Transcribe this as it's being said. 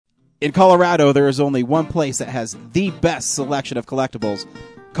In Colorado, there is only one place that has the best selection of collectibles.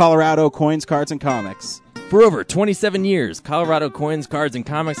 Colorado Coins, Cards, and Comics. For over 27 years, Colorado Coins, Cards, and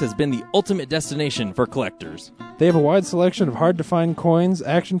Comics has been the ultimate destination for collectors. They have a wide selection of hard-to-find coins,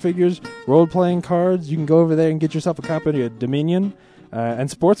 action figures, role-playing cards. You can go over there and get yourself a copy of Dominion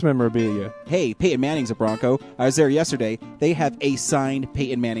and sports memorabilia. Hey, Peyton Manning's a Bronco. I was there yesterday. They have a signed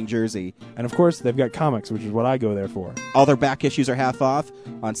Peyton Manning jersey. And, of course, they've got comics, which is what I go there for. All their back issues are half off.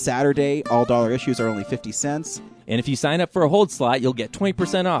 On Saturday, all dollar issues are only 50 cents. And if you sign up for a hold slot, you'll get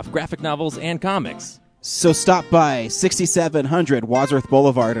 20% off graphic novels and comics. So stop by 6700 Wadsworth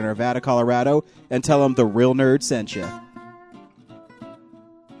Boulevard in Arvada, Colorado, and tell them the Real Nerd sent you.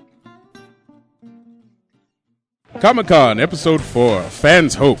 Comic-Con Episode 4,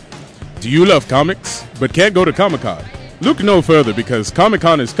 Fans Hope. Do you love comics, but can't go to Comic-Con? Look no further, because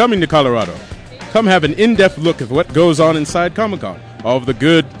Comic-Con is coming to Colorado. Come have an in-depth look at what goes on inside Comic-Con. All of the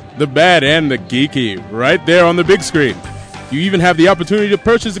good, the bad, and the geeky, right there on the big screen. You even have the opportunity to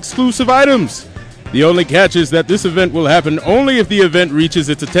purchase exclusive items. The only catch is that this event will happen only if the event reaches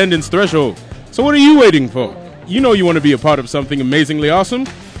its attendance threshold. So what are you waiting for? You know you want to be a part of something amazingly awesome?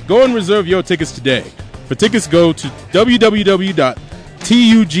 Go and reserve your tickets today. For tickets, go to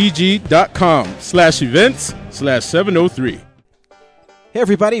www.tugg.com/events/703. Hey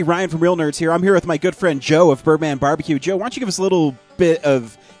everybody, Ryan from Real Nerds here. I'm here with my good friend Joe of Birdman Barbecue. Joe, why don't you give us a little bit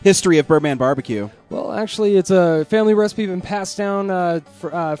of history of Birdman Barbecue? Well, actually, it's a family recipe been passed down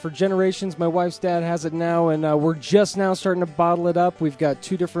for generations. My wife's dad has it now, and we're just now starting to bottle it up. We've got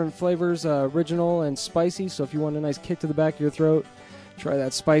two different flavors, original and spicy, so if you want a nice kick to the back of your throat, try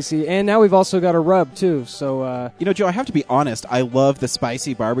that spicy. And now we've also got a rub, too. So, You know, Joe, I have to be honest. I love the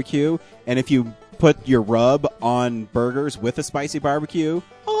spicy barbecue, and if you put your rub on burgers with a spicy barbecue,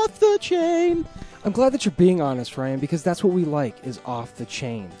 off the chain. I'm glad that you're being honest, Ryan, because that's what we like, is off the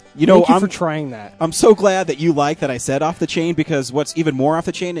chain. Thank you for trying that. I'm so glad that you like that I said off the chain, because what's even more off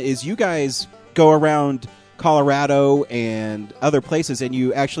the chain is you guys go around Colorado and other places, and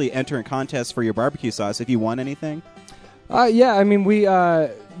you actually enter in contests for your barbecue sauce. Have you won anything? Yeah, I mean,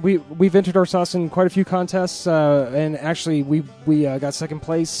 we've entered our sauce in quite a few contests, and actually we got second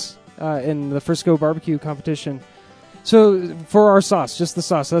place in the Frisco barbecue competition. So for our sauce, just the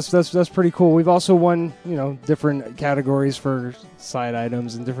sauce, that's pretty cool. We've also won, different categories for side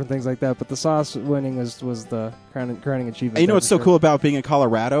items and different things like that. But the sauce winning was the crowning achievement. And you know what's so cool about being in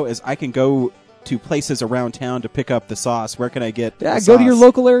Colorado is I can go to places around town to pick up the sauce. Where can I get the go sauce? to your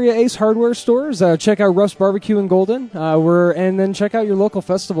local area Ace Hardware stores. Check out Ruff's Barbecue in Golden. And then check out your local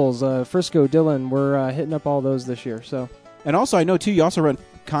festivals, Frisco, Dillon. We're hitting up all those this year. So. And also, I know, too, you also run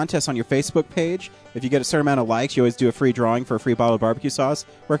contests on your Facebook page. If you get a certain amount of likes, you always do a free drawing for a free bottle of barbecue sauce.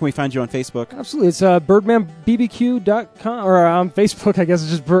 Where can we find you on Facebook? Absolutely. It's birdmanbbq.com, or on Facebook, I guess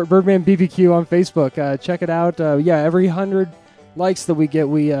it's just Birdman BBQ on Facebook. Check it out. Every 100 likes that we get,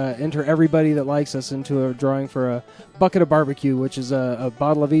 we enter everybody that likes us into a drawing for a bucket of barbecue, which is a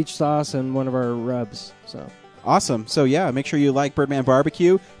bottle of each sauce and one of our rubs. So awesome. So, make sure you like Birdman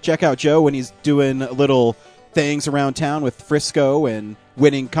Barbecue. Check out Joe when he's doing little things around town with Frisco and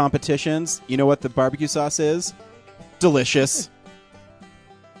winning competitions. You know what the barbecue sauce is? Delicious.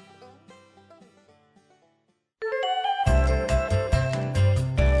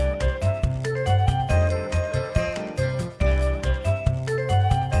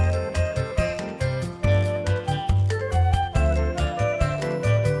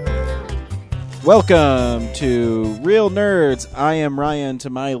 Welcome to Real Nerds. I am Ryan.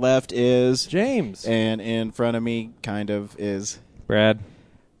 To my left is James. And in front of me, kind of, is Brad.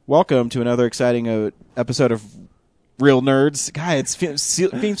 Welcome to another exciting episode of Real Nerds. God,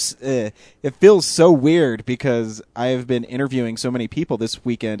 it feels so weird because I have been interviewing so many people this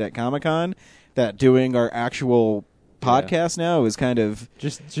weekend at Comic-Con that doing our actual podcast now is kind of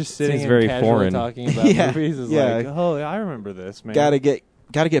just sitting and very casually foreign. talking about movies is like, oh, I remember this, man. Got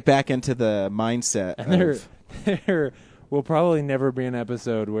to get back into the mindset. And there will probably never be an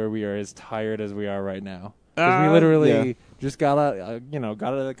episode where we are as tired as we are right now. Because we literally just got out of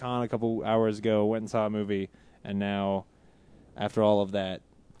the con a couple hours ago, went and saw a movie, and now, after all of that,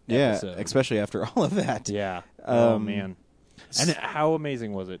 especially after all of that, oh man, and how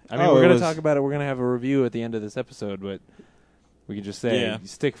amazing was it? I mean, we're going to talk about it. We're going to have a review at the end of this episode, but we can just say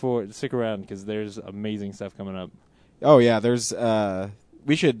stick around because there's amazing stuff coming up. Oh yeah, there's.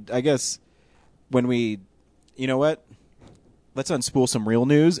 We should, I guess, you know what? Let's unspool some real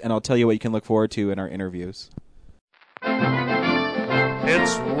news, and I'll tell you what you can look forward to in our interviews.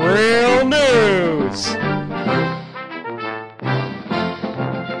 It's real news!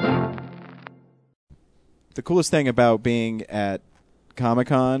 The coolest thing about being at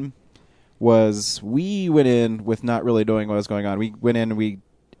Comic-Con was we went in with not really knowing what was going on. We went in and we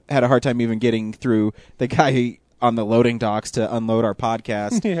had a hard time even getting through the guy on the loading docks to unload our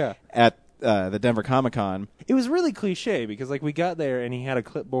podcast at the Denver Comic-Con. It was really cliche because we got there and he had a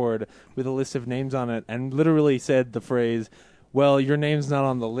clipboard with a list of names on it and literally said the phrase, "Well, your name's not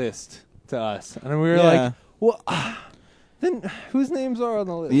on the list," to us. And we were like, "Well, then whose names are on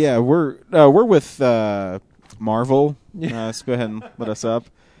the list?" Yeah, we're with Marvel. Let's go ahead and let us up.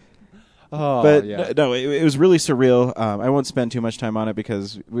 Oh, but yeah. no, it was really surreal. I won't spend too much time on it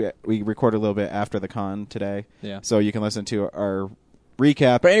because we recorded a little bit after the con today. Yeah. So you can listen to our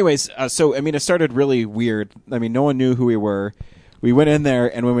recap. But anyways, it started really weird. I mean, no one knew who we were. We went in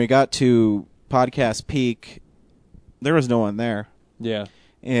there, and when we got to Podcast Peak, there was no one there. Yeah.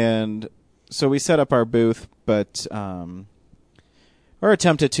 And so we set up our booth, but or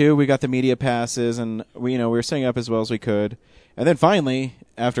attempted to. We got the media passes, and we were setting up as well as we could. And then finally,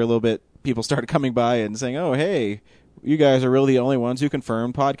 after a little bit, people started coming by and saying, "Oh, hey, you guys are really the only ones who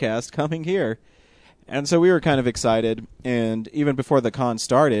confirmed podcast coming here." And so we were kind of excited. And even before the con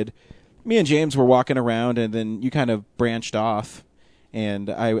started, me and James were walking around, and then you kind of branched off. And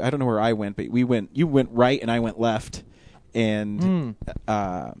I don't know where I went, but you went right and I went left. And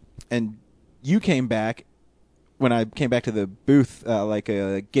and you came back when I came back to the booth like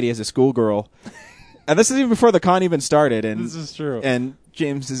giddy as a schoolgirl. And this is even before the con even started. And this is true. And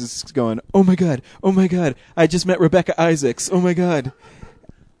James is going, oh my god, I just met Rebecca Isaacs. Oh my god.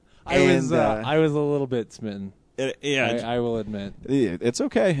 I was a little bit smitten. I will admit. It's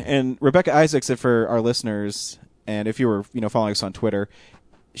okay. And Rebecca Isaacs, for our listeners, and if you were following us on Twitter,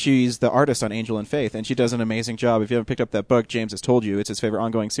 she's the artist on Angel and Faith, and she does an amazing job. If you haven't picked up that book, James has told you it's his favorite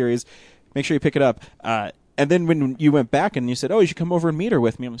ongoing series. Make sure you pick it up. And then when you went back and you said, "Oh, you should come over and meet her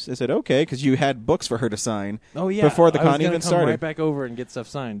with me," I said, "Okay," because you had books for her to sign. Oh yeah, before the con even come started. Right back over and get stuff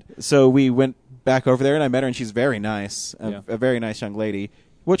signed. So we went back over there, and I met her, and she's very nice, Yeah. a very nice young lady.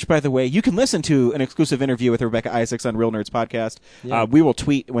 Which, by the way, you can listen to an exclusive interview with Rebecca Isaacs on Real Nerds Podcast. Yeah. We will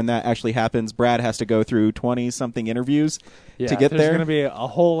tweet when that actually happens. Brad has to go through 20-something interviews to get there's there. going to be a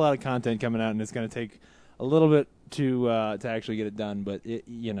whole lot of content coming out, and it's going to take a little bit to actually get it done. But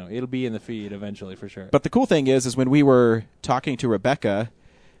it'll be in the feed eventually for sure. But the cool thing is when we were talking to Rebecca,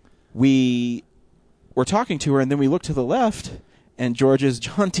 we were talking to her, and then we looked to the left, and George's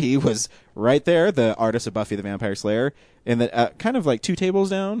John T. was right there, the artist of Buffy the Vampire Slayer, and the kind of like 2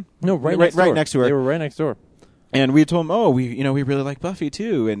 tables down. No, right next to her. They were right next door. And we told him, "Oh, we really like Buffy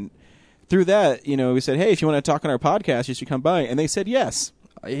too." And through that, we said, "Hey, if you want to talk on our podcast, you should come by." And they said yes.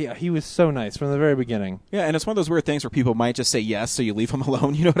 He was so nice from the very beginning. Yeah, and it's one of those weird things where people might just say yes, so you leave them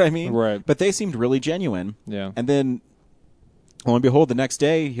alone. You know what I mean? Right. But they seemed really genuine. Yeah. And then, lo and behold, the next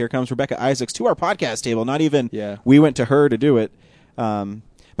day, here comes Rebecca Isaacs to our podcast table. Not even we went to her to do it.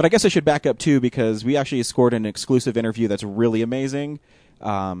 But I guess I should back up, too, because we actually scored an exclusive interview that's really amazing.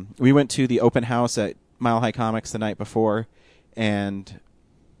 We went to the open house at Mile High Comics the night before, and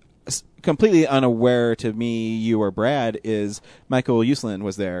completely unaware to me, you or Brad, is Michael Uslan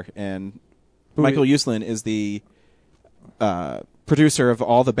was there. And Michael Uslan is the producer of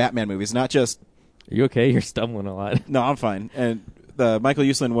all the Batman movies, not just... Are you okay? You're stumbling a lot. No, I'm fine. And Michael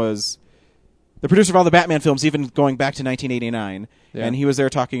Uslan was the producer of all the Batman films, even going back to 1989. Yeah. And he was there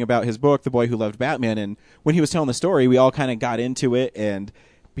talking about his book, The Boy Who Loved Batman. And when he was telling the story, we all kind of got into it. And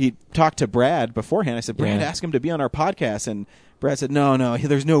he talked to Brad beforehand. I said, "Brad, ask him to be on our podcast." And Brad said, "No,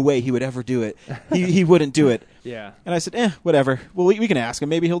 there's no way he would ever do it. He wouldn't do it." Yeah. And I said, whatever. Well, we can ask him.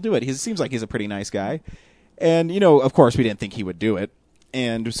 Maybe he'll do it. He seems like he's a pretty nice guy. And, of course, we didn't think he would do it.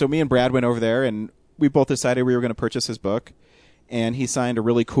 And so me and Brad went over there, and we both decided we were going to purchase his book. And he signed a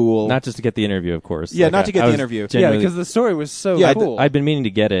really cool... Not just to get the interview, of course. Yeah, not to get the interview. Yeah, because the story was so cool. I've been meaning to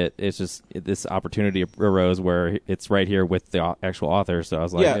get it. It's just this opportunity arose where it's right here with the actual author. So I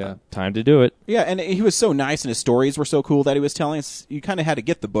was like, time to do it. Yeah, and he was so nice, and his stories were so cool that he was telling us. You kind of had to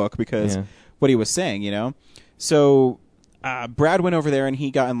get the book because what he was saying, So Brad went over there, and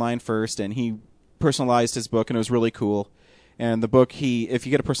he got in line first, and he personalized his book, and it was really cool. And the book, if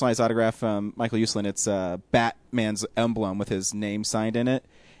you get a personalized autograph from Michael Uslan, it's Batman's emblem with his name signed in it.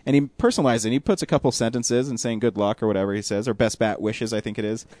 And he personalized it. And he puts a couple sentences and saying good luck or whatever he says, or best bat wishes, I think it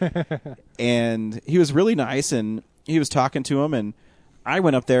is. And he was really nice, and he was talking to him. And I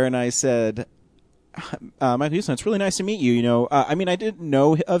went up there and I said, Michael Uslan, it's really nice to meet you. I didn't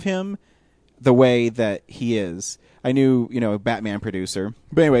know of him the way that he is. I knew, Batman producer.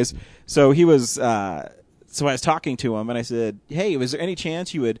 But anyways, so he was... So I was talking to him, and I said, "Hey, was there any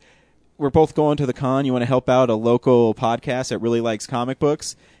chance we're both going to the con, you want to help out a local podcast that really likes comic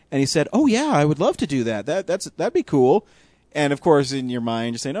books?" And he said, "Oh, yeah, I would love to do that. That'd be cool." And, of course, in your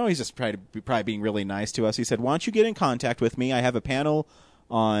mind, you're saying, oh, he's just probably being really nice to us. He said, why don't you get in contact with me? I have a panel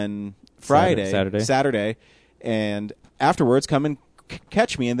on Saturday, and afterwards come and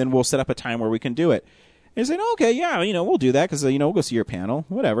catch me, and then we'll set up a time where we can do it. And he said, okay, yeah, we'll do that because, we'll go see your panel,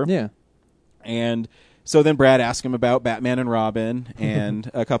 whatever. Yeah. And so then Brad asked him about Batman and Robin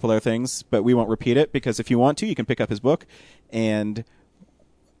and a couple other things, but we won't repeat it because if you want to, you can pick up his book and...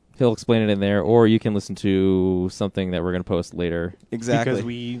 He'll explain it in there, or you can listen to something that we're going to post later. Exactly. Because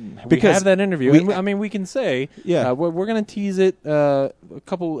we have that interview. We can say, yeah, we're going to tease it a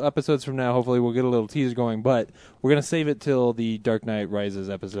couple episodes from now. Hopefully we'll get a little teaser going, but we're going to save it till the Dark Knight Rises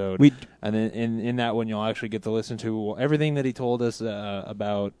episode. And then in that one, you'll actually get to listen to everything that he told us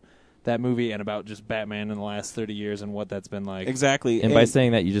about that movie and about just Batman in the last 30 years and what that's been like. Exactly. And by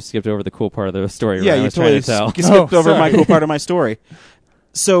saying that, you just skipped over the cool part of the story. Yeah, you totally skipped over my cool part of my story.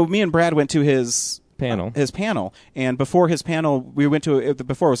 So me and Brad went to his panel, and before his panel, we went to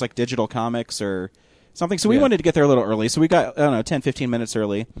before it was like digital comics or something. So we wanted to get there a little early. So we got 10, 15 minutes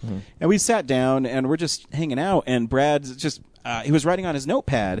early, and we sat down and we're just hanging out. And Brad's just he was writing on his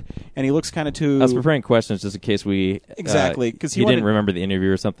notepad, and he looks kind of too. I was preparing questions just in case we because he didn't remember the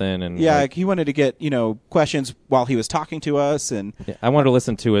interview or something, and he wanted to get questions while he was talking to us, and I wanted to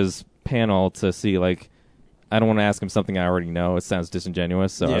listen to his panel to see I don't want to ask him something I already know. It sounds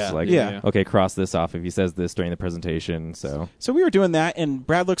disingenuous. So I was like, okay, cross this off if he says this during the presentation. So we were doing that, and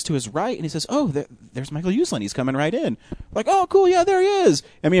Brad looks to his right, and he says, oh, there's Michael Uslan. He's coming right in. Like, oh, cool, yeah, there he is.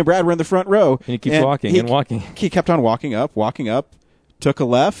 And me and Brad were in the front row. And he keeps walking and walking. He kept on walking up, took a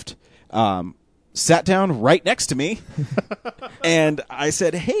left, sat down right next to me, and I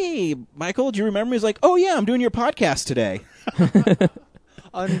said, hey, Michael, do you remember me? He's like, oh, yeah, I'm doing your podcast today.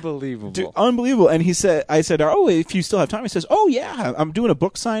 Unbelievable. Dude, unbelievable. And I said, oh, if you still have time. He says, oh, yeah, I'm doing a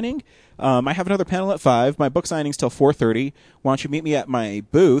book signing. I have another panel at 5. My book signing's till 4:30. Why don't you meet me at my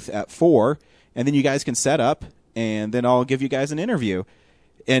booth at 4, and then you guys can set up, and then I'll give you guys an interview.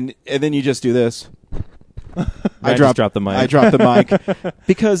 And then you just do this. I dropped the mic. I dropped the mic.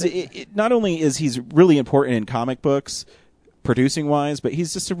 Because it not only is he's really important in comic books, producing-wise, but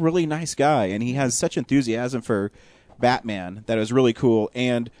he's just a really nice guy, and he has such enthusiasm for Batman that was really cool,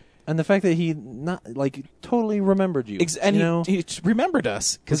 and the fact that he totally remembered you, he remembered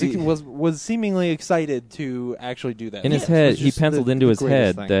us because he was seemingly excited to actually do that. In his head, he penciled into his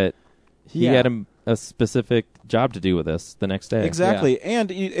head that he had a specific job to do with us the next day. Exactly,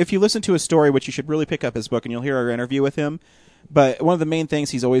 and if you listen to his story, which you should really pick up his book, and you'll hear our interview with him. But one of the main things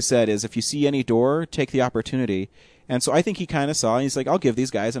he's always said is, if you see any door, take the opportunity. And so I think he kind of saw, and he's like, I'll give these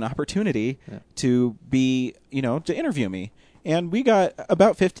guys an opportunity to be, to interview me. And we got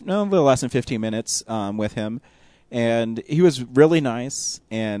about a little less than 15 minutes with him. And he was really nice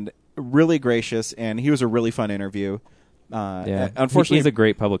and really gracious, and he was a really fun interview. Unfortunately, he's a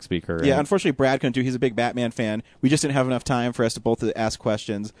great public speaker. Yeah, unfortunately, Brad couldn't do. He's a big Batman fan. We just didn't have enough time for us to both ask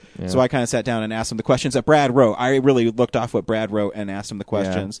questions. Yeah. So I kind of sat down and asked him the questions that Brad wrote. I really looked off what Brad wrote and asked him the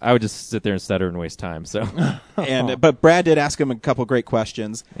questions. Yeah. I would just sit there and stutter and waste time. So, but Brad did ask him a couple great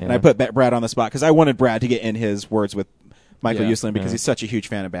questions, and I put Brad on the spot because I wanted Brad to get in his words with Michael Uslan because he's such a huge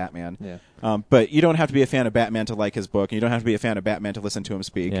fan of Batman. Yeah. But you don't have to be a fan of Batman to like his book, and you don't have to be a fan of Batman to listen to him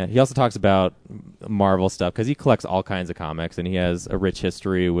speak. Yeah. He also talks about Marvel stuff because he collects all kinds of comics, and he has a rich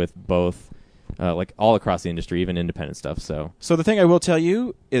history with both, all across the industry, even independent stuff. So the thing I will tell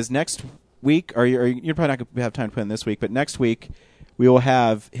you is next week, or you're probably not going to have time to put in this week, but next week we will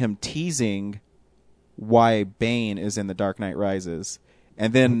have him teasing why Bane is in The Dark Knight Rises,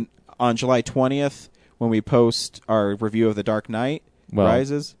 and then on July 20th. When we post our review of The Dark Knight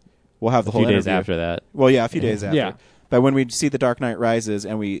Rises, we'll have the whole interview. A few days after that. Well, yeah, a few days after. Yeah. But when we see The Dark Knight Rises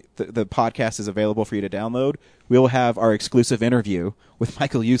and the podcast is available for you to download, we'll have our exclusive interview with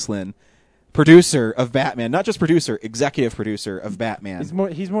Michael Uslan, producer of Batman. Not just producer, executive producer of Batman.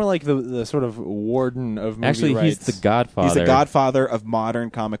 He's more like the sort of warden of movie Actually, rights. he's the godfather. He's the godfather of modern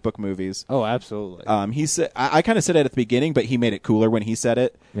comic book movies. Oh, absolutely. He said, I kind of said it at the beginning, but he made it cooler when he said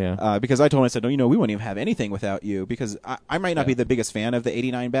it. Yeah. Because I told him, I said, no, we wouldn't even have anything without you, because I might not be the biggest fan of the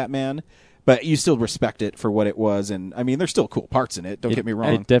 89 Batman, but you still respect it for what it was, and I mean, there's still cool parts in it. Don't get me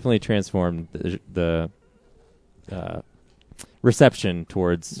wrong. It definitely transformed the reception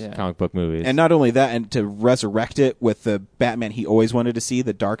towards comic book movies. And not only that, and to resurrect it with the Batman he always wanted to see,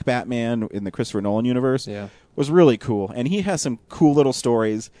 the Dark Batman in the Christopher Nolan universe, was really cool. And he has some cool little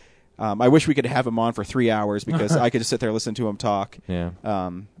stories. I wish we could have him on for 3 hours because I could just sit there and listen to him talk. Yeah.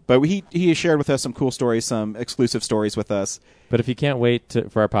 But he shared with us some cool stories, some exclusive stories with us. But if you can't wait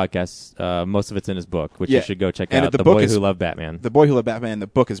for our podcast, most of it's in his book, which you should go check out. The Boy Who Loved Batman. The Boy Who Loved Batman. The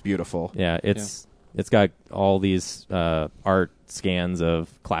book is beautiful. Yeah, it's it's got all these art scans of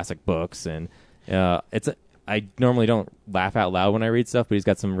classic books, and I normally don't laugh out loud when I read stuff, but he's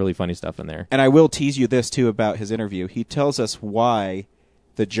got some really funny stuff in there. And I will tease you this too about his interview. He tells us why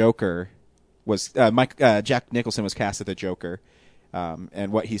the Joker was Jack Nicholson was cast as the Joker,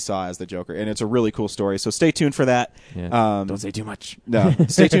 and what he saw as the Joker, and it's a really cool story. So stay tuned for that. Yeah. Don't say too much. No,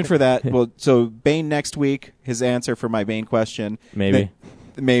 stay tuned for that. Well, so Bane next week. His answer for my Bane question. Maybe.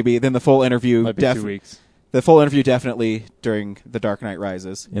 Then the full interview. Might be 2 weeks. The full interview definitely during The Dark Knight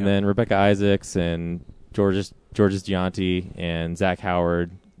Rises. And then Rebecca Isaacs and Georges Gianti and Zach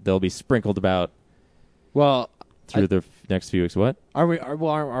Howard. They'll be sprinkled about. Well, through the next few weeks. What are we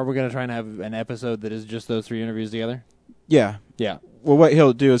going to try and have an episode that is just those 3 interviews together? Yeah. Yeah. Well, what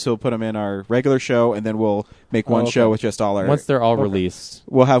he'll do is he'll put them in our regular show, and then we'll make one show with just all our. Once they're all released,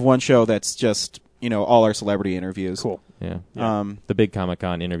 we'll have one show that's just all our celebrity interviews. Cool. Yeah. The big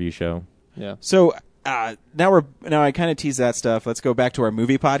Comic-Con interview show. Yeah. So now I kind of tease that stuff. Let's go back to our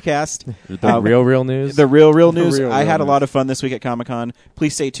movie podcast. The real news. The real news. I had a lot of fun this week at Comic-Con.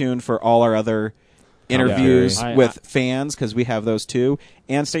 Please stay tuned for all our other interviews with fans, because we have those too.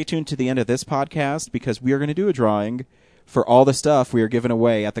 And stay tuned to the end of this podcast, because we are going to do a drawing for all the stuff we are giving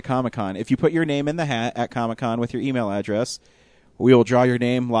away at the Comic-Con. If you put your name in the hat at Comic-Con with your email address, we will draw your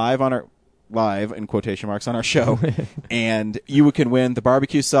name live in quotation marks on our show, and you can win the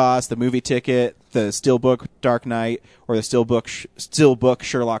barbecue sauce, the movie ticket, the steelbook Dark Knight, or the steelbook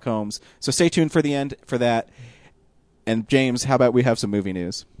Sherlock Holmes. So stay tuned for the end for that. And James, how about we have some movie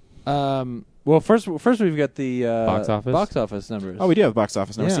news? Well, first we've got the box office numbers. Oh, we do have box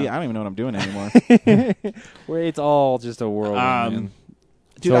office numbers. Yeah. See, I don't even know what I'm doing anymore. Where it's all just a whirl.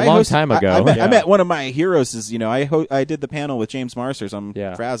 Dude, so a long time ago. I met one of my heroes. I did the panel with James Marsters. I'm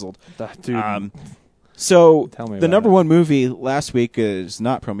frazzled. Dude. So Tell me the number it. one movie last week is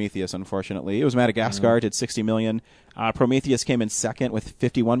not Prometheus, unfortunately. It was Madagascar. Did $60 million. Prometheus came in second with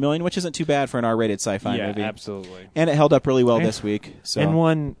 $51 million, which isn't too bad for an R-rated sci-fi movie. Yeah, absolutely. And it held up really well this week. So. And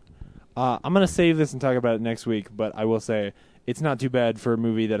one, I'm going to save this and talk about it next week, but I will say it's not too bad for a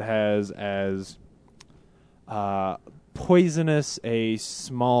movie that has as poisonous a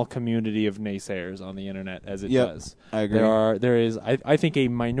small community of naysayers on the internet as it does. I agree. There is, I think, a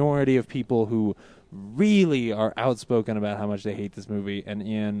minority of people who really are outspoken about how much they hate this movie, and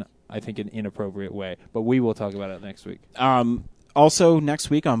in, I think, an inappropriate way. But we will talk about it next week. Also, next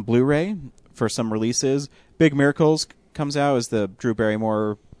week on Blu-ray for some releases, Big Miracles comes out as the Drew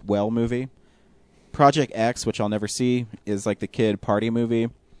Barrymore Well movie. Project X, which I'll never see, is like the kid party movie,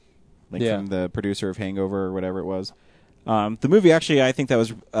 from the producer of Hangover or whatever it was. The movie, actually, I think that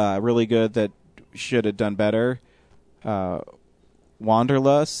was really good. That should have done better.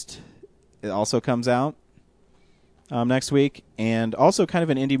 Wanderlust, it also comes out next week, and also kind of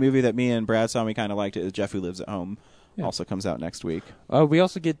an indie movie that me and Brad saw and we kind of liked. It is Jeff Who Lives at Home. Also comes out next week. We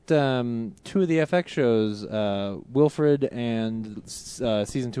also get 2 of the FX shows, Wilfred and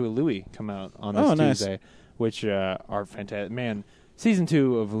Season 2 of Louie come out on this Tuesday, which are fantastic. Man, Season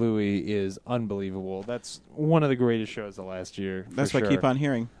 2 of Louie is unbelievable. That's one of the greatest shows of last year. That's what I keep on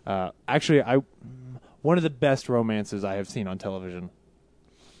hearing. Actually, one of the best romances I have seen on television.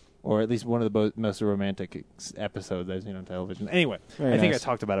 Or at least one of the most romantic episodes I've seen on television. Anyway, I think I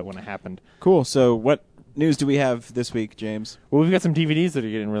talked about it when it happened. Cool. So what news do we have this week, James? Well, we've got some DVDs that are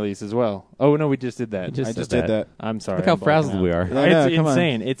getting released as well. Oh, no, we just did that. I just did that. I'm sorry. Look how frazzled we are. It's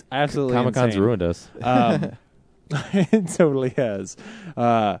insane. It's absolutely Comic-Con's insane. ruined us. It totally has.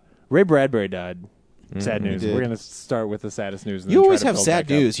 Ray Bradbury died. Sad news. We're going to start with the saddest news. You always have sad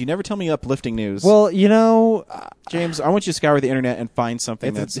news. You never tell me uplifting news. Well, James, I want you to scour the internet and find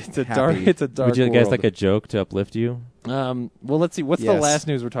something it's a happy. dark Would you guys world. like a joke to uplift you? Well, let's see. What's the last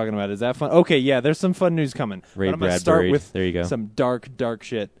news we're talking about? Is that fun? Okay, yeah, there's some fun news coming. Ray but I'm going to Bradbury. start with there you go. some dark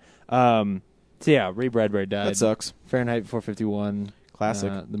shit. So yeah, Ray Bradbury died. That sucks. Fahrenheit 451.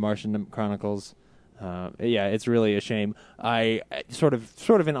 Classic. The Martian Chronicles. Yeah, it's really a shame. I sort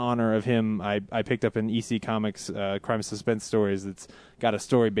of in honor of him, I picked up an EC Comics crime suspense stories that's got a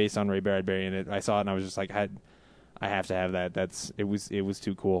story based on Ray Bradbury in it. I saw it and I was just like, I have to have that. It was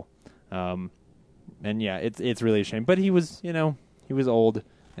too cool. And yeah, it's really a shame. But he was old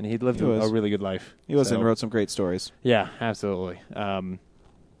and he'd lived a really good life. He was and wrote some great stories. Yeah, absolutely.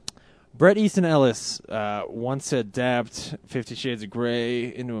 Bret Easton Ellis wants to adapt 50 Shades of Grey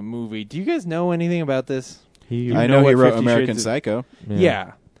into a movie. Do you guys know anything about this? I know he wrote American Psycho.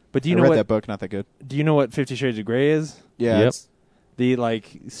 Yeah. But do you know read that book, not that good. Do you know what 50 Shades of Grey is? Yeah. Yep.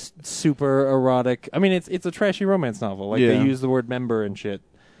 The super erotic. I mean, it's a trashy romance novel. Like they use the word member and shit.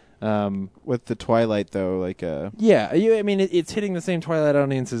 With the Twilight, though, like yeah, I mean, it's hitting the same Twilight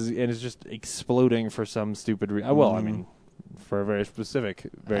audiences, and it's just exploding for some stupid reason. Well, I mean, for a very specific,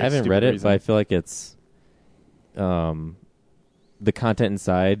 very I haven't read it, but I feel like it's the content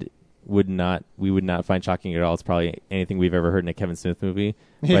inside we would not find shocking at all. It's probably anything we've ever heard in a Kevin Smith movie.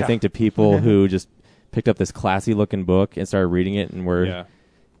 But I think to people who just picked up this classy looking book and started reading it and were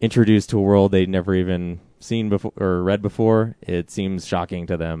introduced to a world they'd never even seen before or read before, it seems shocking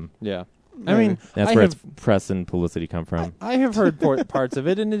to them. Yeah. I mean, that's where its press and publicity come from. I have heard parts of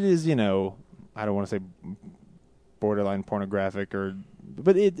it, and it is, I don't want to say borderline pornographic,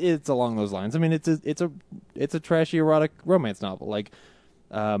 but it's along those lines. I mean, it's a trashy erotic romance novel, like,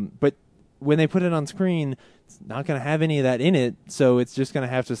 but when they put it on screen, it's not going to have any of that in it, so it's just going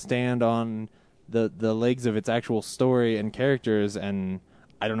to have to stand on the legs of its actual story and characters. And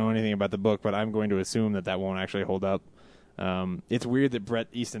I don't know anything about the book, but I'm going to assume that won't actually hold up. It's weird that Bret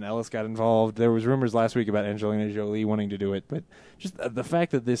Easton Ellis got involved. There was rumors last week about Angelina Jolie wanting to do it, but just the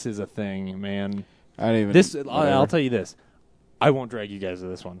fact that this is a thing, man. I'll tell you this. I won't drag you guys to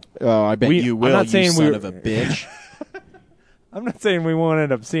this one. Oh, I bet you will, I'm not saying son of a bitch. I'm not saying we won't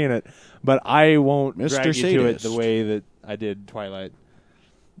end up seeing it, but I won't Mr. drag you Sadist. to it the way that I did Twilight,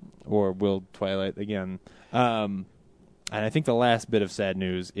 or will Twilight again. And I think the last bit of sad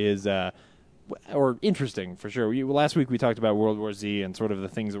news is, or interesting for sure. Last week we talked about World War Z and sort of the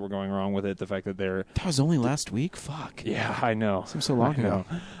things that were going wrong with it. The fact that that was only last week. Fuck. Yeah, I know. Seems so long ago.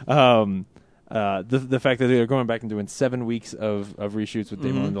 The fact that they're going back and doing 7 weeks of reshoots with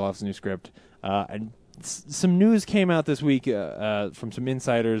Damon Lindelof's new script, and some news came out this week from some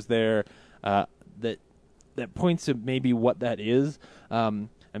insiders there that points to maybe what that is. And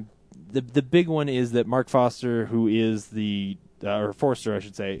the big one is that Mark Foster, who is or Forster, I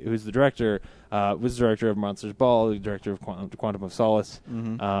should say, who's the director, was the director of Monsters Ball, the director of Quantum of Solace.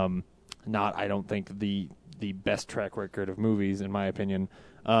 Not, I don't think, the best track record of movies, in my opinion.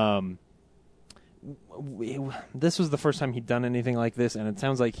 This was the first time he'd done anything like this, and it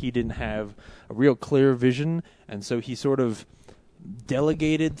sounds like he didn't have a real clear vision, and so he sort of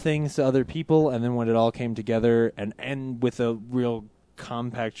delegated things to other people, and then when it all came together, and with a real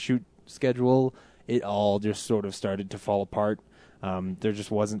compact shoot schedule, it all just sort of started to fall apart. There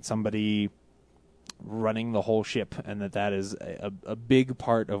just wasn't somebody running the whole ship, and that is a big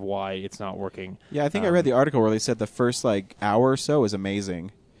part of why it's not working. Yeah, I think I read the article where they said the first hour or so is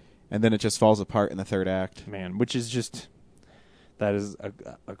amazing, and then it just falls apart in the third act. Man, which is just, that is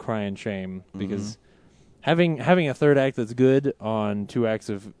a crying shame, because having a third act that's good on 2 acts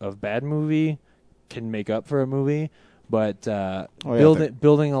of bad movie can make up for a movie, but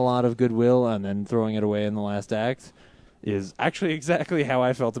building a lot of goodwill and then throwing it away in the last act is actually exactly how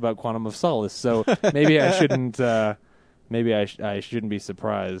I felt about Quantum of Solace. So maybe I shouldn't. Maybe I shouldn't be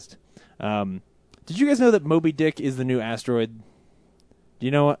surprised. Did you guys know that Moby Dick is the new asteroid? Do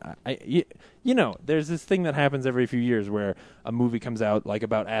you know what? There's this thing that happens every few years where a movie comes out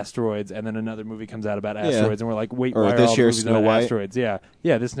about asteroids, and then another movie comes out about asteroids, and we're like, wait, why are all the movies about asteroids? Yeah,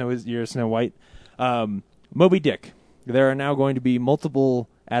 this year Snow White. Moby Dick. There are now going to be multiple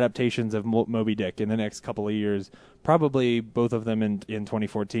adaptations of Moby Dick in the next couple of years, probably both of them in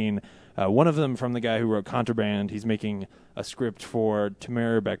 2014. One of them from the guy who wrote Contraband. He's making a script for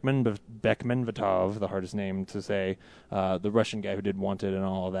Timur Bekmambetov, the hardest name to say, the Russian guy who did Wanted and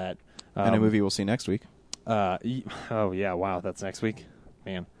all of that. And a movie we'll see next week. Oh, yeah, wow, that's next week?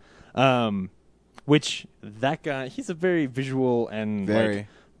 Man. Which, that guy, he's a very visual and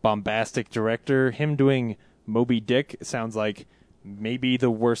bombastic director. Him doing Moby Dick sounds like maybe the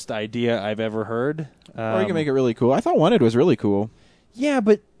worst idea I've ever heard. Or you can make it really cool. I thought Wanted was really cool. Yeah,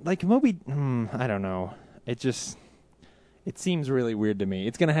 but Moby, I don't know. It seems really weird to me.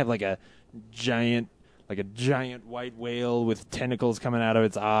 It's gonna have a giant white whale with tentacles coming out of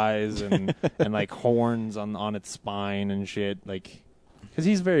its eyes and horns on its spine and shit. Because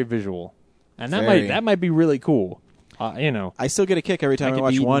he's very visual, and that might be really cool. I still get a kick every time I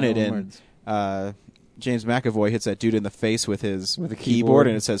watch Wanted, and James McAvoy hits that dude in the face with a keyboard,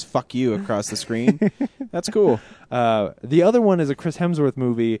 and it says "fuck you" across the screen. That's cool. The other one is a Chris Hemsworth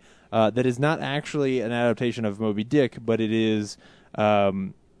movie that is not actually an adaptation of Moby Dick, but it is.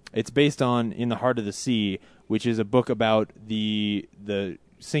 It's based on In the Heart of the Sea, which is a book about the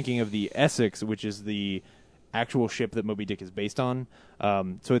sinking of the Essex, which is the actual ship that Moby Dick is based on.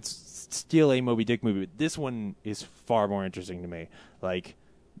 So it's still a Moby Dick movie, but this one is far more interesting to me.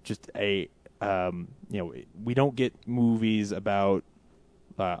 We don't get movies about.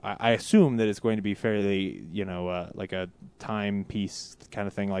 I assume that it's going to be fairly, like a timepiece kind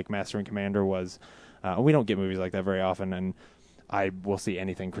of thing, like Master and Commander was. We don't get movies like that very often, and I will see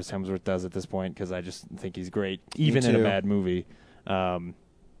anything Chris Hemsworth does at this point because I just think he's great, even in a bad movie. And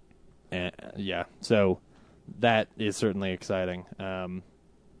yeah, so that is certainly exciting.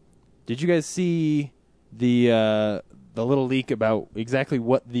 Did you guys see the little leak about exactly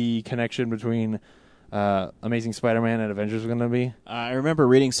what the connection between Amazing Spider-Man and Avengers was going to be? I remember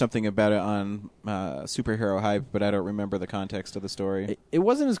reading something about it on Superhero Hype, but I don't remember the context of the story. It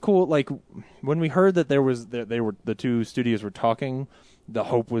wasn't as cool. Like when we heard that the two studios were talking, the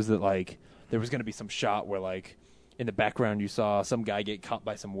hope was that like there was going to be some shot where like in the background you saw some guy get caught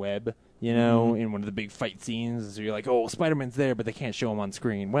by some web, you know, in one of the big fight scenes. So you're like, oh, Spider-Man's there, but they can't show him on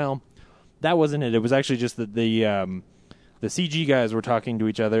screen. Well, that wasn't it. It was actually just that the CG guys were talking to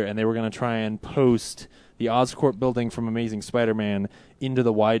each other, and they were going to try and post the Oscorp building from Amazing Spider-Man into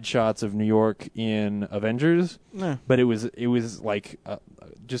the wide shots of New York in Avengers. But it was like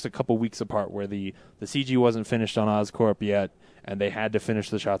just a couple weeks apart, where the CG wasn't finished on Oscorp yet, and they had to finish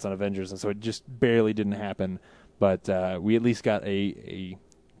the shots on Avengers, and so it just barely didn't happen. But we at least got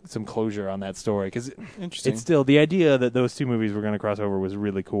some closure on that story, because it's still the idea that those two movies were going to cross over was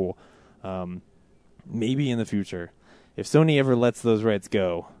really cool. Maybe in the future, if Sony ever lets those rights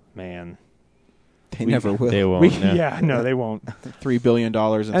go, man, they never will. They won't. No, they won't. $3 billion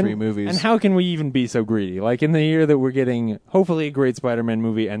in 3 movies. And how can we even be so greedy? Like in the year that we're getting, hopefully, a great Spider-Man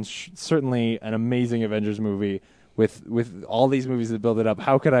movie and certainly an amazing Avengers movie. With all these movies that build it up,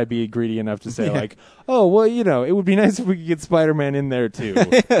 how could I be greedy enough to say like, oh well, you know, it would be nice if we could get Spider-Man in there too.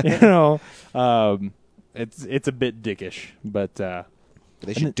 You know, it's a bit dickish, but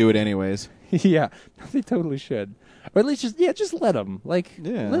they should do it anyways. Yeah, they totally should. Or at least just let them. Like,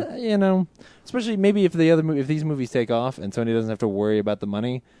 you know, especially maybe if if these movies take off and Sony doesn't have to worry about the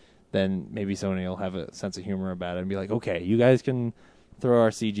money, then maybe Sony will have a sense of humor about it and be like, okay, you guys can throw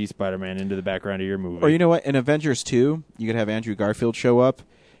our CG Spider-Man into the background of your movie. Or you know what? In Avengers 2, you could have Andrew Garfield show up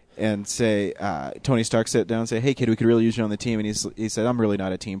and say, Tony Stark sit down and say, hey, kid, we could really use you on the team. And he said, I'm really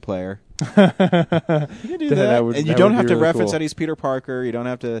not a team player. You can do that. And you don't have to reference that he's Peter Parker. You don't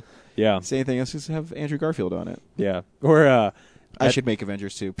have to say anything else. Just have Andrew Garfield on it. Yeah. Or I should make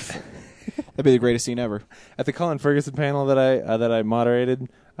Avengers 2. That'd be the greatest scene ever. At the Colin Ferguson panel that I moderated,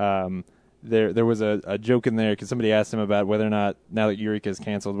 there was a joke in there because somebody asked him about whether or not, now that Eureka's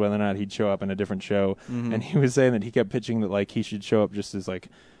canceled, whether or not he'd show up in a different show. Mm-hmm. And he was saying that he kept pitching that like he should show up just as like,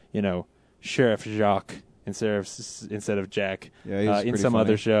 you know, Sheriff Jacques instead of Jack in some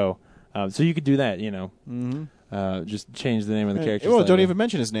other show. So you could do that, you know. Mm-hmm. Just change the name of the character. Well, don't even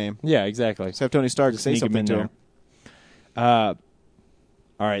mention his name. Yeah, exactly. Just have Tony Stark say something to him. All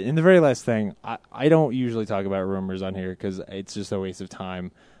right, and the very last thing, I don't usually talk about rumors on here because it's just a waste of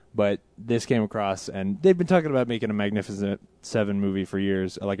time. But this came across, and they've been talking about making a Magnificent Seven movie for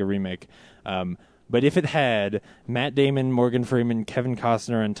years, like a remake. But if it had Matt Damon, Morgan Freeman, Kevin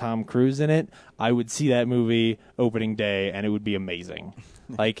Costner, and Tom Cruise in it, I would see that movie opening day, and it would be amazing.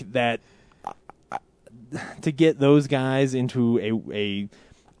 Like that, to get those guys into a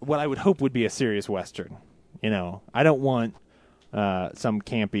what I would hope would be a serious Western. You know, I don't want some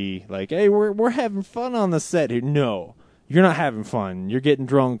campy like, hey, we're having fun on the set here. No. You're not having fun. You're getting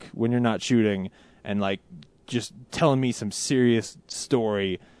drunk when you're not shooting and, like, just telling me some serious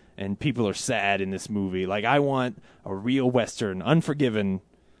story and people are sad in this movie. Like, I want a real Western, Unforgiven,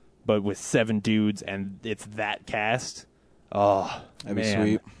 but with 7 dudes and it's that cast. Oh, that'd be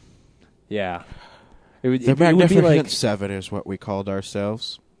sweet. Yeah. The Magnificent Seven is what we called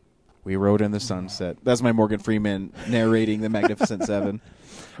ourselves. We rode in the sunset. That's my Morgan Freeman narrating the Magnificent Seven.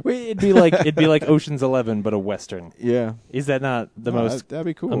 It'd be like Ocean's 11, but a Western. Yeah, is that not the most that'd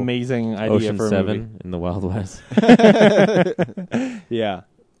be cool. Amazing idea Ocean for a 7 movie? In the Wild West? Yeah,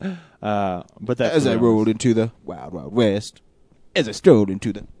 but that's as I rolled into the Wild Wild West, as I strolled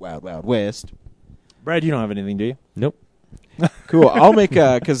into the Wild Wild West. Brad, you don't have anything, do you? Nope. Cool. I'll make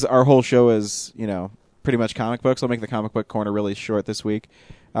because our whole show is pretty much comic books. I'll make the comic book corner really short this week.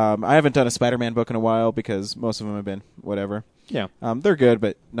 I haven't done a Spider-Man book in a while because most of them have been whatever. Yeah. They're good,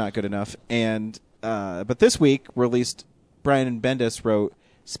 but not good enough. And but this week, Brian Bendis wrote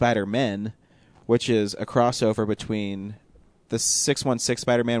Spider-Men, which is a crossover between the 616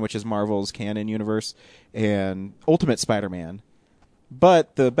 Spider-Man, which is Marvel's canon universe, and Ultimate Spider-Man.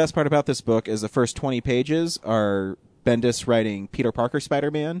 But the best part about this book is the first 20 pages are Bendis writing Peter Parker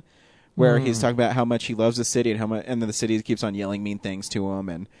Spider-Man, where he's talking about how much he loves the city and how much, and then the city keeps on yelling mean things to him,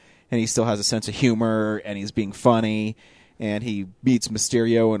 and he still has a sense of humor, and he's being funny. And he meets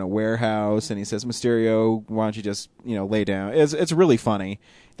Mysterio in a warehouse, and he says, Mysterio, why don't you just, lay down? It's really funny,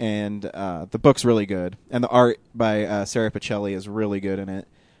 and the book's really good. And the art by Sarah Pacelli is really good in it.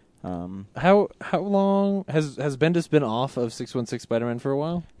 How long has Bendis been off of 616 Spider-Man for a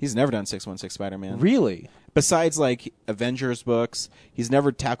while? He's never done 616 Spider-Man. Really? Besides, like, Avengers books, he's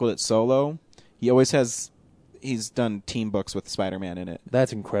never tackled it solo. He's done team books with Spider-Man in it.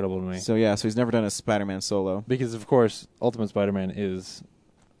 That's incredible to me. So he's never done a Spider-Man solo. Because, of course, Ultimate Spider-Man is...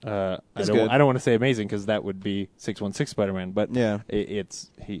 I don't want to say amazing because that would be 616 Spider-Man, but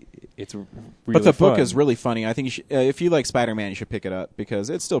it's really But the book fun. is really funny. I think you should, if you like Spider-Man, you should pick it up because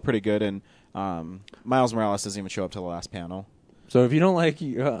it's still pretty good. And Miles Morales doesn't even show up to the last panel. So if you don't like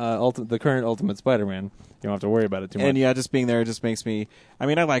the current Ultimate Spider-Man, you don't have to worry about it too much. And just being there just makes me... I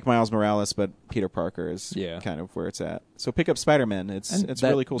mean, I like Miles Morales, but Peter Parker is kind of where it's at. So pick up Spider-Man. It's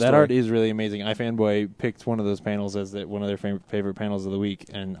really cool That story. art is really amazing. iFanboy picked one of those panels as one of their favorite panels of the week,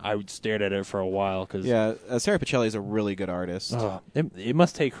 and I stared at it for a while. Cause, Sarah Pichelli is a really good artist. It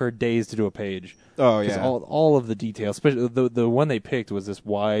must take her days to do a page. Oh, yeah. All of the details, especially the one they picked was this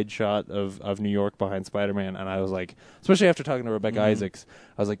wide shot of New York behind Spider-Man, and I was like, especially after talking to Rebecca Isaacs,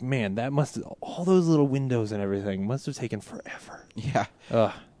 I was like, man, all those little windows and everything must have taken forever. Yeah.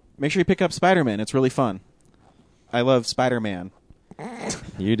 Make sure you pick up Spider-Man. It's really fun. I love Spider-Man.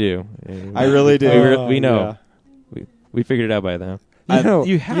 You do. I really do. We know. Yeah. We figured it out by now.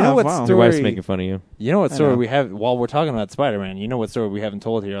 You have. You know what wow. story, Your wife's making fun of you. You know what story we have while we're talking about Spider-Man? You know what story we haven't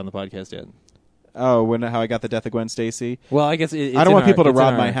told here on the podcast yet? Oh, how I got the death of Gwen Stacy? Well, I guess it's I don't want people to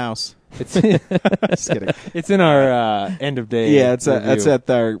rob our, my house. It's Just kidding. It's in our end of day. Yeah, it's at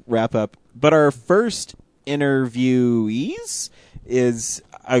the wrap up. But our first interviewees is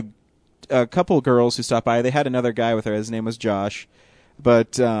a couple girls who stopped by. They had another guy with her. His name was Josh,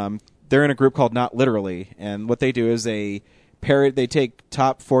 but they're in a group called Not Literally, and what they do is they take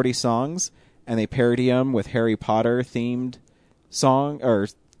top 40 songs and they parody them with Harry Potter themed song, or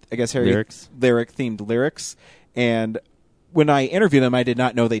I guess lyric themed lyrics. And when I interviewed them, I did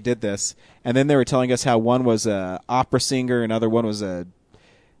not know they did this. And then they were telling us how one was a opera singer, another one was a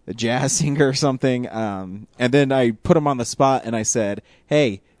jazz singer or something. And then I put them on the spot and I said,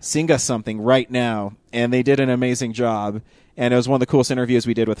 hey, sing us something right now. And they did an amazing job. And it was one of the coolest interviews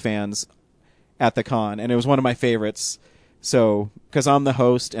we did with fans at the con. And it was one of my favorites. So, because I'm the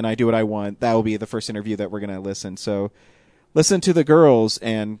host and I do what I want, that will be the first interview that we're going to listen. So, listen to the girls,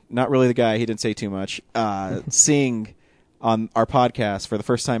 and not really the guy, he didn't say too much, sing on our podcast for the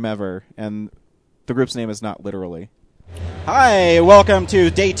first time ever. And the group's name is Not Literally. Hi, welcome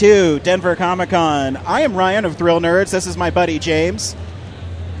to Day 2, Denver Comic-Con. I am Ryan of Thrill Nerds. This is my buddy James.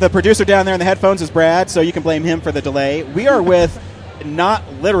 The producer down there in the headphones is Brad, so you can blame him for the delay. We are with Not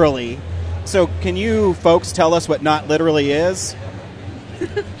Literally. So can you folks tell us what Not Literally is?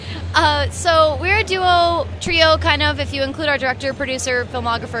 So we're a trio, kind of, if you include our director, producer,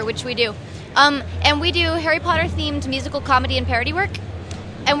 filmographer, which we do. And we do Harry Potter-themed musical comedy and parody work.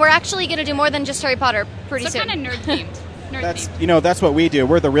 And we're actually going to do more than just Harry Potter pretty soon. Kind of nerd-themed. That's what we do.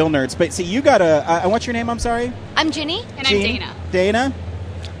 We're the real nerds. But see, you got what's your name? I'm sorry? I'm Ginny. And I'm Dana. Dana?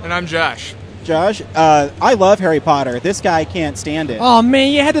 And I'm Josh. Josh, I love Harry Potter. This guy can't stand it. Oh,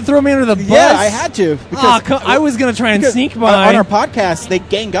 man, you had to throw me under the bus? Yeah, I had to. I was going to try and sneak by. On our podcast, they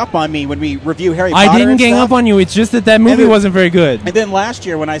gang up on me when we review Harry Potter. I didn't gang up on you. It's just that movie wasn't very good. And then last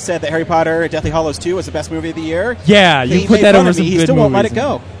year when I said that Harry Potter Deathly Hallows 2 was the best movie of the year. Yeah, you put that over some good movies. He still won't let it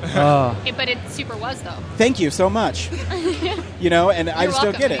go. But it super was, though. Thank you so much. And I just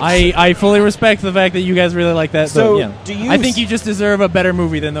don't get it. I fully respect the fact that you guys really like that. So, I think you just deserve a better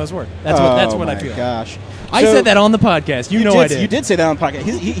movie than those were. That's what I feel. Gosh. I said that on the podcast. I did. You did say that on the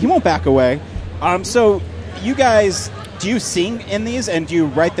podcast. He won't back away. So you guys, do you sing in these and do you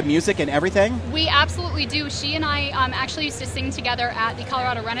write the music and everything? We absolutely do. She and I actually used to sing together at the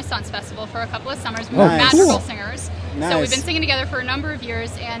Colorado Renaissance Festival for a couple of summers. We were magical singers. Nice. So we've been singing together for a number of years,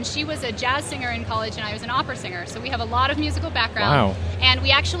 and she was a jazz singer in college and I was an opera singer. So we have a lot of musical background. Wow. And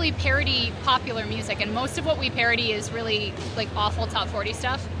we actually parody popular music, and most of what we parody is really like awful top 40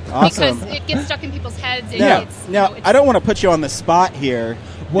 stuff. Awesome. Because it gets stuck in people's heads. Now, I don't want to put you on the spot here,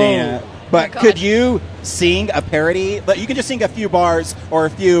 Dana, but could you sing a parody? You can just sing a few bars or a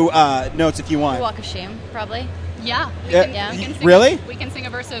few notes if you want. Walk of Shame, probably. Yeah. We can sing really? We can sing a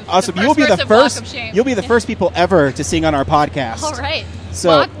verse of awesome. You'll be the first people ever to sing on our podcast. All right.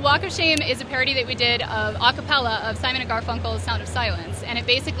 So Walk of Shame is a parody that we did of a cappella of Simon & Garfunkel's Sound of Silence, and it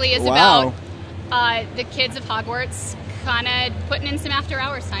basically is about the kids of Hogwarts kind of putting in some after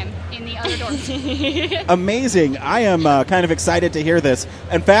hours time in the other doors. Amazing. I am kind of excited to hear this.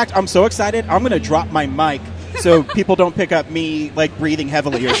 In fact, I'm so excited, I'm going to drop my mic so people don't pick up me like breathing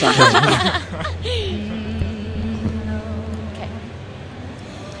heavily or something.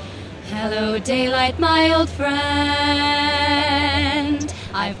 Hello, daylight, my old friend.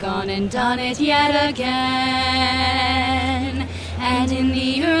 I've gone and done it yet again. And in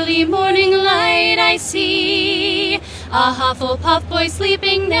the early morning light I see a Hufflepuff boy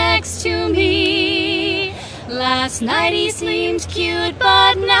sleeping next to me. Last night he seemed cute,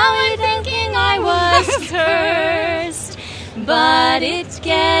 but now I'm thinking I was cursed. But it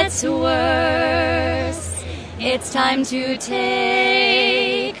gets worse. It's time to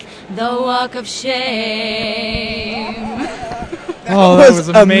take the walk of shame. Oh, that was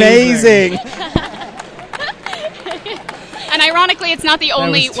amazing. And ironically, it's not the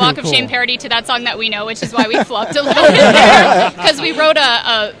only was too Walk of cool. Shame parody to that song that we know, which is why we flubbed a little bit there. Because we wrote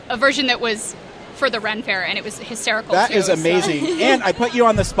a version that was for the Ren Fair, and it was hysterical. That too, is amazing. And I put you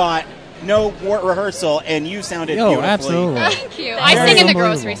on the spot. No rehearsal, and you sounded beautifully. Absolutely. Thank you. I sing in the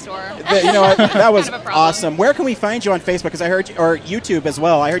grocery store. You know what? That was Kind of a problem. awesome. Where can we find you on Facebook? Because I heard, or YouTube as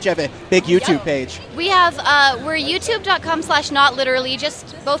well. I heard you have a big YouTube page. We have, we're youtube.com/notliterally,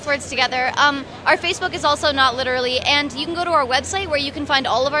 just both words together. Our Facebook is also Not Literally, and you can go to our website where you can find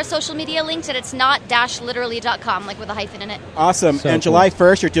all of our social media links, and it's not-literally.com, like with a hyphen in it. Awesome. So and cool. July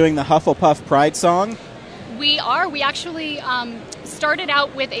 1st, you're doing the Hufflepuff Pride song. We are. We actually started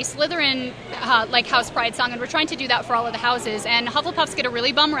out with a Slytherin like House Pride song, and we're trying to do that for all of the houses. And Hufflepuffs get a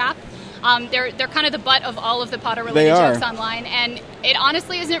really bum rap. They're kind of the butt of all of the Potter-related jokes online, and it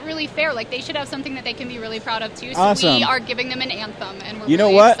honestly isn't really fair. Like, they should have something that they can be really proud of too. So Awesome. we are giving them an anthem, and we're You know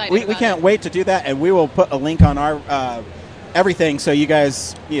really what? excited We about can't it. wait to do that, and we will put a link on our everything so you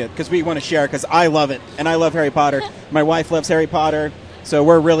guys, because we want to share, because I love it, and I love Harry Potter. My wife loves Harry Potter, so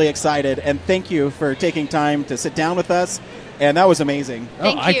we're really excited, and thank you for taking time to sit down with us, and that was amazing.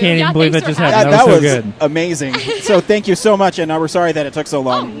 Thank I you. can't Yeah, even believe that thanks just for happened. That That was was so good. amazing. So thank you so much, and we're sorry that it took so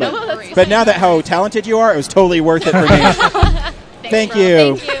long. no but, worries. but now that how talented you are, it was totally worth it for me. Thank bro.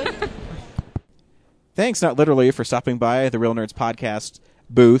 you. Thank you. Thanks, Not Literally, for stopping by the Real Nerds podcast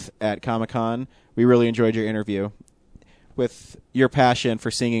booth at Comic-Con. We really enjoyed your interview. With your passion for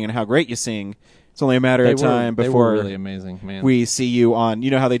singing and how great you sing, it's only a matter of time They before were really amazing, man. we see you on,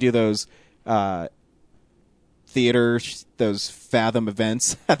 you know how they do those theater, those Fathom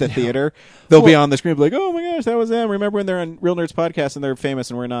events at the theater? They'll be on the screen like, oh my gosh, that was them. Remember when they're on Real Nerds podcast and they're famous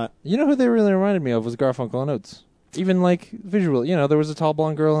and we're not? You know who they really reminded me of was Garfunkel and Oates. Even like visual, there was a tall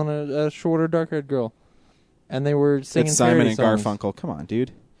blonde girl and a shorter, dark-haired girl, and they were singing It's Simon parody and songs. Garfunkel. Come on,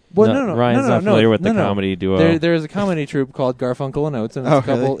 dude. Well, No, no, Ryan's not familiar with the comedy duo. There is a comedy troupe called Garfunkel and Oates, and it's Oh, a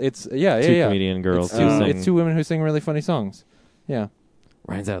couple. really? It's yeah. Two comedian girls It's who two, sing. it's two women who sing really funny songs. Yeah,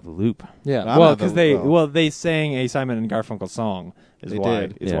 Ryan's out of the loop. yeah. I'm well, out of because the- they sang a Simon and Garfunkel song. Is They why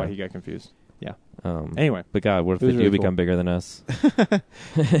did. is Yeah. why he got confused. Yeah. Um, Anyway, but God, what if It was they do really become cool. bigger than us?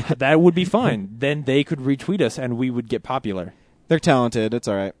 that would be fine. Then they could retweet us, and we would get popular. They're talented. It's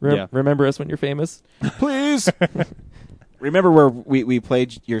all right. Yeah. Remember us when you're famous? Please. Remember where we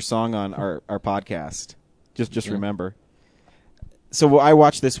played your song on our podcast. Just remember. So I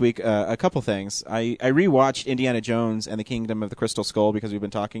watched this week a couple things. I rewatched Indiana Jones and the Kingdom of the Crystal Skull because we've been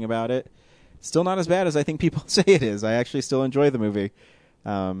talking about it. Still not as bad as I think people say it is. I actually still enjoy the movie.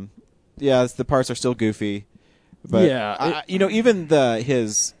 The parts are still goofy. But Yeah, even the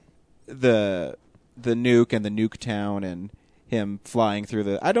nuke and the nuke town and him flying through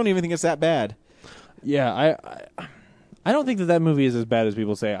the. I don't even think it's that bad. Yeah, I don't think that movie is as bad as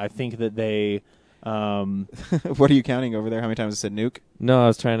people say. I think that they. What are you counting over there? How many times it said nuke? No, I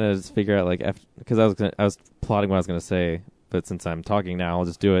was trying to figure out because I was plotting what I was going to say, but since I'm talking now, I'll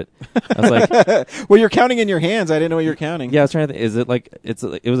just do it. I was like, Well, you're counting in your hands. I didn't know what you were counting. yeah, I was trying to think. Is it like it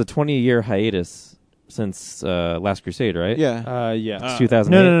was a 20-year hiatus since Last Crusade, right? Yeah. Yeah. It's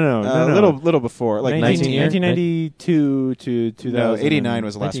 2008. No. A little before, like 1992 to 2000. No, 89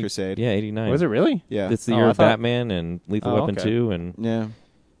 was Last 19 Crusade. Yeah, 89. Was it really? Yeah. It's the Oh, year I of thought- Batman and Lethal Oh, Weapon okay. 2 and Yeah.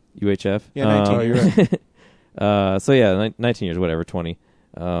 UHF. Yeah, 19 Oh, you're right. So yeah, 19 years, whatever, 20.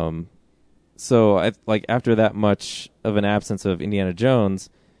 So after that much of an absence of Indiana Jones,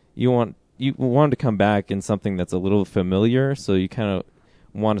 you want him to come back in something that's a little familiar. So you kind of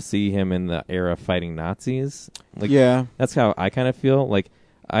want to see him in the era fighting Nazis. Yeah. That's how I kind of feel. Like,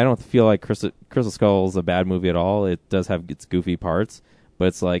 I don't feel like Crystal Skull is a bad movie at all. It does have its goofy parts, but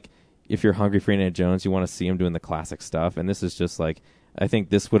it's like if you're hungry for Indiana Jones, you want to see him doing the classic stuff. And this is just like, I think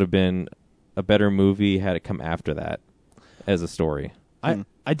this would have been a better movie had it come after that as a story.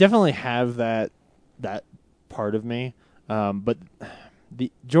 I definitely have that part of me, but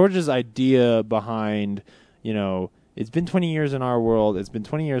George's idea behind, it's been 20 years in our world. It's been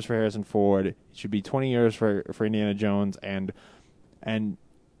 20 years for Harrison Ford. It should be 20 years for Indiana Jones, and in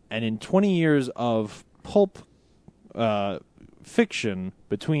 20 years of pulp fiction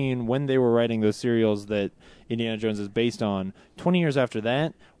between when they were writing those serials that Indiana Jones is based on. 20 years after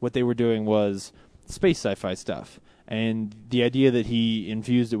that, what they were doing was space sci-fi stuff. And the idea that he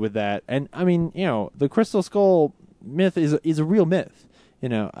infused it with that, and I mean, the Crystal Skull myth is a real myth.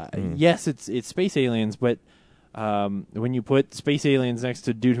 Yes, it's space aliens, but when you put space aliens next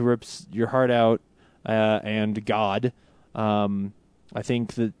to dude who rips your heart out and God, I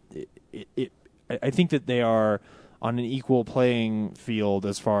think that I think that they are on an equal playing field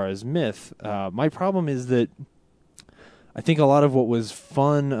as far as myth. My problem is that I think a lot of what was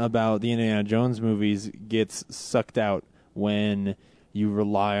fun about the Indiana Jones movies gets sucked out when you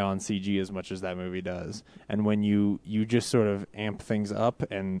rely on CG as much as that movie does, and when you just sort of amp things up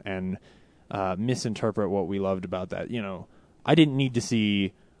and misinterpret what we loved about that. I didn't need to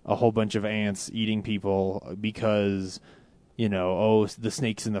see a whole bunch of ants eating people because the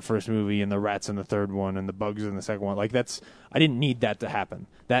snakes in the first movie and the rats in the third one and the bugs in the second one. I didn't need that to happen.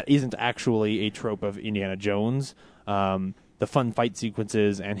 That isn't actually a trope of Indiana Jones. The fun fight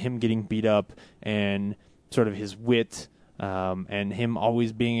sequences and him getting beat up and sort of his wit, and him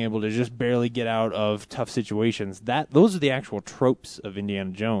always being able to just barely get out of tough situations. Those are the actual tropes of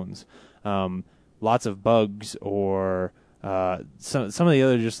Indiana Jones. Lots of bugs or some of the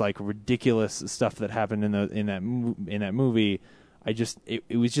other just like ridiculous stuff that happened in that movie.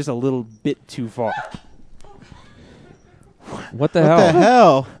 It was just a little bit too far. What the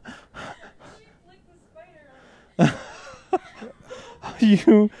hell?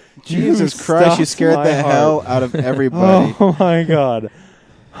 Jesus Christ, you scared the hell out of everybody. Oh my God.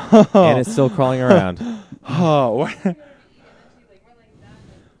 And it's still crawling around.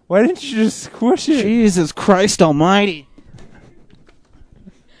 Why didn't you just squish it? Jesus Christ almighty.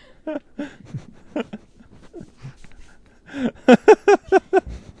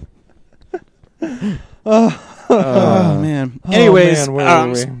 Oh man. Anyways, where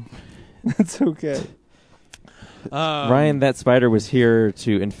were we? That's okay. Ryan, that spider was here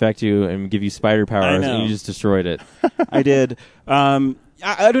to infect you and give you spider powers, and you just destroyed it. I did. I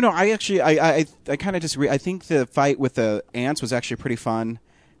don't know. I kind of disagree. I think the fight with the ants was actually pretty fun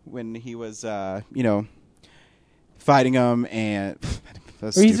when he was, fighting them, and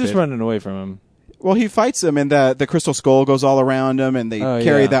he's just running away from him. Well, he fights them, and the crystal skull goes all around him, and they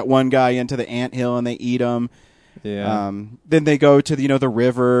carry that one guy into the anthill, and they eat him. Yeah. Then they go to the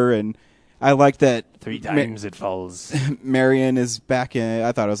river, and I like that 3 times it falls. Marion is back in.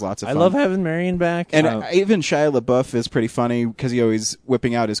 I thought it was lots of fun. I love having Marion back. And even Shia LaBeouf is pretty funny because he always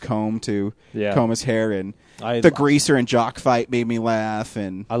whipping out his comb to comb his hair. And the Greaser and Jock fight made me laugh.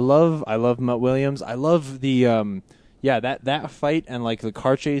 And I love Mutt Williams. I love the that fight and like the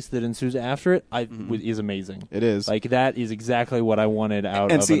car chase that ensues after it is amazing. It is. Like that is exactly what I wanted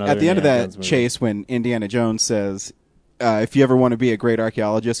out and of see, another at the end of Indiana that Jones movie. chase when Indiana Jones says, if you ever want to be a great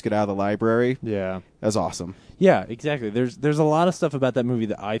archaeologist, get out of the library. Yeah. That's awesome. Yeah, exactly. There's a lot of stuff about that movie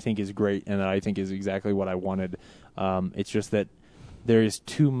that I think is great and that I think is exactly what I wanted. It's just that there's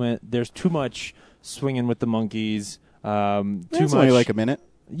too much swinging with the monkeys. It's Too much. only like a minute.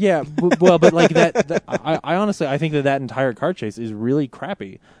 Yeah, but like that I honestly I think that entire car chase is really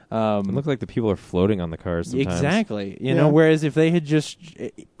crappy. It looks like the people are floating on the cars sometimes. Exactly. You know, whereas if they had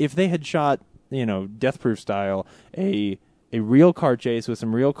shot, Death Proof style, a real car chase with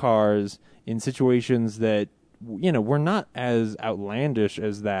some real cars in situations that were not as outlandish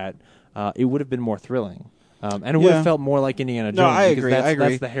as that, it would have been more thrilling. And it would have felt more like Indiana Jones. No, I agree.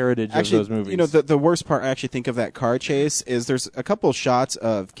 That's the heritage of those movies. The worst part I actually think of that car chase is there's a couple shots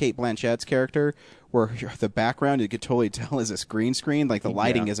of Cate Blanchett's character where the background you could totally tell is this green screen, like the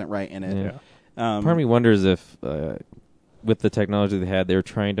lighting isn't right in it. Yeah. Part of me wonders if, with the technology they had, they were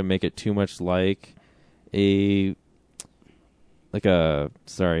trying to make it too much like what's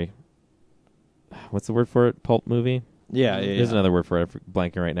the word for it? Pulp movie? Yeah. There's another word for it. I'm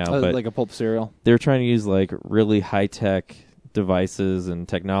blanking right now. But like a pulp cereal. They're trying to use like really high-tech devices and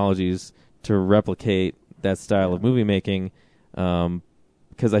technologies to replicate that style of movie making,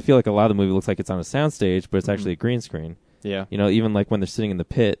 because I feel like a lot of the movie looks like it's on a soundstage, but it's actually a green screen. Yeah. Even like when they're sitting in the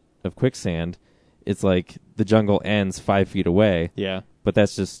pit of quicksand, it's like the jungle ends 5 feet away. Yeah. But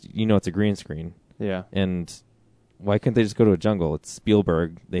that's just, it's a green screen. Yeah. And why couldn't they just go to a jungle? It's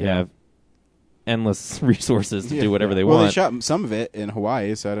Spielberg. They have endless resources to do whatever they want. Well, they shot some of it in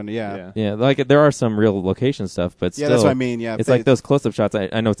Hawaii, so I don't know. Yeah, like there are some real location stuff, but still, that's what I mean. Yeah, it's like those close-up shots.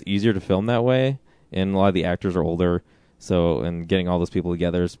 I know it's easier to film that way, and a lot of the actors are older, and getting all those people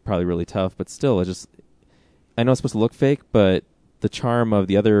together is probably really tough. But still, I know it's supposed to look fake, but the charm of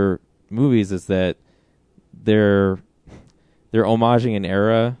the other movies is that they're homaging an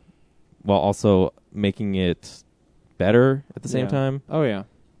era while also making it better at the same time. Oh yeah.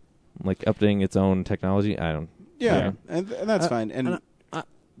 like updating its own technology. I don't. Yeah, and that's fine. And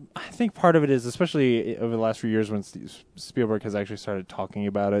I think part of it is, especially over the last few years when Spielberg has actually started talking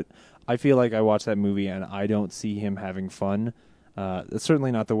about it, I feel like I watch that movie and I don't see him having fun. It's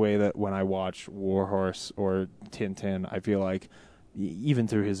certainly not the way that when I watch Warhorse or Tintin, I feel like even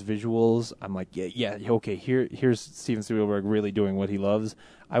through his visuals, I'm like, yeah, okay, here's Steven Spielberg really doing what he loves.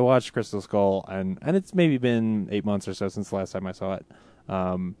 I watched Crystal Skull, and it's maybe been 8 months or so since the last time I saw it.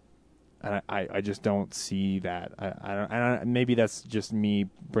 And I just don't see that. I don't. Maybe that's just me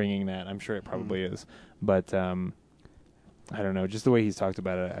bringing that. I'm sure it probably is, but I don't know. Just the way he's talked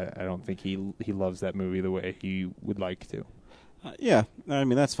about it, I don't think he loves that movie the way he would like to. Yeah, I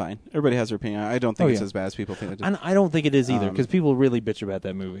mean that's fine. Everybody has their opinion. I don't think it's as bad as people think it is. And I don't think it is either, because people really bitch about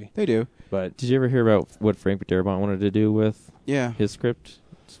that movie. They do. But did you ever hear about what Frank Darabont wanted to do with his script?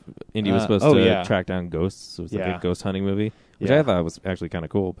 Indy was supposed to track down ghosts. It was like a ghost hunting movie, which I thought was actually kind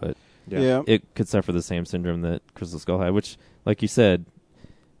of cool, but it could suffer the same syndrome that Crystal Skull had, which, like you said,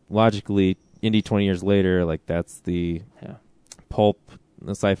 logically, Indy 20 years later, like that's the pulp.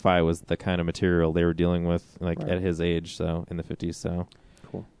 The sci-fi was the kind of material they were dealing with, like at his age, so in the 50s. So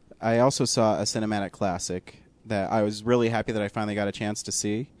cool. I also saw a cinematic classic that I was really happy that I finally got a chance to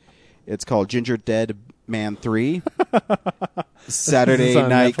see. It's called Ginger Dead Man 3. Saturday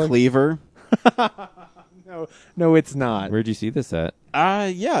Night Netflix? Cleaver. No, it's not. Where'd you see this at?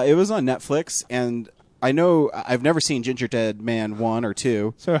 Yeah, it was on Netflix, and I know I've never seen Ginger Dead Man 1 or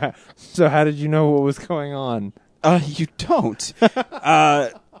 2. So how did you know what was going on? You don't.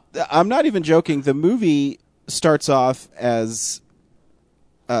 I'm not even joking. The movie starts off as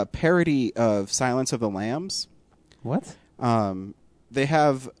a parody of Silence of the Lambs. What? They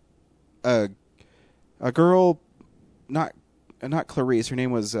have a girl, not Clarice. Her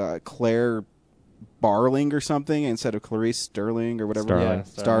name was Claire Barling or something instead of Clarice Sterling or whatever. Starling.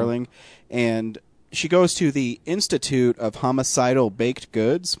 Starling. And she goes to the Institute of Homicidal Baked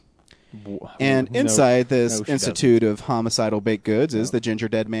Goods. And inside this Institute of Homicidal Baked Goods is the Ginger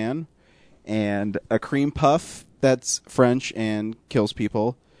Dead Man and a cream puff that's French and kills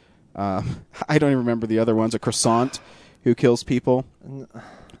people. I don't even remember the other ones. A croissant who kills people.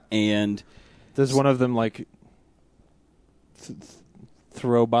 And does one of them like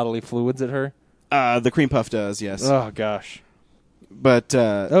throw bodily fluids at her? The cream puff does, yes. Oh gosh. But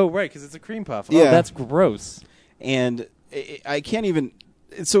right, because it's a cream puff. Yeah. Oh, that's gross. And I can't even.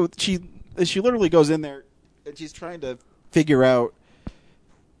 So she literally goes in there and she's trying to figure out.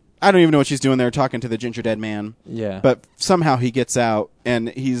 I don't even know what she's doing there, talking to the Ginger Dead Man. Yeah. But somehow he gets out, and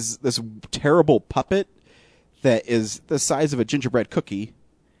he's this terrible puppet that is the size of a gingerbread cookie,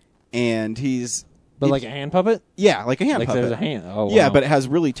 and like a hand puppet. Yeah, like a hand puppet. There's a hand. Oh, wow. Yeah, but it has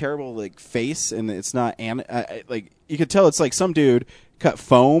really terrible like face, and it's not like you could tell it's like some dude cut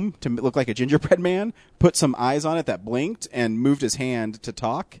foam to look like a gingerbread man, put some eyes on it that blinked, and moved his hand to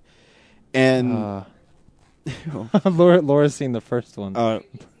talk. And Laura's seen the first one.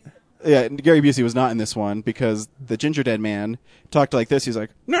 Yeah, Gary Busey was not in this one because the Ginger Dead Man talked like this. He's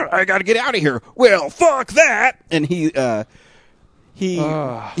like, "No, I got to get out of here." Well, fuck that. And he as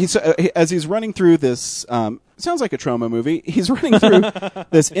he's running through this, sounds like a trauma movie. He's running through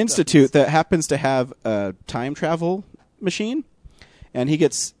this institute that happens to have a time travel machine, and he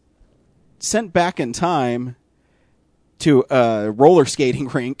gets sent back in time to a roller skating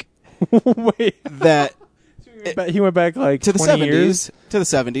rink. Wait, that he went back like to the 20 70s. years? To the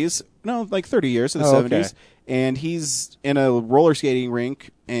 70s. No, like 30 years to the 70s. Okay. And he's in a roller skating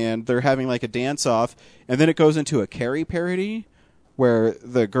rink, and they're having like a dance off, and then it goes into a Carrie parody where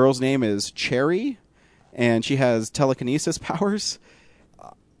the girl's name is Cherry, and she has telekinesis powers.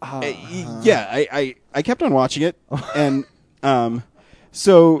 I kept on watching it, and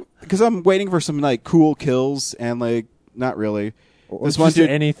so because I'm waiting for some like cool kills, and like not really. Or this one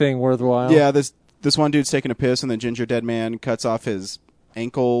dude, anything worthwhile. Yeah, this one dude's taking a piss, and the Ginger Dead Man cuts off his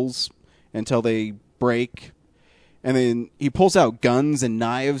ankles until they break, and then he pulls out guns and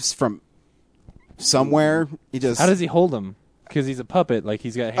knives from somewhere. How does he hold them? Because he's a puppet, like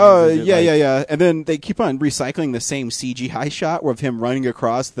he's got hands. Yeah. And then they keep on recycling the same CGI shot of him running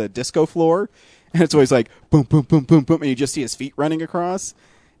across the disco floor, and it's always like boom, boom, boom, boom, boom, and you just see his feet running across.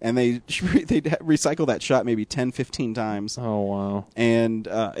 And they recycle that shot maybe 10, 15 times. Oh, wow. And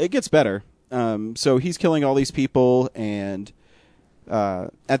it gets better. So he's killing all these people, and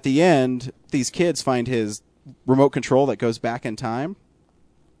at the end, these kids find his remote control that goes back in time.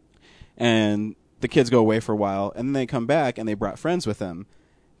 And the kids go away for a while, and then they come back, and they brought friends with them.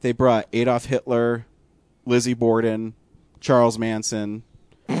 They brought Adolf Hitler, Lizzie Borden, Charles Manson,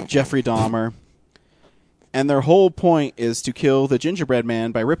 Jeffrey Dahmer. And their whole point is to kill the gingerbread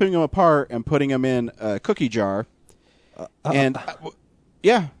man by ripping him apart and putting him in a cookie jar. And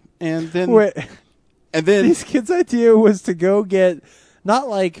then these kids' idea was to go get not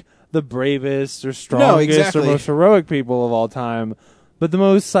like the bravest or strongest or most heroic people of all time, but the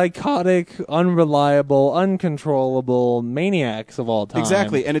most psychotic, unreliable, uncontrollable maniacs of all time.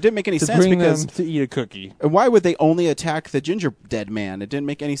 Exactly, and it didn't make any sense bring because them to eat a cookie. Why would they only attack the gingerbread man? It didn't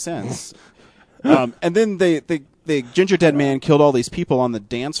make any sense. And then the gingerbread man killed all these people on the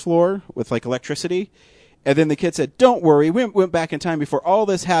dance floor with like electricity. And then the kid said, "Don't worry." We went back in time before all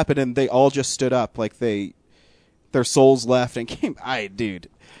this happened, and they all just stood up like their souls left and came. I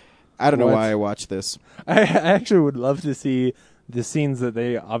don't know why I watched this. I actually would love to see the scenes that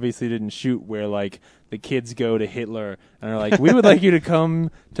they obviously didn't shoot where like the kids go to Hitler and are like, "We would like you to come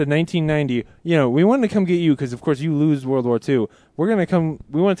to 1990. We want to come get you because of course you lose World War II. We're going to come.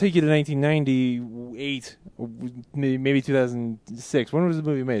 We want to take you to 1998, maybe 2006. When was the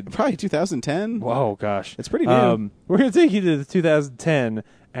movie made? Probably 2010. Whoa, gosh. It's pretty new. We're going to take you to 2010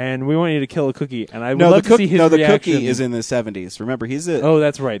 and we want you to kill a cookie." And I would love to see his reaction. No, the cookie is in the 70s. Remember, he's at... Oh,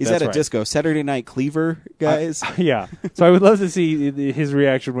 that's right. He's at a disco. Saturday Night Cleaver, guys. Yeah. So I would love to see his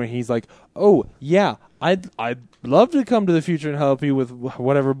reaction when he's like, "Oh, yeah, I'd love to come to the future and help you with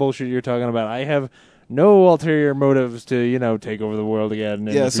whatever bullshit you're talking about. I have no ulterior motives to, take over the world again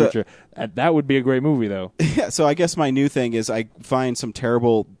in the future." That would be a great movie, though. Yeah, so I guess my new thing is I find some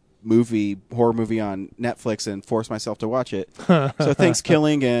terrible horror movie on Netflix and force myself to watch it. So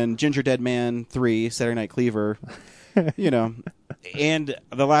Thanksgiving and Ginger Dead Man 3, Saturday Night Cleaver, And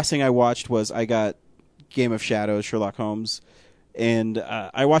the last thing I watched was I got Game of Shadows, Sherlock Holmes, and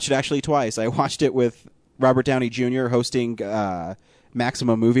I watched it actually twice. I watched it with Robert Downey Jr. hosting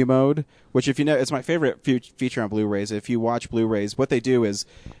Maximum Movie Mode, which, if you know, it's my favorite feature on Blu-rays. If you watch Blu-rays, what they do is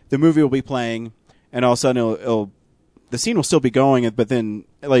the movie will be playing, and all of a sudden the scene will still be going, but then,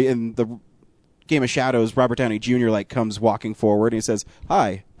 like in the Game of Shadows, Robert Downey Jr. comes walking forward and he says,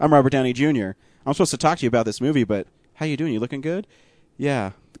 "Hi, I'm Robert Downey Jr. I'm supposed to talk to you about this movie, but how you doing? You looking good?"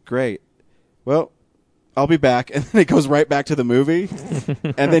 "Yeah, great. Well, I'll be back." And then it goes right back to the movie.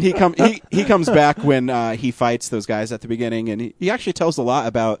 And then he comes back when he fights those guys at the beginning, and he actually tells a lot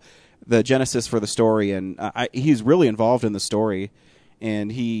about the genesis for the story, and he's really involved in the story. And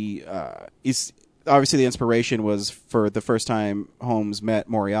he's obviously the inspiration was for the first time Holmes met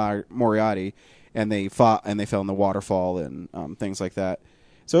Moriarty, and they fought and they fell in the waterfall and things like that.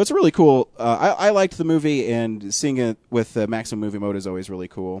 So it's really cool. I liked the movie, and seeing it with the Maximum Movie Mode is always really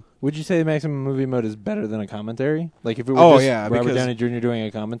cool. Would you say the Maximum Movie Mode is better than a commentary? Like if it were Robert Downey Jr. doing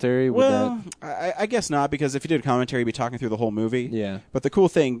a commentary? I guess not, because if you did a commentary, you'd be talking through the whole movie. Yeah. But the cool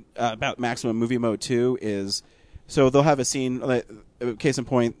thing about Maximum Movie Mode 2 is, so they'll have a scene, case in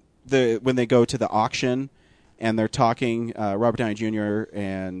point, when they go to the auction and they're talking, Robert Downey Jr.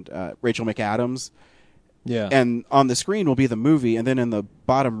 and Rachel McAdams. Yeah. And on the screen will be the movie, and then in the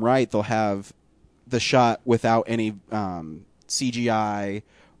bottom right they'll have the shot without any CGI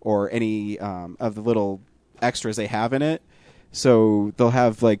or any of the little extras they have in it. So they'll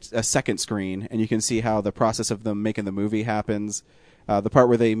have like a second screen, and you can see how the process of them making the movie happens. The part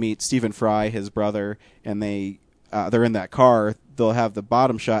where they meet Stephen Fry, his brother, and they're in that car, they'll have the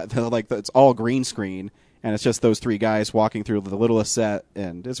bottom shot, it's all green screen, and it's just those three guys walking through the littlest set,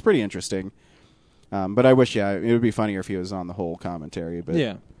 and it's pretty interesting. But I wish, it would be funnier if he was on the whole commentary. But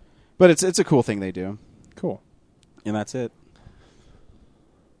yeah, but it's a cool thing they do. Cool, and that's it.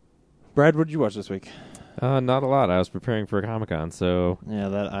 Brad, what did you watch this week? Not a lot. I was preparing for Comic-Con, so yeah,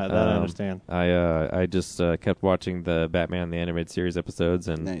 that I understand. I just kept watching the Batman the Animated Series episodes,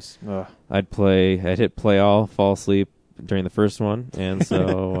 and nice. I'd hit play all, fall asleep during the first one, and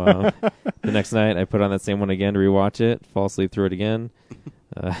so the next night I put on that same one again to rewatch it, fall asleep through it again.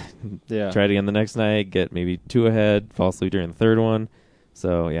 Try it again the next night, get maybe 2 ahead, fall asleep during the third one.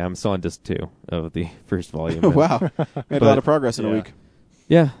 So yeah, I'm still on disc 2 of the first volume. Wow, made a lot of progress in a week.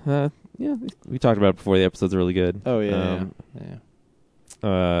 Yeah, we talked about it before. The episode's really good. Oh yeah,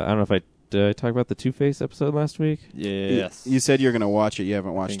 I don't know if did I talk about the Two-Face episode last week? Yes. You said you're going to watch it. You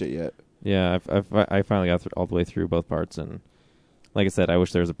haven't watched it yet. Yeah, I finally got all the way through both parts, and like I said, I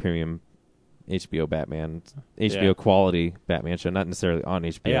wish there was a premium HBO Batman, HBO quality Batman show, not necessarily on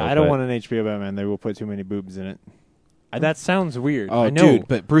HBO. Yeah, I don't want an HBO Batman. They will put too many boobs in it. That sounds weird. Oh, I know. dude,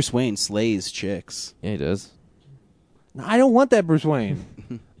 but Bruce Wayne slays chicks. Yeah, he does. No, I don't want that Bruce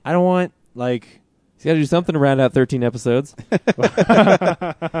Wayne. I don't want, he's got to do something to round out 13 episodes.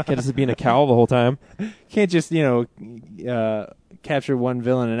 Can't just be in a cowl the whole time. Can't just, capture one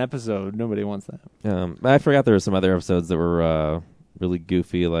villain an episode. Nobody wants that. I forgot there were some other episodes that were really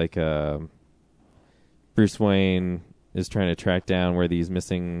goofy, like Bruce Wayne is trying to track down where these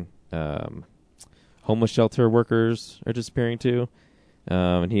missing homeless shelter workers are disappearing to.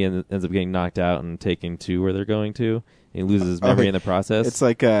 And he ends up getting knocked out and taken to where they're going to. He loses his memory in the process. It's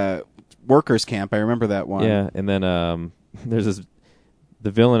like a workers' camp. I remember that one. Yeah, and then there's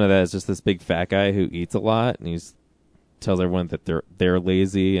the villain of that is just this big fat guy who eats a lot, and he's tells everyone that they're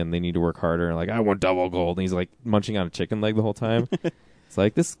lazy and they need to work harder, and like, I want double gold, and he's like munching on a chicken leg the whole time. It's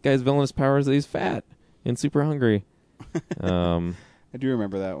like, this guy's villainous power is that he's fat and super hungry. I do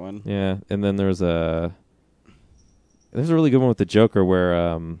remember that one. Yeah, and then there's a really good one with the Joker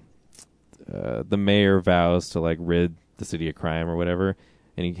where the mayor vows to like rid the city of crime or whatever,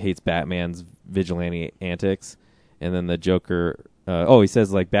 and he hates Batman's vigilante antics, and then the Joker he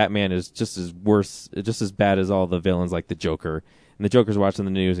says like Batman is just as bad as all the villains like the Joker, and the Joker's watching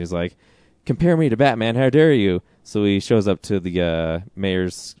the news and he's like, compare me to Batman, how dare you? So he shows up to the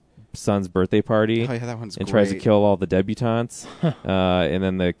mayor's son's birthday party and great. Tries to kill all the debutantes. And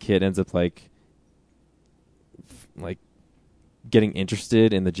then the kid ends up like getting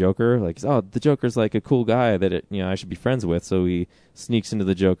interested in the Joker. Like, oh, the Joker's like a cool guy that I should be friends with. So he sneaks into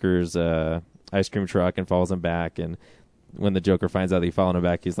the Joker's ice cream truck and follows him back. And when the Joker finds out that he followed him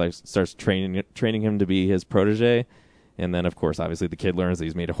back, he's like starts training him to be his protege. And then, of course, obviously, the kid learns that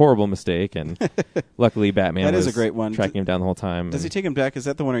he's made a horrible mistake, and luckily, Batman was a great one. Tracking him down the whole time. Does he take him back? Is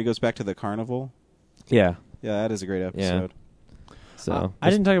that the one where he goes back to the carnival? Yeah. Yeah, that is a great episode. Yeah. So I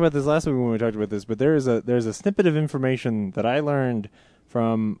didn't talk about this last week when we talked about this, but there's a snippet of information that I learned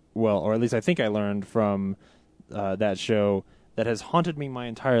from, or at least I think I learned from that show that has haunted me my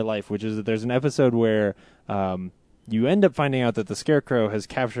entire life, which is that there's an episode where you end up finding out that the Scarecrow has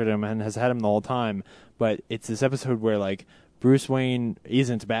captured him and has had him the whole time, but it's this episode where like Bruce Wayne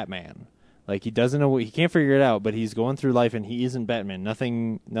isn't Batman. Like, he doesn't know, he can't figure it out, but he's going through life and he isn't Batman.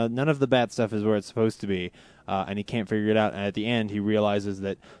 None of the Bat stuff is where it's supposed to be, and he can't figure it out. And at the end, he realizes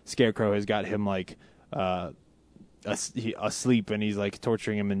that Scarecrow has got him like asleep, and he's like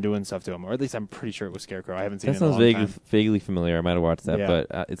torturing him and doing stuff to him. Or at least I'm pretty sure it was Scarecrow. I haven't seen it in a long time. Vaguely familiar. I might have watched that, Yeah.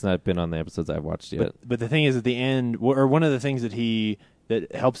 but it's not been on the episodes I've watched yet. But the thing is, at the end, or one of the things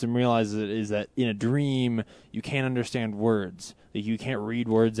that helps him realize it is that in a dream you can't understand words. Like, you can't read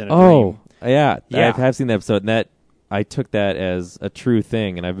words in a dream. Yeah. I have seen the episode, and that I took that as a true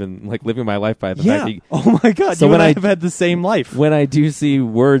thing, and I've been like living my life by the fact that oh my god, so you and I have had the same life. When I do see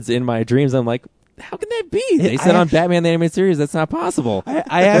words in my dreams, I'm like, how can that be? They said on Batman the Animated Series that's not possible.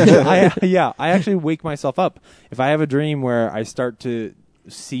 I actually wake myself up. If I have a dream where I start to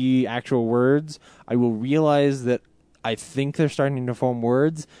see actual words, I will realize that I think they're starting to form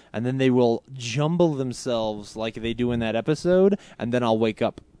words, and then they will jumble themselves like they do in that episode, and then I'll wake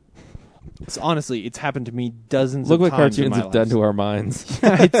up. So honestly, it's happened to me dozens of times. Look what cartoons have done to our minds.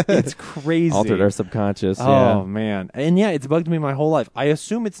 It's crazy. Altered our subconscious. Oh, man. And yeah, it's bugged me my whole life. I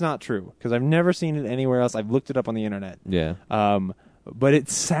assume it's not true, because I've never seen it anywhere else. I've looked it up on the internet. Yeah. But it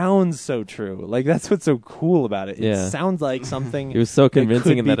sounds so true. Like, that's what's so cool about it. It sounds like something. It was so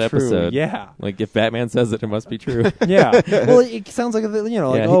convincing in that episode. Yeah. Like, if Batman says it, it must be true. Yeah. Well, it sounds like,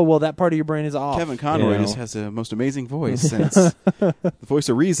 that part of your brain is off. Kevin Conroy just has the most amazing voice. And it's the voice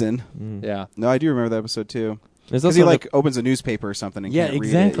of reason. Yeah. No, I do remember that episode, too. Because he, opens a newspaper or something and can't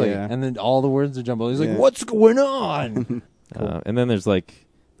exactly. read it. Yeah. And then all the words are jumbled. He's like, what's going on? Cool. And then there's, like,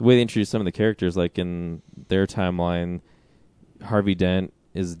 the way they introduce some of the characters, like, in their timeline, Harvey Dent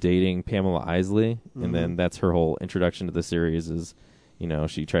is dating Pamela Isley, and then that's her whole introduction to the series is,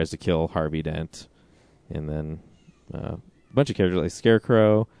 she tries to kill Harvey Dent, and then a bunch of characters like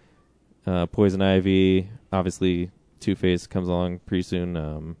Scarecrow, Poison Ivy, obviously Two-Face comes along pretty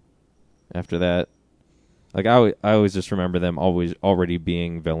soon after that. Like, I always just remember them always already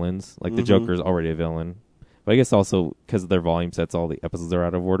being villains. Like, the Joker's already a villain. But I guess also because of their volume sets, all the episodes are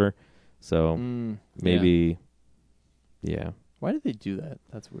out of order. So maybe, yeah. Why did they do that?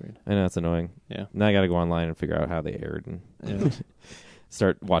 That's weird. I know, it's annoying. Yeah. Now I got to go online and figure out how they aired and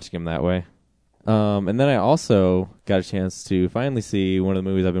start watching them that way. And then I also got a chance to finally see one of the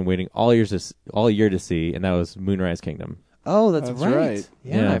movies I've been waiting all year to see, and that was Moonrise Kingdom. Oh, that's right.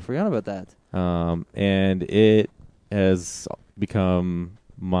 Yeah, I forgot about that. And it has become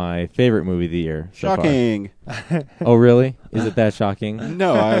my favorite movie of the year. Shocking. So far. Oh, really? Is it that shocking?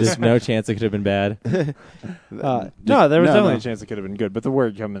 No. There's no chance it could have been bad? No, there was definitely a chance it could have been good, but the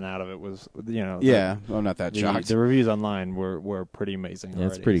word coming out of it was, Yeah, I'm not that shocked. The reviews online were pretty amazing. Yeah,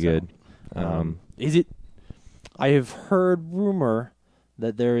 it's pretty good. Is it? I have heard rumor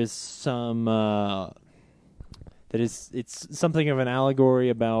that there is some that it's something of an allegory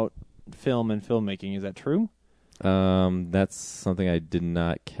about film and filmmaking. Is that true? That's something I did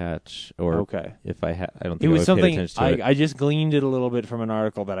not catch, or Okay. if I I don't think It was I paid something attention to it. I just gleaned it a little bit from an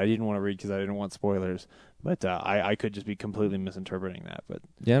article that I didn't want to read because I didn't want spoilers. But I could just be completely misinterpreting that. But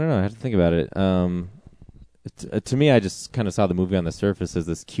Yeah, I don't know. I have to think about it. To me, I just kind of saw the movie on the surface as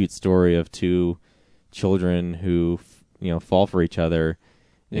this cute story of two children who, fall for each other,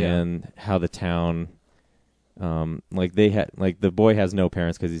 and how the town, the boy has no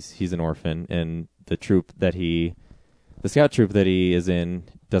parents because he's an orphan, and the scout troop that he is in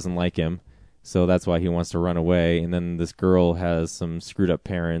doesn't like him, so that's why he wants to run away. And then this girl has some screwed up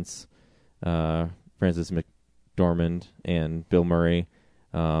parents, Frances McDormand and Bill Murray,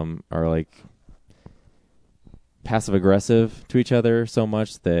 are like passive aggressive to each other so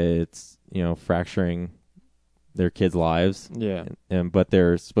much that it's fracturing their kids' lives. yeah, But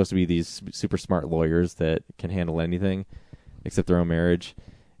they're supposed to be these super smart lawyers that can handle anything except their own marriage.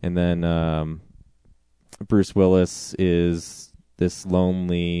 And then Bruce Willis is this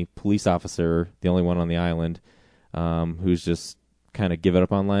lonely police officer, the only one on the island, who's just kind of given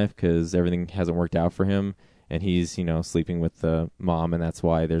up on life because everything hasn't worked out for him, and he's sleeping with the mom, and that's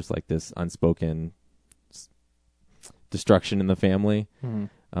why there's like this unspoken destruction in the family.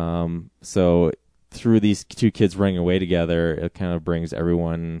 Mm-hmm. So through these two kids running away together, it kind of brings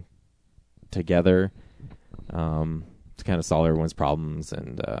everyone together to kind of solve everyone's problems,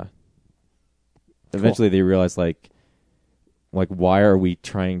 and eventually they realize like why are we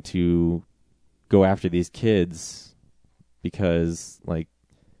trying to go after these kids, because like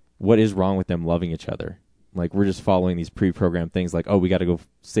what is wrong with them loving each other? Like, we're just following these pre-programmed things like, oh, we got to go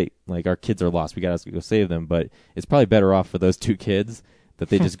save, like, our kids are lost, we got to go save them. But it's probably better off for those two kids that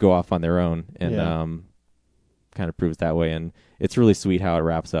they just go off on their own, and kind of proves that way. And it's really sweet how it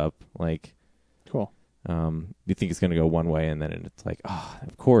wraps up. Like, cool. You think it's going to go one way, and then it's like, oh,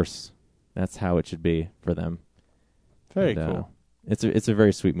 of course, that's how it should be for them. Very cool. It's a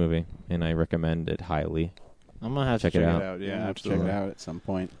very sweet movie, and I recommend it highly. I'm gonna have to check it out. Yeah, absolutely. Check it out at some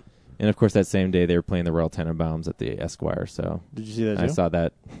point. And of course, that same day they were playing the Royal Tenenbaums at the Esquire. So did you see that? I saw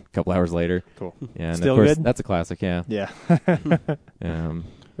that a couple hours later. Cool. Yeah, and Still of course good? that's a classic. Yeah. Yeah.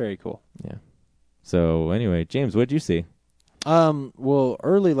 Very cool. Yeah. So anyway, James, what did you see? Well,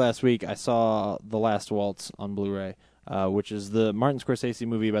 early last week I saw The Last Waltz on Blu-ray, which is the Martin Scorsese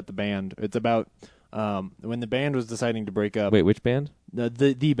movie about the band. It's about when the band was deciding to break up. Wait, which band? The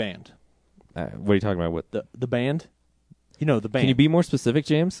band. What are you talking about? What the band? You know the band. Can you be more specific,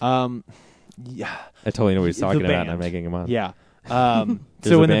 James? Yeah. I totally know what he's talking about, and I'm making him up. Yeah. There's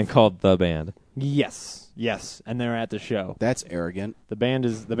so a band called The Band. Yes, and they're at the show. That's arrogant. The band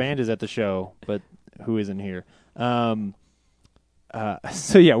is at the show, but who isn't here? So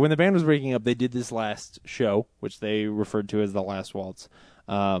yeah, when the band was breaking up, they did this last show, which they referred to as The Last Waltz,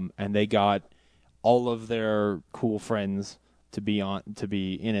 and they got all of their cool friends to be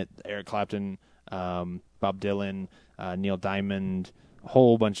in it. Eric Clapton, Bob Dylan, Neil Diamond, a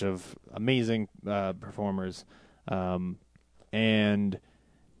whole bunch of amazing performers, and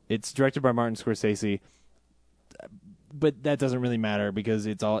it's directed by Martin Scorsese. But that doesn't really matter because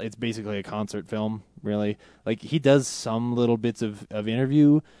it's basically a concert film, really. Like, he does some little bits of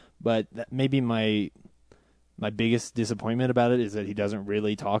interview, but maybe my biggest disappointment about it is that he doesn't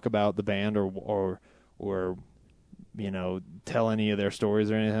really talk about the band or tell any of their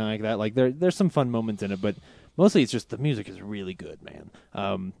stories or anything like that. Like, there's some fun moments in it, but mostly it's just the music is really good,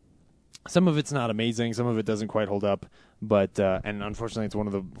 man. Some of it's not amazing, some of it doesn't quite hold up, but and unfortunately it's one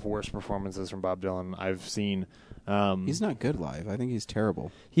of the worst performances from Bob Dylan I've seen. He's not good live. I think he's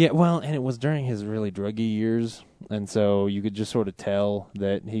terrible. Yeah, well, and it was during his really druggy years, and so you could just sort of tell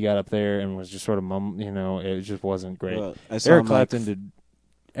that he got up there and was just sort of it just wasn't great. Well,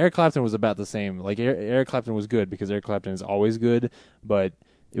 Eric Clapton was about the same. Like, Eric Clapton was good because Eric Clapton is always good, but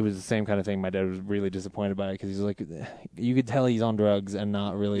it was the same kind of thing. My dad was really disappointed by it because he's like, you could tell he's on drugs and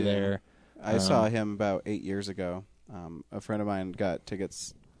not really there. I saw him about 8 years ago. A friend of mine got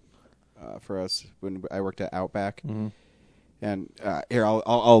tickets for us when I worked at Outback. Mm-hmm. And here,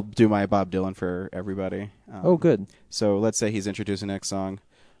 I'll do my Bob Dylan for everybody. Oh, good. So let's say he's introducing the next song.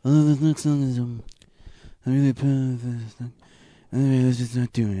 Oh, this next song is I'm really proud of this song. Anyway, let's just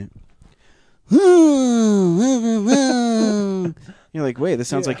not do it. You're like, wait, this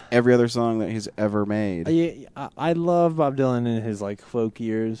sounds like every other song that he's ever made. I love Bob Dylan in his folk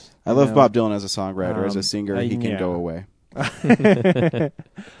years. I love Bob Dylan as a songwriter. As a singer, he can go away. The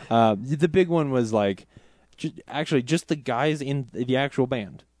big one was just the guys in the actual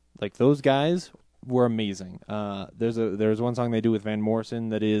band. Like, those guys were amazing. There's one song they do with Van Morrison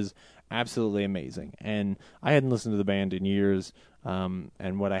that is absolutely amazing, and I hadn't listened to the band in years,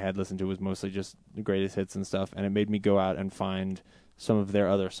 And what I had listened to was mostly just the greatest hits and stuff, and it made me go out and find some of their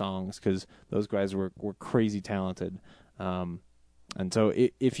other songs because those guys were crazy talented. And so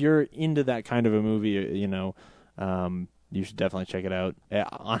if you're into that kind of a movie, you should definitely check it out.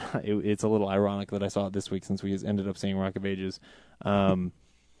 It's a little ironic that I saw it this week since we ended up seeing Rock of Ages.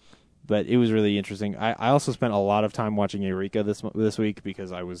 But it was really interesting. I also spent a lot of time watching Eureka this week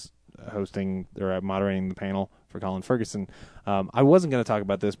because I was hosting or moderating the panel for Colin Ferguson. I wasn't going to talk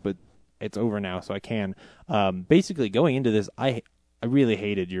about this, but it's over now, so I can. Basically, going into this, I really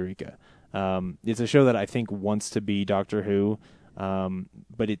hated Eureka. It's a show that I think wants to be Doctor Who,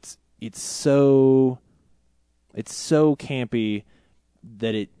 but it's so campy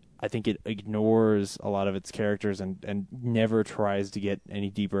that I think it ignores a lot of its characters and never tries to get any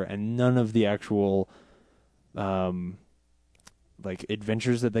deeper, and none of the actual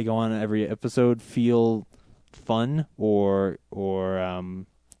adventures that they go on in every episode feel fun or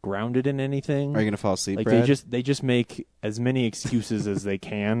grounded in anything. Are you gonna fall asleep, like Brad? they just make as many excuses as they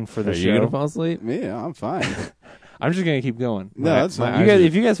can for the Are show. you gonna fall asleep? Yeah, I'm fine. I'm just gonna keep going. No, that's fine.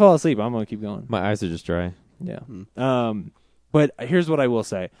 If you guys fall asleep, I'm gonna keep going. My eyes are just dry. Yeah. But here's what I will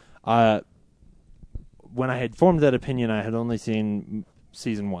say. When I had formed that opinion, I had only seen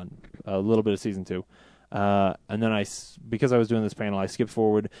season 1, a little bit of season 2. And then because I was doing this panel, I skipped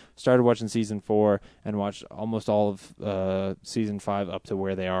forward, started watching season 4, and watched almost all of season 5 up to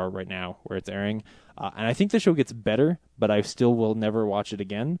where they are right now, where it's airing. And I think the show gets better, but I still will never watch it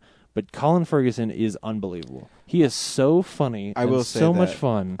again. But Colin Ferguson is unbelievable. He is so funny. I will say so that much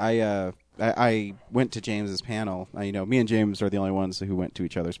fun. I went to James's panel. Me and James are the only ones who went to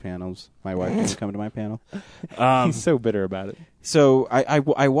each other's panels. My wife didn't come to my panel. He's so bitter about it. So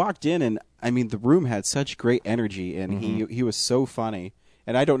I walked in, and the room had such great energy, and he was so funny.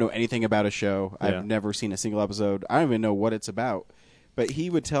 And I don't know anything about a show. Yeah. I've never seen a single episode. I don't even know what it's about. But he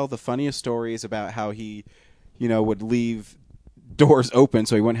would tell the funniest stories about how he, would leave doors open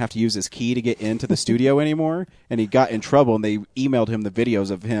so he wouldn't have to use his key to get into the studio anymore, and he got in trouble, and they emailed him the videos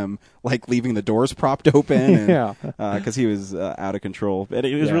of him leaving the doors propped open, because he was out of control. But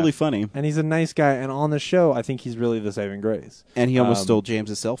it was really funny, and he's a nice guy, and on the show I think he's really the saving grace. And he almost stole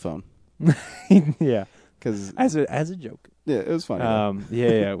James's cell phone. Yeah, because as a joke. Yeah, it was funny.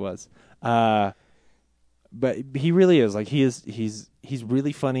 It was. But he really is he's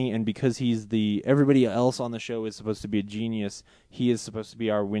really funny, and because everybody else on the show is supposed to be a genius, he is supposed to be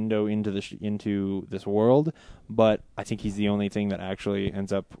our window into into this world. But I think he's the only thing that actually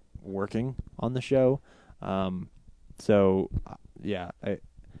ends up working on the show.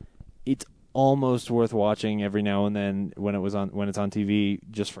 It's almost worth watching every now and then when it's on TV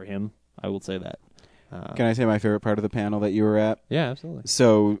just for him. I will say that. Can I say my favorite part of the panel that you were at? Yeah, absolutely.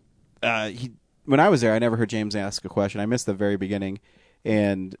 So when I was there, I never heard James ask a question. I missed the very beginning,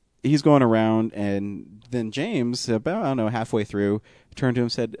 and he's going around, and then James, about, I don't know, halfway through, turned to him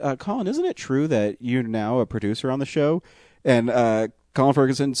and said, Colin, isn't it true that you're now a producer on the show? And Colin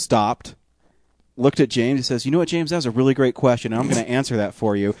Ferguson stopped, looked at James, and says, you know what, James, that was a really great question, and I'm going to answer that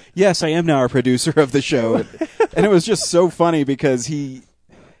for you. Yes, I am now a producer of the show. And it was just so funny because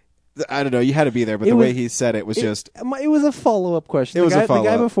I don't know, you had to be there, but the way he said it was just... It was a follow-up question. The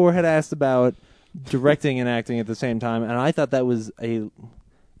guy before had asked about directing and acting at the same time, and I thought that was it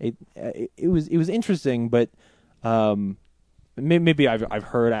was interesting, but maybe I've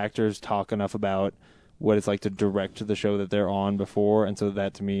heard actors talk enough about what it's like to direct the show that they're on before, and so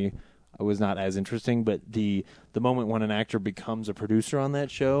that to me was not as interesting. But the moment when an actor becomes a producer on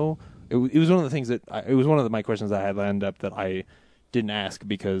that show, it was one of the things that it was one of my questions I had lined up that I didn't ask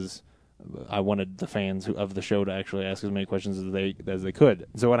because I wanted the fans of the show to actually ask as many questions as they could.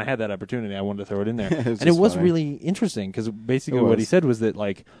 So when I had that opportunity, I wanted to throw it in there. It was really interesting because basically what he said was that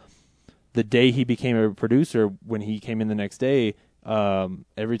the day he became a producer, when he came in the next day,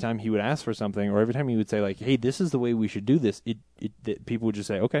 every time he would ask for something or every time he would say hey, this is the way we should do this, people would just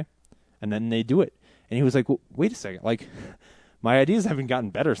say okay, and then they do it. And he was like, well, wait a second, my ideas haven't gotten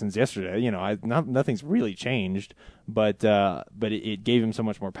better since yesterday. Nothing's really changed, but it gave him so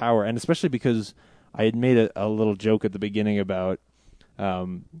much more power, and especially because I had made a little joke at the beginning about,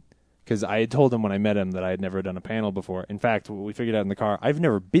 because I had told him when I met him that I had never done a panel before. In fact, we figured out in the car, I've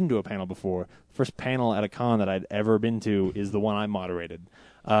never been to a panel before. First panel at a con that I'd ever been to is the one I moderated.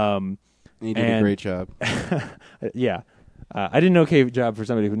 You did a great job. Yeah. I did an okay job for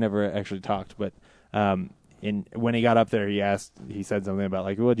somebody who never actually talked, but... when he got up there, he said something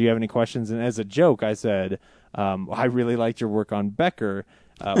about well, do you have any questions? And as a joke, I said, I really liked your work on Becker.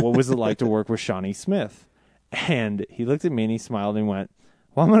 What was it like to work with Shawnee Smith? And he looked at me and he smiled and went,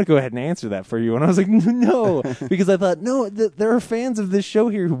 well, I'm going to go ahead and answer that for you. And I was like, no, because I thought, no, there are fans of this show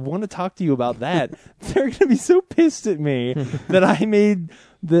here who want to talk to you about that. They're going to be so pissed at me that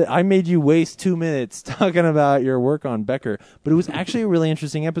I made you waste 2 minutes talking about your work on Becker. But it was actually a really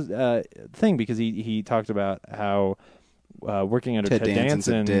interesting thing because he talked about how working under Ted Danson's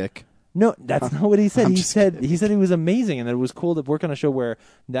Danson. a dick. No, that's not what he said. He said it was amazing and that it was cool to work on a show where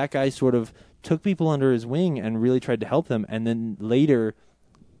that guy sort of took people under his wing and really tried to help them. And then later,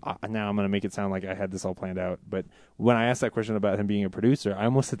 now I'm going to make it sound like I had this all planned out. But when I asked that question about him being a producer, I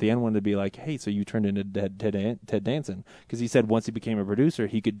almost at the end wanted to be like, hey, so you turned into Ted Danson. Because he said once he became a producer,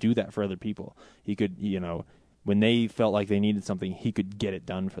 he could do that for other people. He could, when they felt like they needed something, he could get it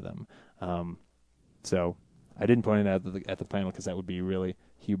done for them. So I didn't point it out at the panel because that would be really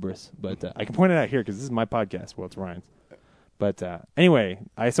hubris. But I can point it out here because this is my podcast. Well, it's Ryan's. But anyway,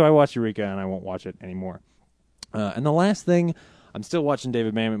 I watched Eureka and I won't watch it anymore. And the last thing, I'm still watching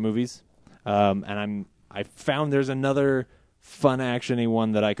David Mamet movies, and I found there's another fun actiony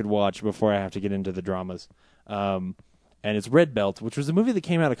one that I could watch before I have to get into the dramas. And it's Red Belt, which was a movie that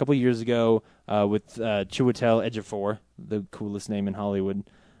came out a couple years ago with Chiwetel Ejiofor, the coolest name in Hollywood.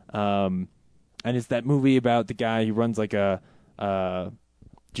 And it's that movie about the guy who runs like a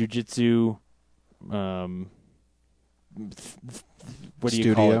jiu-jitsu what do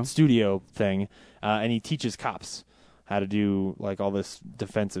you call it? Studio thing, and he teaches cops how to do like all this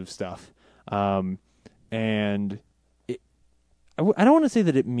defensive stuff. And I don't want to say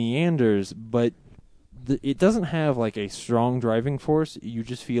that it meanders, but it doesn't have like a strong driving force. You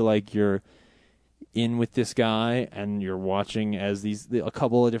just feel like you're in with this guy and you're watching as a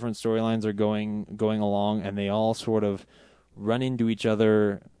couple of different storylines are going along, and they all sort of run into each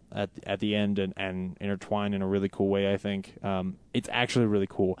other at the end and intertwine in a really cool way. I think it's actually really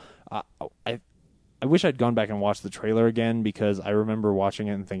cool. I wish I'd gone back and watched the trailer again because I remember watching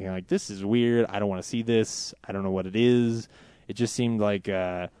it and thinking like, this is weird. I don't want to see this. I don't know what it is. It just seemed like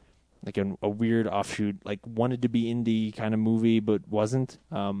a weird offshoot, like wanted to be indie kind of movie, but wasn't.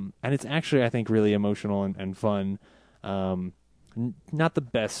 And it's actually, I think, really emotional and fun. Not the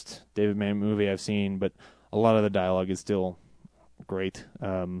best David Mamet movie I've seen, but a lot of the dialogue is still great.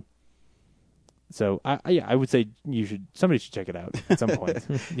 So I would say somebody should check it out at some point.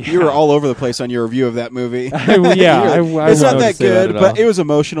 You were all over the place on your review of that movie. It's not that good, but it was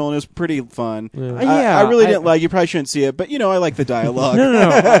emotional and it was pretty fun. Yeah. I really didn't like. You probably shouldn't see it, but I like the dialogue. No.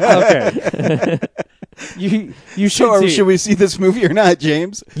 Okay. You should. So, should we see this movie or not,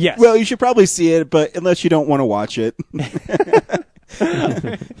 James? Yes. Well, you should probably see it, but unless you don't want to watch it.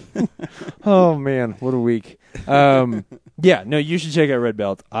 Oh man, what a week. Yeah, no, you should check out Red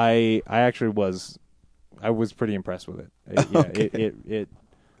Belt. I was pretty impressed with it. It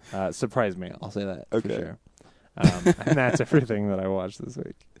surprised me. I'll say that for sure. And that's everything that I watched this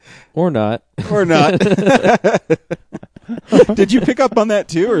week. Or not. Did you pick up on that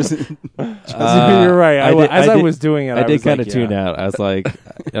too, or is it? You're right. I was doing it, I did kind of tune out. I was like,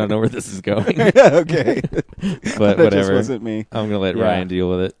 I don't know where this is going. Yeah, okay. But whatever. Just wasn't me. I'm gonna let Ryan deal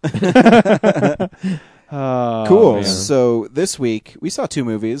with it. Cool. Man. So this week we saw 2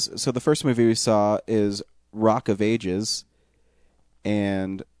 movies. So the first movie we saw is Rock of Ages.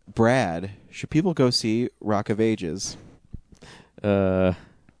 And Brad, should people go see Rock of Ages? I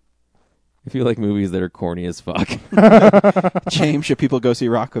feel like movies that are corny as fuck. James, should people go see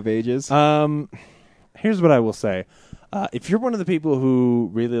Rock of Ages? Here's what I will say. If you're one of the people who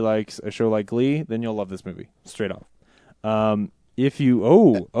really likes a show like Glee, then you'll love this movie. Straight off. If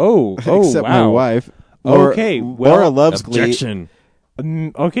you except my wife. Okay, well, Laura loves objection.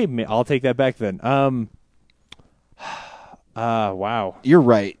 Glee. Okay, I'll take that back then. Wow. You're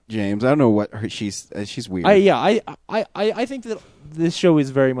right, James. I don't know what she's weird. I think that this show is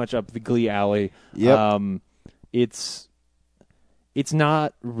very much up the Glee alley. Yep. It's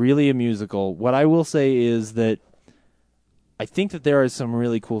not really a musical. What I will say is that I think that there is some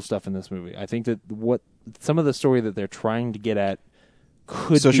really cool stuff in this movie. I think that some of the story that they're trying to get at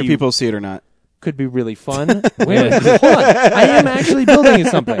should people see it or not? Could be really fun. Wait a minute, hold on. I am actually building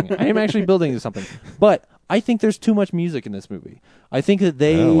to something. But I think there's too much music in this movie. I think that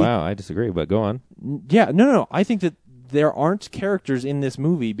they... Oh, wow. I disagree, but go on. Yeah, no. I think that there aren't characters in this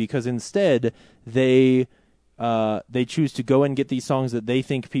movie because instead they choose to go and get these songs that they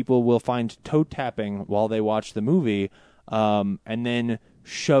think people will find toe-tapping while they watch the movie, and then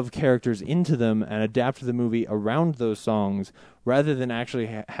shove characters into them and adapt the movie around those songs rather than actually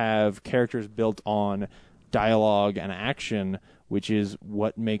have characters built on dialogue and action, which is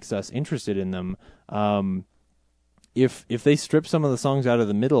what makes us interested in them. If they strip some of the songs out of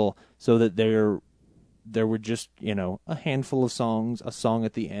the middle so that they're there were just a handful of songs, a song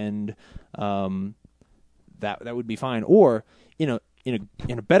at the end, that would be fine. Or in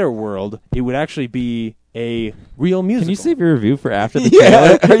a better world, it would actually be a real musical. Can you save your review for after the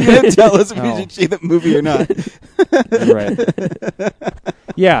Yeah, trailer? are you going to tell us if we should see the movie or not? Right.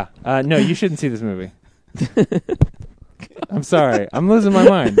 Yeah. No, you shouldn't see this movie. I'm sorry. I'm losing my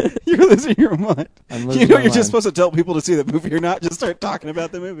mind. You're losing your mind. I'm You losing know my you're just mind. supposed to tell people to see the movie or not. Just start talking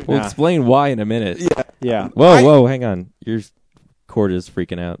about the movie. We'll Yeah. explain why in a minute. Yeah. Yeah. Whoa, hang on. Your cord is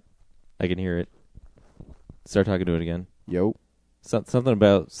freaking out. I can hear it. Start talking to it again. Yo. Something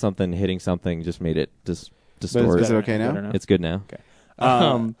about something hitting something just made it distort. Is it okay now? It's good now. Okay.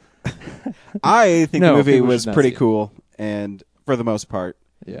 I think No, the movie people was should not pretty see it. cool, and for the most part.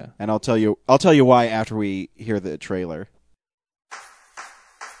 Yeah. And I'll tell you why after we hear the trailer.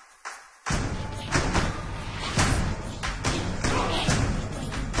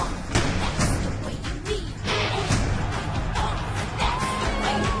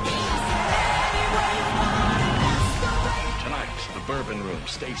 Tonight, the Bourbon Room,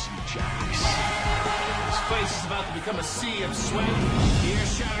 Stacy Jacks. This place is about to become a sea of sweat,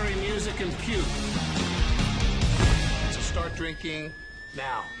 ear-shattering music, and puke. So start drinking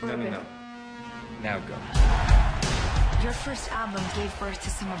now. No. Now go. Your first album gave birth to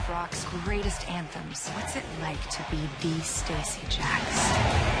some of rock's greatest anthems. What's it like to be the Stacy Jacks?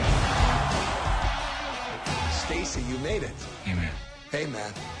 Stacy, you made it. Hey, man. Hey,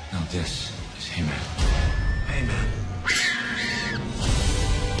 man. No, this is hey, man. Hey, man.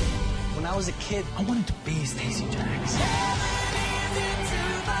 When I was a kid, I wanted to be Stacy Jacks.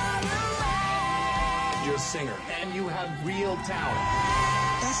 You're a singer, and you have real talent.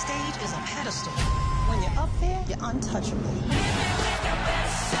 That stage is a pedestal. When you're up there, you're untouchable.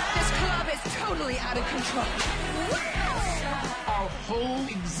 This club is totally out of control. Our whole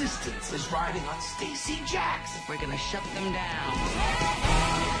existence is riding on Stacy Jacks. We're gonna shut them down.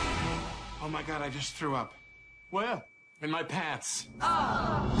 Oh my God, I just threw up. Where? In my pants.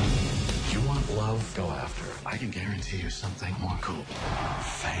 You want love? Go after it. I can guarantee you something more cool.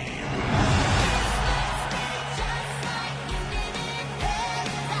 Fame.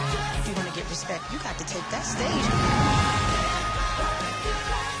 If you want to get respect, you got to take that stage.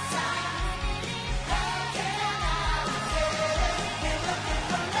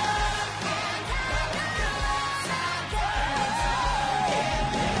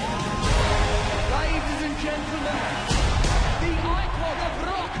 Ladies and gentlemen, the icon of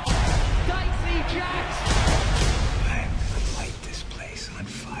rock, Stacy Jacks. I'm gonna light this place on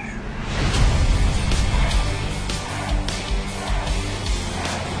fire.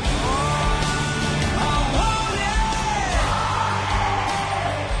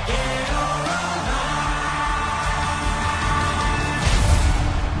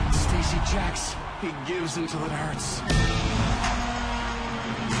 Stacy Jacks, he gives until it hurts.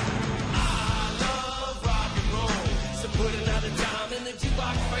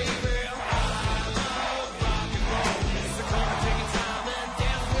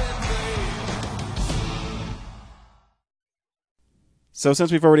 So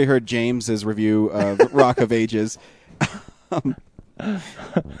since we've already heard James's review of Rock of Ages, the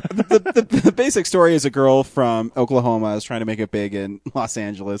basic story is a girl from Oklahoma is trying to make it big in Los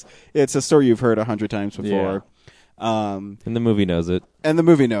Angeles. It's a story you've heard 100 times before. And the movie knows it. And the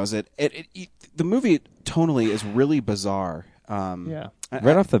movie knows it. The movie tonally is really bizarre. Yeah.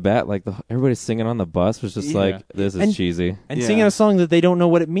 Right off the bat, like everybody singing on the bus was just like, this is cheesy. And singing a song that they don't know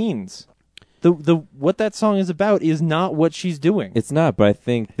what it means. The what that song is about is not what she's doing. It's not, but I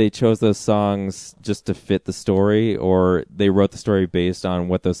think they chose those songs just to fit the story, or they wrote the story based on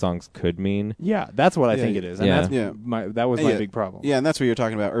what those songs could mean. Yeah, that's what I think it is. And Yeah. that was my big problem. Yeah, and that's what you were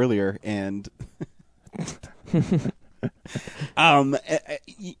talking about earlier. And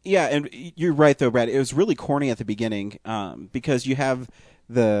yeah, and you're right though, Brad. It was really corny at the beginning because you have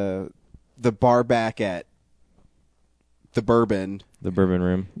the bar back at the Bourbon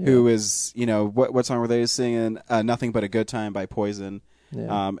Room, who is, what song were they singing? Nothing But a Good Time by Poison.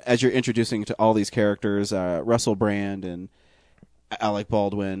 Yeah. As you're introducing to all these characters, Russell Brand and Alec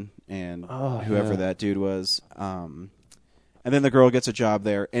Baldwin and whoever that dude was. And then the girl gets a job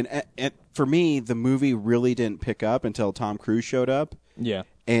there. And for me, the movie really didn't pick up until Tom Cruise showed up. Yeah.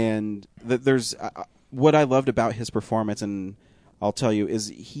 And there's what I loved about his performance, and I'll tell you, is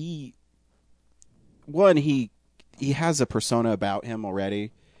he has a persona about him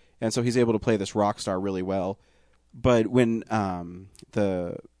already, and so he's able to play this rock star really well. But when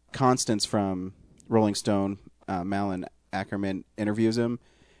the Constance from Rolling Stone, Malin Ackerman, interviews him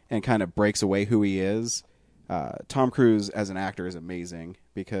and kind of breaks away who he is, Tom Cruise as an actor is amazing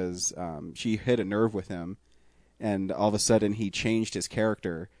because she hit a nerve with him, and all of a sudden he changed his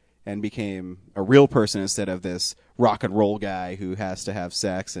character and became a real person instead of this rock and roll guy who has to have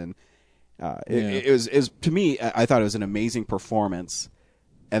sex. And it was to me, I thought it was an amazing performance.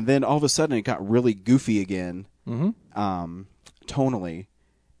 And then all of a sudden it got really goofy again, tonally.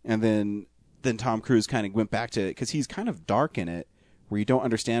 And then Tom Cruise kind of went back to it because he's kind of dark in it, where you don't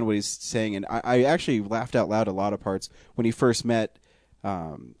understand what he's saying. And I actually laughed out loud a lot of parts when he first met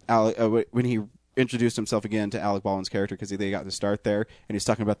when he introduced himself again to Alec Baldwin's character, because they got to start there, and he's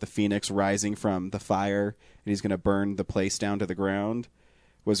talking about the phoenix rising from the fire, and he's going to burn the place down to the ground.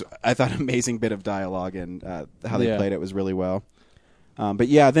 Was, I thought, an amazing bit of dialogue, and how they played it was really well. But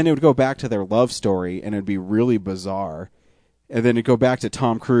yeah, then it would go back to their love story, and it would be really bizarre. And then it'd go back to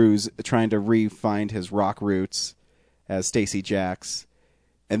Tom Cruise trying to re-find his rock roots as Stacey Jacks.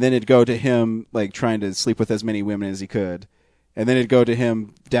 And then it'd go to him like trying to sleep with as many women as he could. And then it'd go to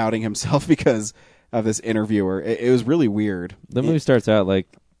him doubting himself because of this interviewer. It was really weird. The movie starts out like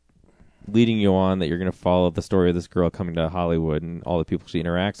leading you on that you're going to follow the story of this girl coming to Hollywood and all the people she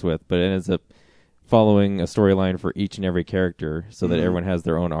interacts with, but it ends up following a storyline for each and every character so that everyone has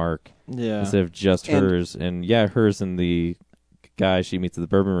their own arc instead of just hers. And hers and the guy she meets at the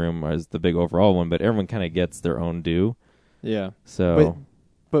bourbon room is the big overall one, but everyone kind of gets their own due. Yeah. So...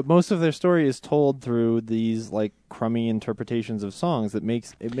 But most of their story is told through these like crummy interpretations of songs that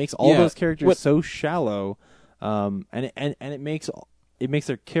makes all those characters so shallow, and it makes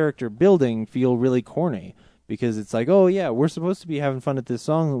their character building feel really corny, because it's like, oh yeah, we're supposed to be having fun at this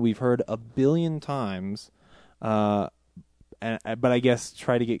song that we've heard a billion times, but I guess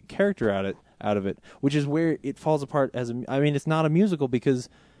try to get character out of it, which is where it falls apart it's not a musical, because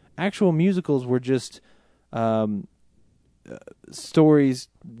actual musicals were just stories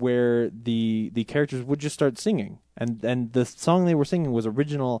where the characters would just start singing, and the song they were singing was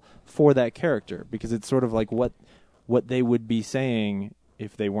original for that character, because it's sort of like what they would be saying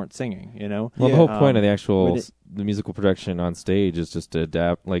if they weren't singing, you know? Well, the whole point of the actual the musical production on stage is just to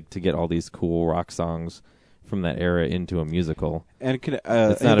adapt, like to get all these cool rock songs from that era into a musical. And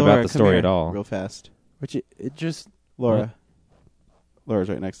it's not about the story at all. Real fast. Which it just... Laura's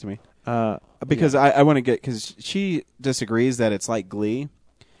right next to me. Because I want to get, because she disagrees that it's like Glee,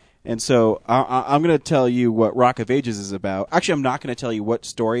 and so I'm going to tell you what Rock of Ages is about. Actually, I'm not going to tell you what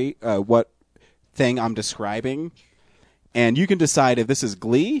story, what thing I'm describing, and you can decide if this is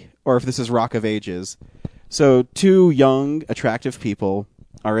Glee or if this is Rock of Ages. So two young, attractive people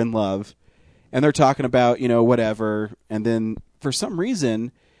are in love, and they're talking about, whatever, and then for some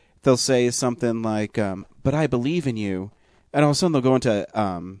reason they'll say something like, but I believe in you, and all of a sudden they'll go into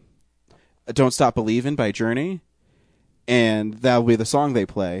Don't Stop Believin' by Journey, and that'll be the song they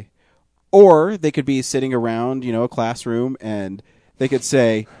play. Or they could be sitting around, a classroom, and they could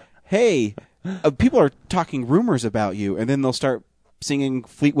say, hey, people are talking rumors about you, and then they'll start singing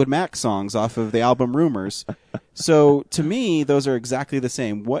Fleetwood Mac songs off of the album Rumors. So to me, those are exactly the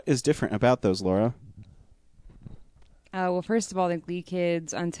same. What is different about those, Laura? Well, first of all, the Glee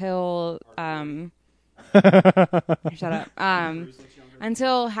kids, until... shut up.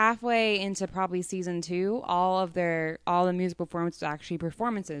 Until halfway into probably season 2, all the music performances were actually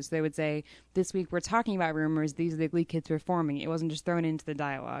performances. They would say, this week we're talking about Rumors, these are the Glee kids performing. It wasn't just thrown into the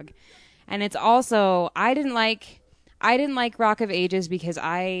dialogue. And it's also, I didn't like Rock of Ages because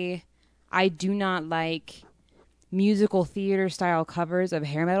I do not like musical theater style covers of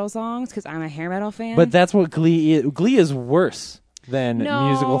hair metal songs, because I'm a hair metal fan. But that's what Glee is. Glee is worse than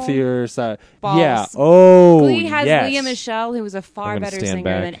musical theater style. Balls. Yeah. Oh, Glee has yes. Leah Michele, who is a far better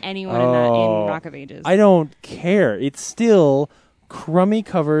singer than anyone in Rock of Ages. I don't care. It's still crummy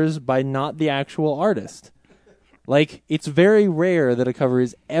covers by not the actual artist. Like, it's very rare that a cover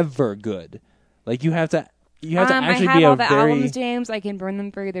is ever good. Like, you have to actually be a very... I have all the albums, James. I can burn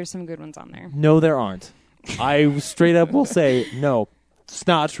them for you. There's some good ones on there. No, there aren't. I straight up will say, no, it's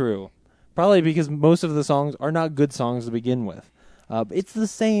not true. Probably because most of the songs are not good songs to begin with. It's the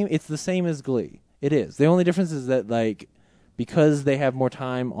same. It's the same as Glee. It is. The only difference is that, like, because they have more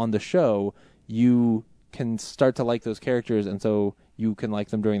time on the show, you can start to like those characters, and so you can like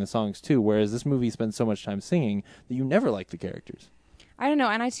them during the songs too. Whereas this movie spends so much time singing that you never like the characters. I don't know.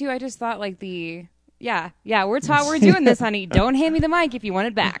 And I just thought like we're doing this, honey. Don't hand me the mic if you want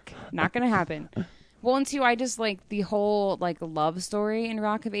it back. Not gonna happen. Well, and two, I just like the whole like love story in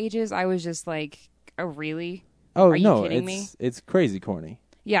Rock of Ages. I was just like, oh really? Oh, are you kidding me? It's crazy corny.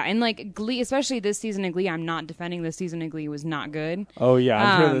 Yeah, and like Glee, especially this season of Glee, I'm not defending this season of Glee was not good. Oh yeah,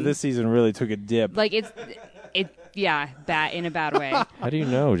 I'm sure that this season really took a dip. Like bad in a bad way. How do you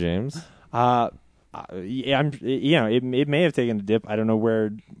know, James? it may have taken a dip. I don't know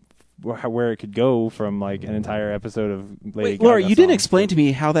where it could go from like an entire episode of Lady Gaga Laura, you didn't songs, explain to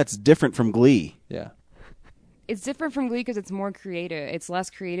me how that's different from Glee. Yeah. It's different from Glee because it's more creative. It's less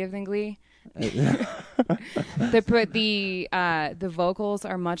creative than Glee. The vocals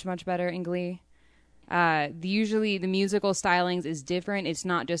are much better in Glee. Usually the musical stylings is different. It's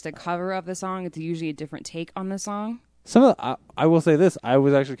not just a cover of the song. It's usually a different take on the song. I will say this. I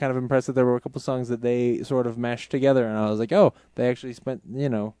was actually kind of impressed that there were a couple songs that they sort of meshed together, and I was like, oh, they actually spent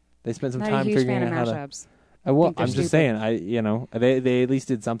some time figuring out how to. Well, I'm just saying, they at least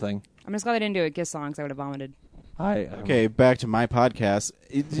did something. I'm just glad they didn't do a Kiss song, because I would have vomited. Okay, back to my podcast.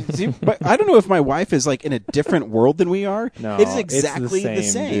 But I don't know if my wife is like in a different world than we are. No, it's exactly the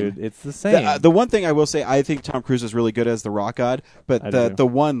same. Dude. It's the same. same. The one thing I will say, I think Tom Cruise is really good as the rock god, but the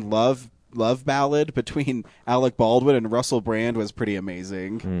one love ballad between Alec Baldwin and Russell Brand was pretty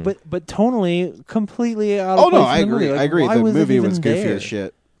amazing. But tonally, completely out of place. I agree. I agree. The movie was goofy as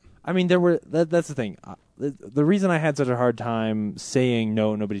shit. I mean, that's the thing. The reason I had such a hard time saying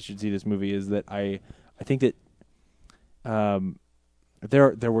no, nobody should see this movie is that I think that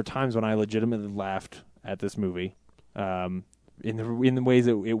there were times when I legitimately laughed at this movie, in the ways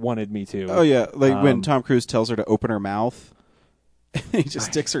that it wanted me to. Oh yeah, like when Tom Cruise tells her to open her mouth, he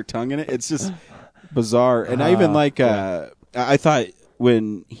just sticks her tongue in it. It's just bizarre. And I even I thought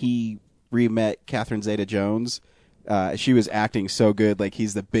when he re-met Catherine Zeta-Jones, she was acting so good, like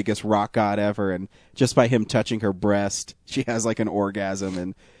he's the biggest rock god ever, and just by him touching her breast, she has like an orgasm,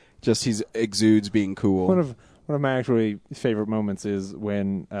 and just he exudes being cool. One of my actually favorite moments is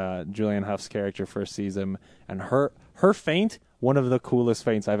when Julianne Hough's character first sees him, and her feint, one of the coolest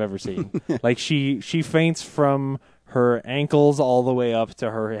feints I've ever seen. Like she feints from her ankles all the way up to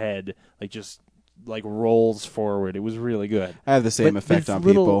her head, like just like rolls forward. It was really good. I have the same effect on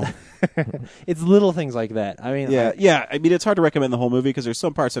people. It's little things like that. I mean, I mean, it's hard to recommend the whole movie because there's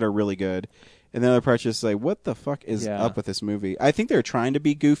some parts that are really good, and the other parts just like, what the fuck is up with this movie? I think they're trying to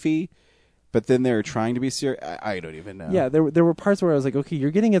be goofy, but then they're trying to be serious. I don't even know. Yeah, there were parts where I was like, okay,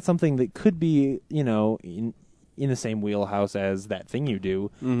 you're getting at something that could be, in the same wheelhouse as That Thing You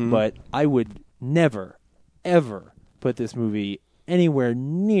Do, but I would never, ever put this movie anywhere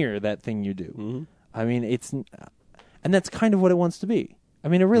near That Thing You Do. I mean, and that's kind of what it wants to be. I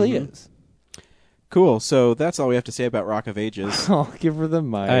mean, it really is. Cool. So that's all we have to say about Rock of Ages. I'll give her the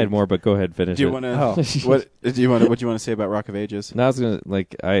mic. I had more, but go ahead, finish do you it. Want to? What do you want to say about Rock of Ages? No, I was gonna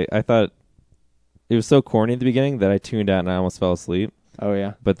I thought it was so corny at the beginning that I tuned out and I almost fell asleep. Oh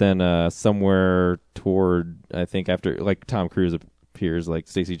yeah. But then somewhere toward, I think after like Tom Cruise appears, like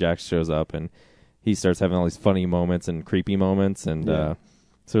Stacey Jax shows up and he starts having all these funny moments and creepy moments, and so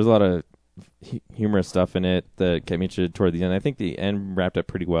there's a lot of humorous stuff in it that kept me interested toward the end. I think the end wrapped up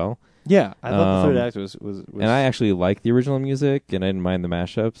pretty well. Yeah, I thought the third act was. And I actually liked the original music, and I didn't mind the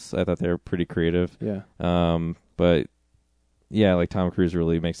mashups. I thought they were pretty creative. Yeah. But yeah, like Tom Cruise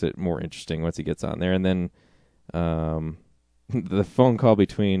really makes it more interesting once he gets on there. And then the phone call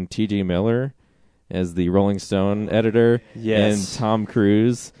between T.J. Miller as the Rolling Stone editor and Tom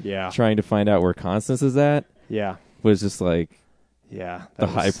Cruise trying to find out where Constance is at was just like the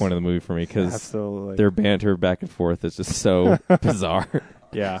high point of the movie for me, because their banter back and forth is just so bizarre.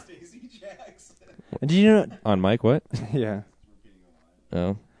 Yeah. And did you know on Mike what? Yeah.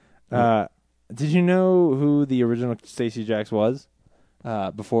 Oh. Did you know who the original Stacey Jax was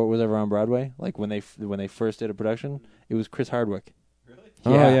before it was ever on Broadway? Like when they first did a production, it was Chris Hardwick. Really?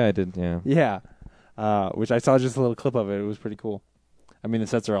 Yeah. Oh yeah, I did. Yeah. Yeah. Which I saw just a little clip of it. It was pretty cool. I mean, the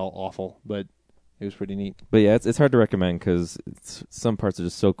sets are all awful, but it was pretty neat. But yeah, it's hard to recommend because some parts are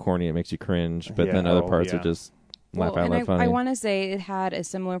just so corny it makes you cringe, but then other parts are just laugh out loud funny. I want to say it had a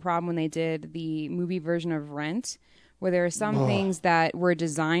similar problem when they did the movie version of Rent, where there are some things that were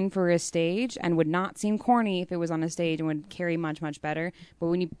designed for a stage and would not seem corny if it was on a stage and would carry much, much better. But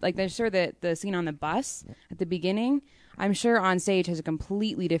when you, like, there's sure the scene on the bus at the beginning, I'm sure on stage has a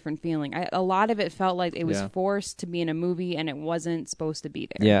completely different feeling. A lot of it felt like it was forced to be in a movie and it wasn't supposed to be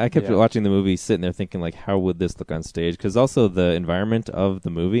there. Yeah, I kept watching the movie, sitting there thinking, like, how would this look on stage? Because also the environment of the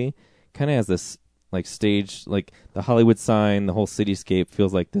movie kind of has this, like, stage, like, the Hollywood sign, the whole cityscape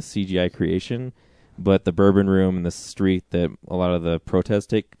feels like this CGI creation. But the Bourbon Room and the street that a lot of the protests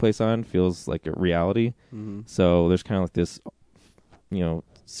take place on feels like a reality. Mm-hmm. So there's kind of like this,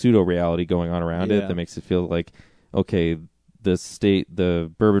 pseudo-reality going on around it that makes it feel like, okay,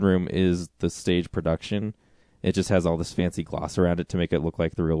 the Bourbon Room is the stage production. It just has all this fancy gloss around it to make it look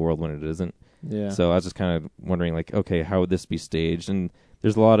like the real world when it isn't. Yeah. So I was just kind of wondering, like, okay, how would this be staged? And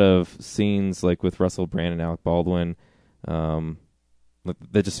there's a lot of scenes, like with Russell Brand and Alec Baldwin,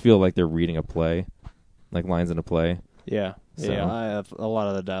 that just feel like they're reading a play. like lines in a play. Yeah, So- yeah. A lot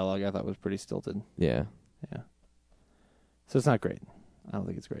of the dialogue I thought was pretty stilted. Yeah, So it's not great. I don't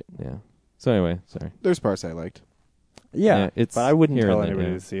think it's great. yeah. So anyway, sorry. There's parts I liked. Yeah, it's but I wouldn't here tell and there,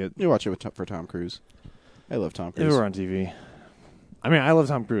 anybody yeah. to see it. You watch it for Tom Cruise. I love Tom If Cruise. it were on TV. I mean, I love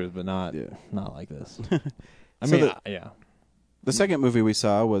Tom Cruise, but not like this. I So mean, the- yeah. The second movie we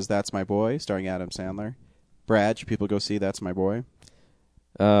saw was That's My Boy, starring Adam Sandler. Brad, should people go see That's My Boy?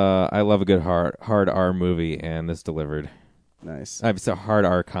 I love a good hard R movie, and this delivered. Nice. It's a hard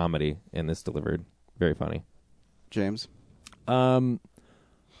R comedy, and this delivered. Very funny. James?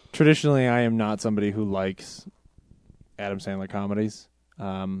 Traditionally, I am not somebody who likes Adam Sandler comedies,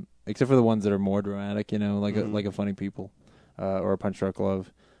 except for the ones that are more dramatic, like a Funny People or a Punch Drunk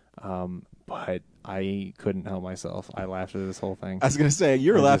Love. But I couldn't help myself. I laughed at this whole thing. I was going to say,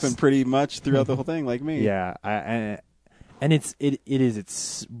 you were laughing pretty much throughout the whole thing, like me. Yeah, and it's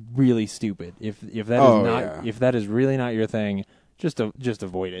really stupid. If that is really not your thing, just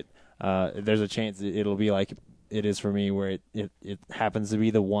avoid it. There's a chance it'll be like it is for me, where it happens to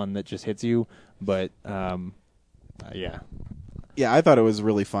be the one that just hits you. But yeah, I thought it was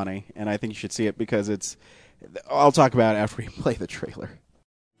really funny, and I think you should see it because it's. I'll talk about it after we play the trailer.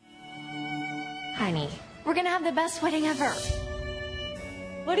 Honey, we're gonna have the best wedding ever.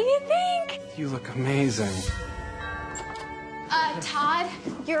 What do you think? You look amazing. Todd,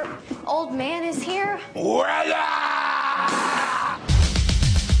 your old man is here. What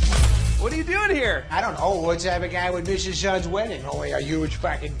are you doing here? I don't know. What type of guy would miss his son's wedding? Only a huge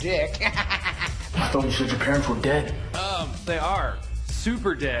fucking dick. I thought you said your parents were dead. They are.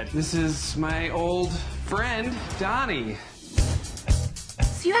 Super dead. This is my old friend, Donnie.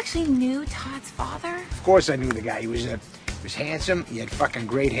 So you actually knew Todd's father? Of course I knew the guy. He was handsome. He had fucking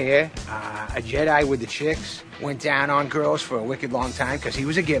great hair. A Jedi with the chicks. Went down on girls for a wicked long time because he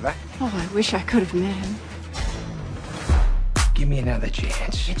was a giver. Oh, I wish I could have met him. Give me another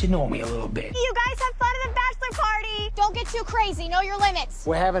chance. Get to know me a little bit. You guys have fun at the bachelor party. Don't get too crazy. Know your limits.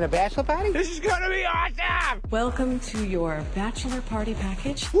 We're having a bachelor party? This is gonna be awesome! Welcome to your bachelor party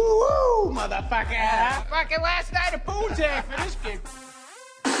package. Woo-woo, motherfucker! Fucking last night of Poontang for this kid.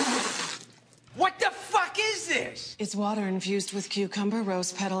 What the fuck is this? It's water infused with cucumber,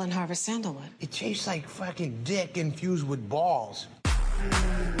 rose petal, and harvest sandalwood. It tastes like fucking dick infused with balls.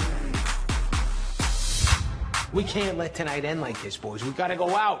 We can't let tonight end like this, boys. We gotta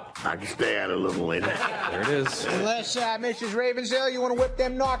go out. I can stay out a little later. There it is. Unless, Mrs. Ravensdale, you want to whip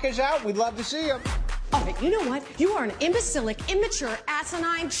them knockers out, we'd love to see them. Okay, you know what? You are an imbecilic, immature,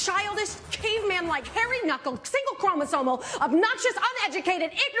 asinine, childish, caveman-like, hairy-knuckled, single-chromosomal, obnoxious,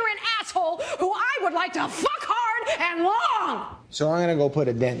 uneducated, ignorant asshole who I would like to fuck hard and long! So I'm gonna go put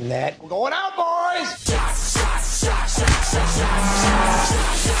a dent in that. We're going out, boys!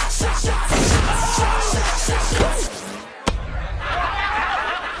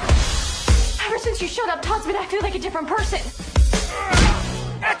 Ever since you showed up, Todd's been acting like a different person.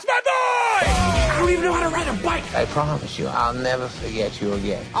 That's my boy! I don't even know how to ride a bike. I promise you, I'll never forget you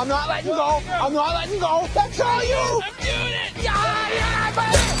again. I'm not letting go. I'm not letting go. That's all you. I'm doing it. Yeah,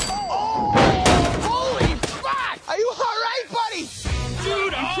 buddy. Oh, holy fuck. Are you all right, buddy?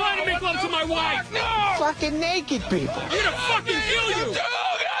 Dude, I'm trying to make love to my wife. No. Fucking naked people. I'm gonna fucking kill you.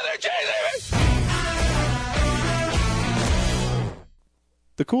 They're chasing me.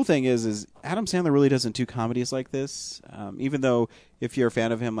 The cool thing is Adam Sandler really doesn't do comedies like this. Even though if you're a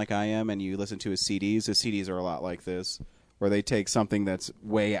fan of him like I am and you listen to his CDs are a lot like this, where they take something that's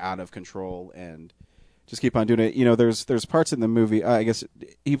way out of control and just keep on doing it. You know, there's parts in the movie. I guess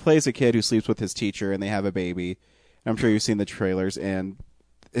he plays a kid who sleeps with his teacher and they have a baby. I'm sure you've seen the trailers, and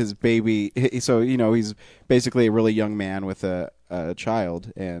his baby. So he's basically a really young man with a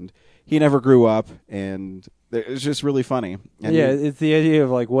child, and he never grew up, and it's just really funny. And it's the idea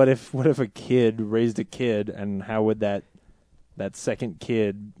of like, what if a kid raised a kid, and how would that second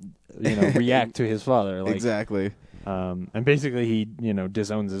kid, react to his father? Like, exactly. And basically, he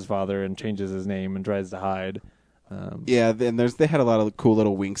disowns his father and changes his name and tries to hide. And they had a lot of cool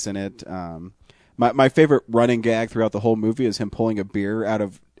little winks in it. My favorite running gag throughout the whole movie is him pulling a beer out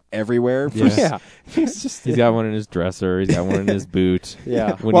of everywhere. Yeah. He's got one in his dresser. He's got one in his boot.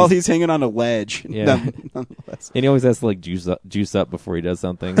 Yeah. While he's hanging on a ledge. Yeah. Nonetheless. And he always has to like juice up before he does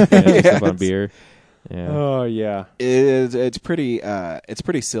something. Juice up on beer. Yeah. Oh yeah. It's pretty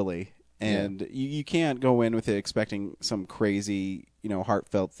silly, and you can't go in with it expecting some crazy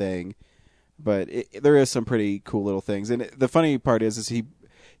heartfelt thing, but there is some pretty cool little things. And the funny part is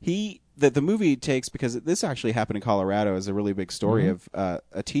that the movie takes, because this actually happened in Colorado, is a really big story of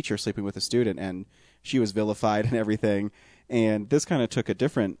a teacher sleeping with a student, and she was vilified and everything. And this kind of took a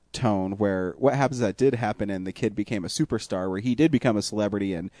different tone where what happens that did happen and the kid became a superstar where he did become a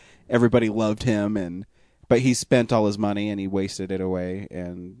celebrity and everybody loved him but he spent all his money and he wasted it away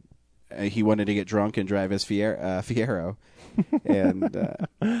and he wanted to get drunk and drive his Fiero. And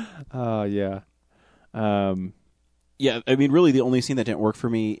yeah, I mean, really the only scene that didn't work for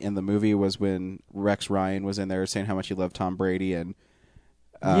me in the movie was when Rex Ryan was in there saying how much he loved Tom Brady and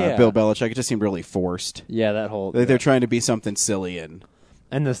Bill Belichick. It just seemed really forced. Yeah, that whole they're trying to be something silly and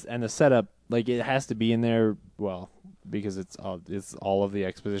the setup, like it has to be in there. Well, because it's all of the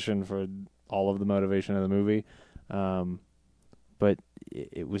exposition for all of the motivation of the movie, but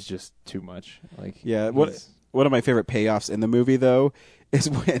it was just too much. Like one of my favorite payoffs in the movie though is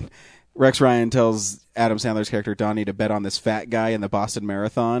when Rex Ryan tells Adam Sandler's character Donnie to bet on this fat guy in the Boston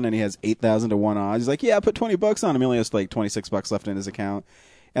Marathon, and he has 8,000 to 1 odds. He's like, "Yeah, put $20 on him." He only has like $26 left in his account,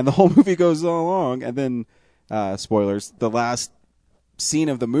 and the whole movie goes along. And then, spoilers: the last scene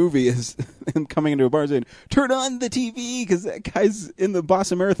of the movie is him coming into a bar saying, "Turn on the TV," because that guy's in the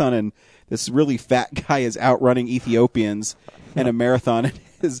Boston Marathon, and this really fat guy is outrunning Ethiopians in a marathon. And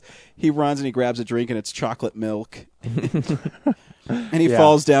he runs and he grabs a drink, and it's chocolate milk. And he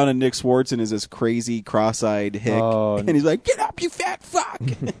falls down, and Nick Swartzen is this crazy, cross-eyed hick. And he's like, "Get up, you fat fuck!"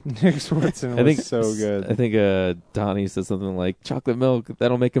 Nick Swartzen was so good. I think Donnie says something like, "Chocolate milk,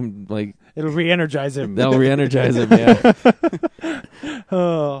 that'll make him, like..." It'll re-energize him. That'll re-energize him, yeah.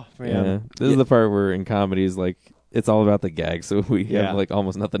 Oh, man. Yeah. This is the part where in comedies, like, it's all about the gag, so we have, like,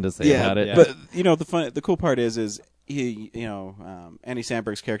 almost nothing to say about it. Yeah. But, the cool part is he, Andy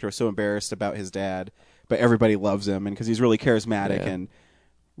Samberg's character was so embarrassed about his dad, but everybody loves him, and because he's really charismatic and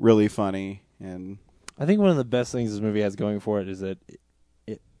really funny. And I think one of the best things this movie has going for it is that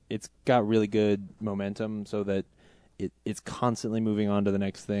it's got really good momentum, so that it's constantly moving on to the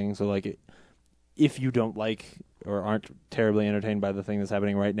next thing. So like, if you don't like or aren't terribly entertained by the thing that's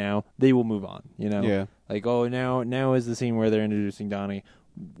happening right now, they will move on. Yeah. Like, oh, now is the scene where they're introducing Donnie.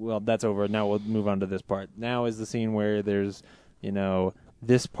 Well, that's over. Now we'll move on to this part. Now is the scene where there's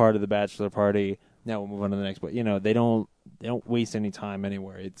this part of the bachelor party. Now we'll move on to the next part. They don't waste any time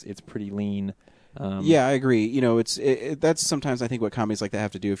anywhere. It's pretty lean. Yeah, I agree. That's sometimes I think what comedies like that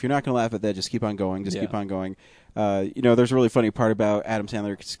have to do. If you're not going to laugh at that, just keep on going. Keep on going. There's a really funny part about Adam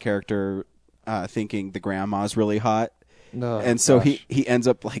Sandler's character thinking the grandma's really hot. And so he ends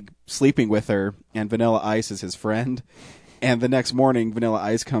up like sleeping with her, and Vanilla Ice is his friend. And the next morning, Vanilla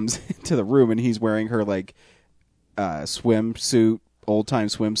Ice comes into the room, and he's wearing her like swimsuit, old-time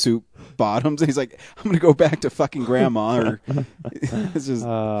swimsuit bottoms, and he's like, "I'm gonna go back to fucking grandma." It's just,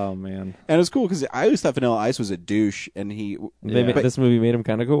 oh man. And it was cool because I always thought Vanilla Ice was a douche, and this movie made him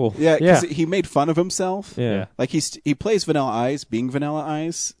kind of cool. Yeah, because he made fun of himself. Yeah, like he plays Vanilla Ice, being Vanilla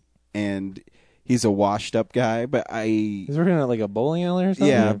Ice, and he's a washed-up guy. But he's working at like a bowling alley or something.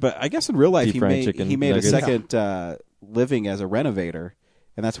 Yeah, but I guess in real life he made nuggets. a second living as a renovator,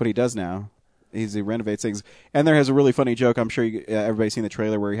 and that's what he does now. He renovates things. And there has a really funny joke. I'm sure everybody's seen the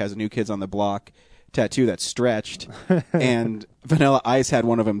trailer where he has a New Kids on the Block tattoo that's stretched. And Vanilla Ice had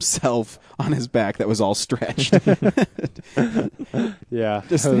one of himself on his back that was all stretched. Yeah.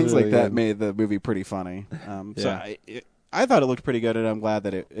 Just things like that made the movie pretty funny. So I thought it looked pretty good, and I'm glad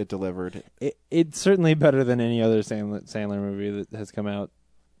that it delivered. It's certainly better than any other Sandler movie that has come out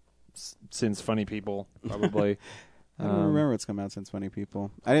since Funny People, probably. I don't remember what's come out since Funny People.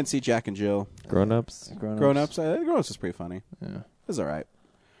 I didn't see Jack and Jill. Grown Ups. Grown Ups was pretty funny. Yeah, it was all right.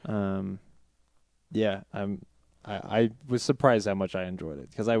 Yeah, I was surprised how much I enjoyed it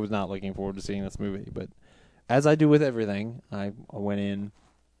because I was not looking forward to seeing this movie. But as I do with everything, I went in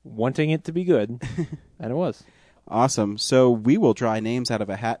wanting it to be good, and it was. Awesome. So we will draw names out of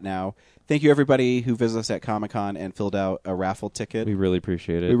a hat now. Thank you, everybody who visited us at Comic-Con and filled out a raffle ticket. We really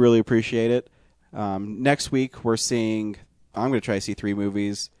appreciate it. Next week, we're seeing... I'm going to try to see 3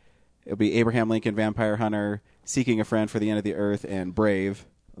 movies. It'll be Abraham Lincoln, Vampire Hunter, Seeking a Friend for the End of the Earth, and Brave.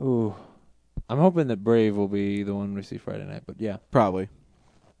 Ooh. I'm hoping that Brave will be the one we see Friday night, but yeah. Probably.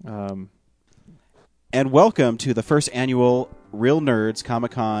 And welcome to the first annual Real Nerds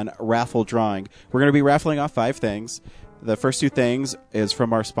Comic-Con raffle drawing. We're going to be raffling off 5 things. The first 2 things is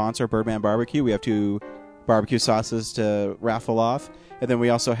from our sponsor, Birdman Barbecue. We have 2 barbecue sauces to raffle off. And then we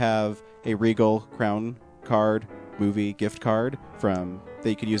also have a Regal Crown Card movie gift card that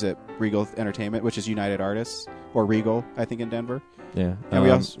you could use at Regal Entertainment, which is United Artists, or Regal, I think, in Denver. Yeah. And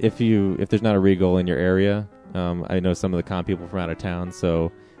we also, if there's not a Regal in your area, I know some of the con people from out of town,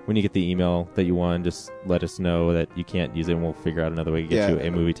 so when you get the email that you won, just let us know that you can't use it, and we'll figure out another way to get you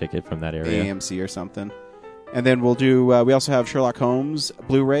a movie ticket from that area. AMC or something. And then we'll do, we also have Sherlock Holmes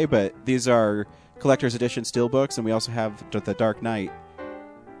Blu-ray, but these are collector's edition steelbooks, and we also have the Dark Knight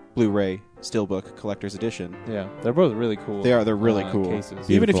Blu-ray steelbook collector's edition. Yeah, they're both really cool. They're really cool. Cases.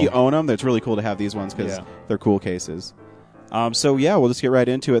 Even if you own them, it's really cool to have these ones because they're cool cases. So yeah, we'll just get right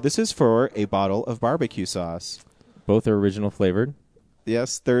into it. This is for a bottle of barbecue sauce. Both are original flavored.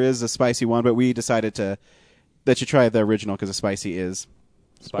 Yes, there is a spicy one, but we decided that you try the original because the spicy is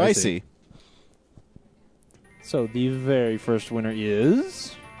spicy. So the very first winner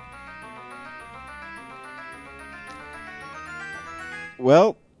is...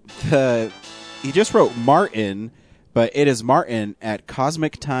 Well, he just wrote Martin, but it is Martin at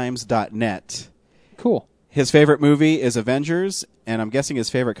cosmictimes.net. Cool. His favorite movie is Avengers, and I'm guessing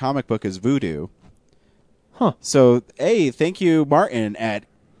his favorite comic book is Voodoo. Huh. So, hey, thank you, Martin at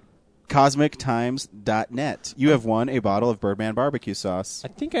cosmictimes.net. You have won a bottle of Birdman barbecue sauce. I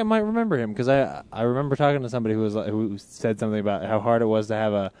think I might remember him because I remember talking to somebody who said something about how hard it was to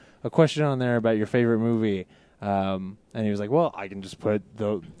have a question on there about your favorite movie. And he was like, well, I can just put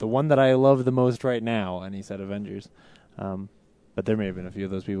the one that I love the most right now. And he said Avengers. But there may have been a few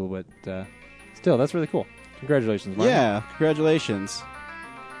of those people, but still, that's really cool. Congratulations, Martin. Yeah, congratulations.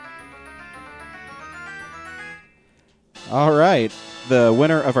 All right. The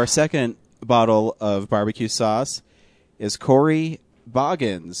winner of our second bottle of barbecue sauce is Corey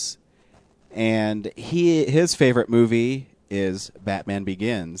Boggins. And his favorite movie is Batman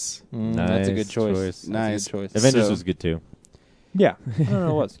Begins. Nice. That's a good choice. Nice. Good choice. Avengers was good too. Yeah. I don't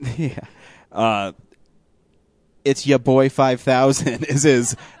know it was. Yeah. It's ya boy 5000 is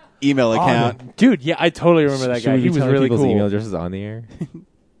his email account. No. Dude, yeah, I totally remember that guy. He was really people's cool. email addresses on the air.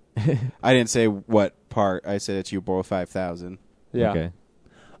 I didn't say what part. I said it's ya boy 5000. Yeah. Okay.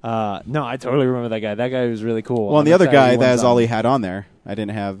 No, I totally remember that guy. That guy was really cool. Well, and the other guy, that is all he had on there. I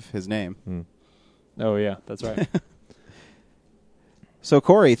didn't have his name. Oh, yeah, that's right. So,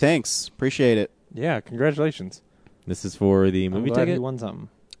 Corey, thanks. Appreciate it. Yeah, congratulations. This is for the movie I'm glad ticket? he won something.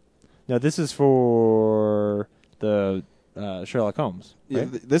 No, this is for the Sherlock Holmes. Right?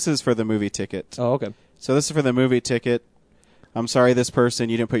 Yeah, this is for the movie ticket. Oh, okay. So this is for the movie ticket. I'm sorry, this person,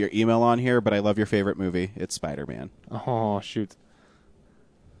 you didn't put your email on here, but I love your favorite movie. It's Spider-Man. Oh, shoot.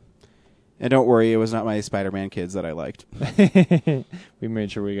 And don't worry, it was not my Spider-Man kids that I liked. We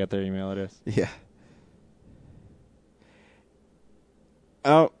made sure we got their email address. Yeah.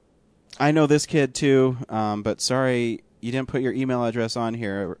 Oh, I know this kid too, but sorry, you didn't put your email address on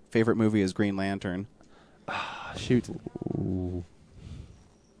here. Favorite movie is Green Lantern. Shoot. Ooh.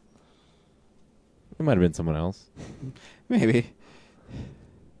 It might have been someone else. Maybe.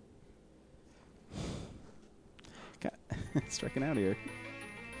 Striking out here.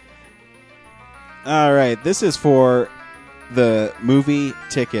 All right, this is for the movie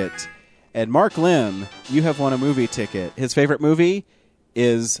ticket. And Mark Lim, you have won a movie ticket. His favorite movie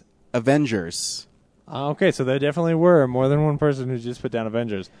is Avengers. Okay, so there definitely were more than one person who just put down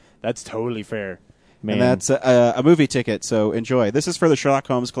Avengers. That's totally fair. Man. And that's a movie ticket, so enjoy. This is for the Sherlock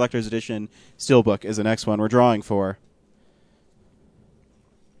Holmes Collector's Edition Steelbook is the next one we're drawing for.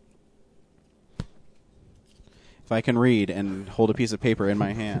 If I can read and hold a piece of paper in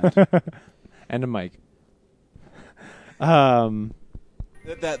my hand. And a mic. The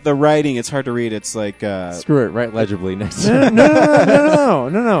writing, it's hard to read. It's like screw it, write legibly next No.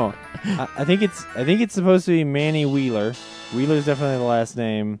 time. No. I think it's supposed to be Manny Wheeler. Wheeler's definitely the last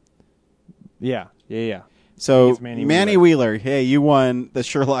name. Yeah. So Manny Wheeler, hey, you won the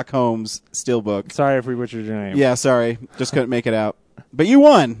Sherlock Holmes Steelbook. Sorry if we butchered your name. Yeah, sorry, just couldn't make it out. But you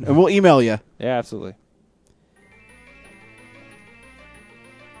won, and we'll email you. Yeah, absolutely.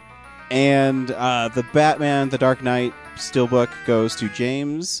 And the Batman, The Dark Knight Steelbook goes to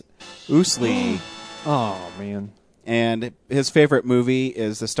James Ousley. Oh, man. And his favorite movie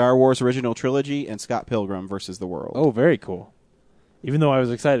is the Star Wars original trilogy and Scott Pilgrim versus the World. Oh, very cool. Even though I was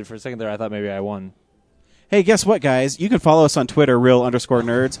excited for a second there, I thought maybe I won. Hey, guess what, guys? You can follow us on Twitter,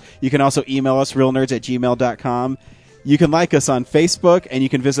 real_nerds. You can also email us, realnerds@gmail.com. You can like us on Facebook, and you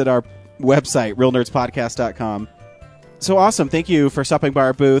can visit our website, realnerdspodcast.com. So awesome. Thank you for stopping by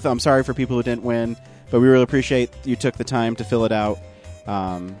our booth. I'm sorry for people who didn't win, but we really appreciate you took the time to fill it out.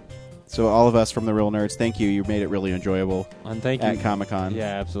 So all of us from the Real Nerds, thank you. You made it really enjoyable And thank you at Comic-Con.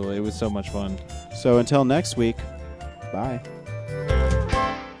 Yeah, absolutely. It was so much fun. So until next week, bye.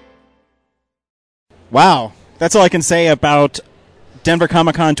 Wow. That's all I can say about Denver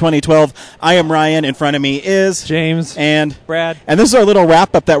Comic-Con 2012. I am Ryan. In front of me is James and Brad. And this is our little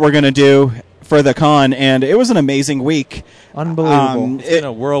wrap-up that we're going to do for the con, and it was an amazing week. Unbelievable. It's been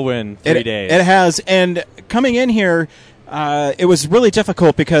a whirlwind 3 days. It has. And coming in here, it was really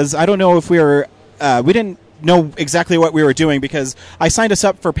difficult because I don't know if we didn't know exactly what we were doing because I signed us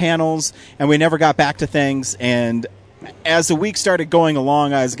up for panels and we never got back to things. And as the week started going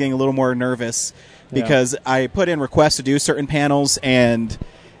along, I was getting a little more nervous because I put in requests to do certain panels and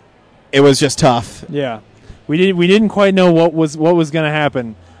it was just tough. Yeah, we didn't quite know what was going to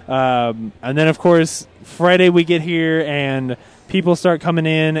happen. And then of course Friday we get here and people start coming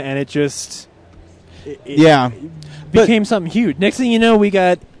in and it just became something huge. Next thing you know, we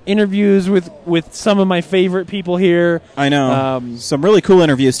got interviews with some of my favorite people here. I know. Some really cool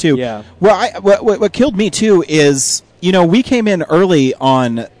interviews, too. Yeah. Well, what killed me, too, is, we came in early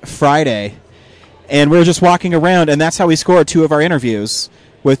on Friday, and we were just walking around, and that's how we scored 2 of our interviews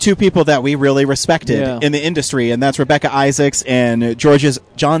with 2 people that we really respected in the industry, and that's Rebecca Isaacs and Georges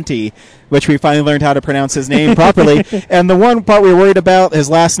Jonti, which we finally learned how to pronounce his name properly. And the one part we were worried about, his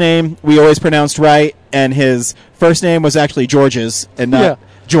last name, we always pronounced right, and his first name was actually Georges and not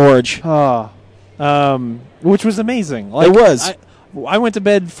George. Which was amazing. It was. I went to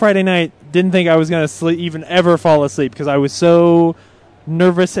bed Friday night, didn't think I was going to even ever fall asleep because I was so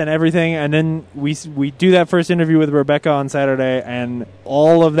nervous and everything, and then we do that first interview with Rebecca on Saturday, and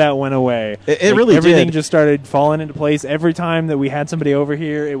all of that went away. It really everything did. Just started falling into place. Every time that we had somebody over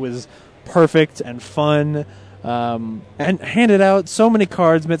here, it was perfect and fun, and handed out so many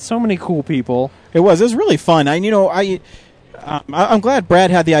cards, met so many cool people. It was really fun. I'm glad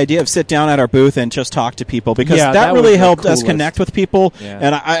Brad had the idea of sit down at our booth and just talk to people because that really helped us connect with people. Yeah.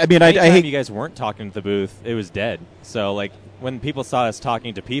 And I hate you guys weren't talking to the booth. It was dead. So like when people saw us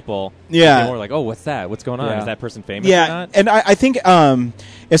talking to people, they were like, "Oh, what's that? What's going on? Is that person famous or not?" And I think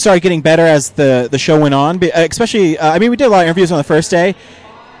it started getting better as the show went on. Especially, we did a lot of interviews on the first day,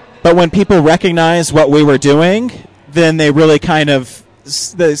 but when people recognized what we were doing, then they really kind of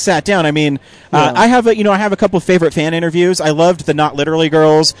sat down. I have a couple of favorite fan interviews. I loved the Not Literally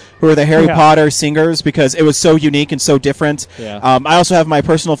Girls, who are the Harry Potter singers, because it was so unique and so different. I also have my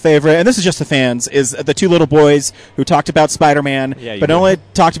personal favorite, and this is just the fans, is the 2 little boys who talked about Spider-Man, but not only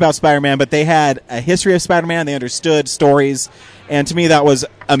talked about Spider-Man, but they had a history of Spider-Man. They understood stories, and to me that was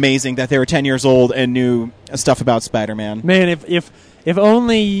amazing that they were 10 years old and knew stuff about Spider-Man. Man, if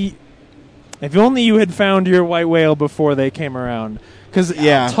only you had found your white whale before they came around. Because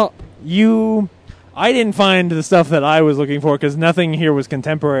I didn't find the stuff that I was looking for because nothing here was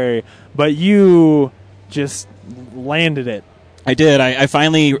contemporary, but you just landed it. I did. I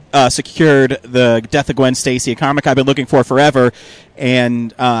finally secured the Death of Gwen Stacy, a comic I've been looking for forever.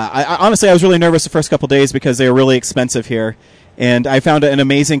 And I was really nervous the first couple days because they were really expensive here. And I found an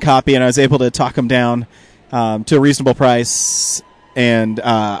amazing copy, and I was able to talk them down to a reasonable price. And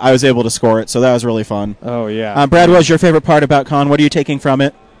I was able to score it, so that was really fun. Oh, yeah. Brad, what was your favorite part about Con? What are you taking from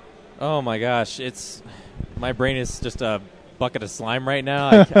it? Oh, my gosh. My brain is just a bucket of slime right now.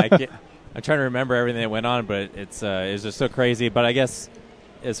 I'm trying to remember everything that went on, but it's just so crazy. But I guess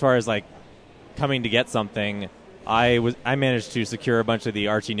as far as, coming to get something, I managed to secure a bunch of the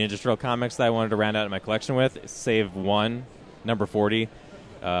Archie Ninja Turtle comics that I wanted to round out in my collection with, save one, number 40.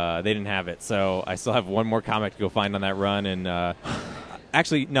 They didn't have it, so I still have one more comic to go find on that run. And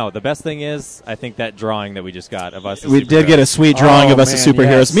actually, no, the best thing is I think that drawing that we just got of us as we did get a sweet drawing of us as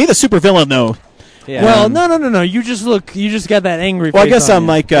superheroes. Yes. Me, the supervillain, though. Yeah. Well, no. You just got that angry face. Well, I guess I'm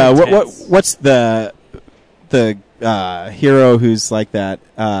like, what's the hero who's like that?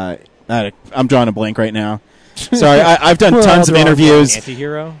 I'm drawing a blank right now. Sorry, I've done tons of interviews.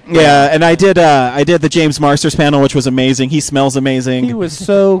 Anti-hero? Yeah, and I did the James Marsters panel, which was amazing. He smells amazing. He was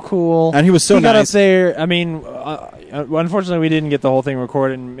so cool. And he was so nice. Got up there. Unfortunately, we didn't get the whole thing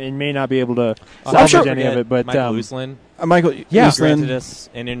recorded and may not be able to salvage any of it. But Michael Uslan. Granted us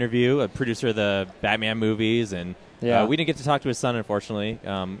an interview, a producer of the Batman movies, and we didn't get to talk to his son, unfortunately.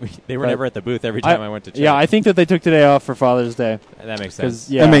 They were never at the booth every time I went to check. Yeah, I think that they took today off for Father's Day. That makes sense.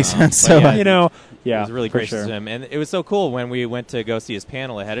 That makes sense. But it was really gracious of him. And it was so cool when we went to go see his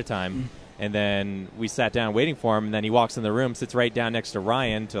panel ahead of time, and then we sat down waiting for him, and then he walks in the room, sits right down next to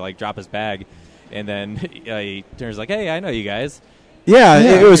Ryan to drop his bag, and then he turns hey, I know you guys. Yeah,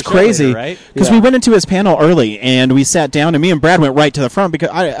 it was crazy because we went into his panel early and we sat down, and me and Brad went right to the front because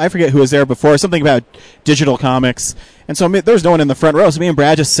I forget who was there before, something about digital comics, and so there was no one in the front row, so me and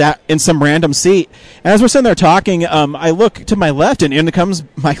Brad just sat in some random seat, and as we're sitting there talking, I look to my left and in comes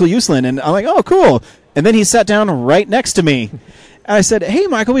Michael Uslan, and I'm like, oh, cool, and then he sat down right next to me. And I said, hey,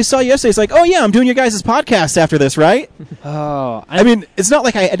 Michael, we saw you yesterday. He's like, oh, yeah, I'm doing your guys' podcast after this, right? Oh. It's not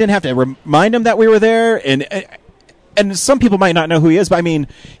like I didn't have to remind him that we were there, and and some people might not know who he is, but I mean,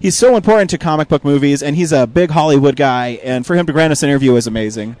 he's so important to comic book movies, and he's a big Hollywood guy, and for him to grant us an interview is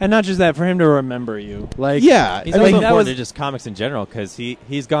amazing. And not just that, for him to remember you. Like, yeah. He's also important to just comics in general, because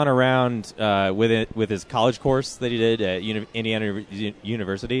he's gone around with his college course that he did at Indiana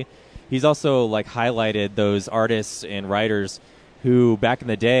University. He's also like highlighted those artists and writers who back in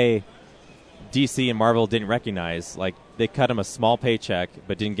the day DC and Marvel didn't recognize. Like, they cut him a small paycheck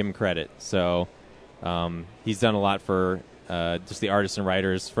but didn't give him credit. So he's done a lot for just the artists and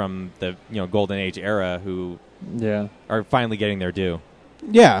writers from the Golden Age era who are finally getting their due.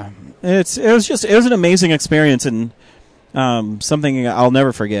 Yeah, it was an amazing experience, and something I'll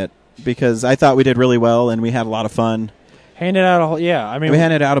never forget, because I thought we did really well and we had a lot of fun. Handed out we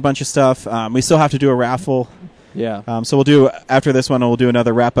handed out a bunch of stuff. We still have to do a raffle. Yeah. So we'll do, after this one, we'll do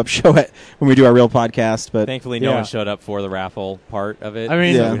another wrap-up show when we do our real podcast. But thankfully, no one showed up for the raffle part of it. I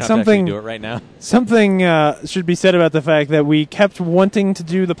mean, so we don't have to actually do it right now. Something should be said about the fact that we kept wanting to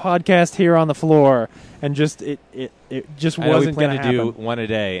do the podcast here on the floor, and just it just wasn't going to happen. We planned to do one a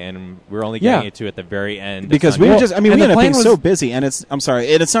day, and we're only getting it to at the very end. Because we were just, we ended up being so busy, and it's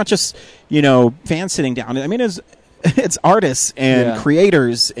not just, fans sitting down. I mean, it's artists and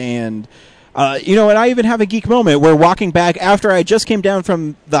creators and... and I even have a geek moment where walking back after I just came down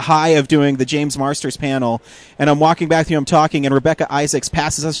from the high of doing the James Marsters panel, and I'm walking back through, I'm talking, and Rebecca Isaacs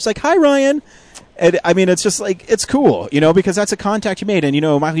passes us. She's like, "Hi, Ryan." And I mean, it's just like, it's cool, because that's a contact you made. And,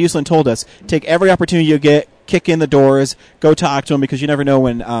 Michael Uslan told us, take every opportunity you get, kick in the doors, go talk to him, because you never know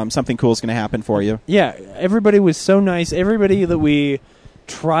when something cool is going to happen for you. Yeah, everybody was so nice. Everybody that we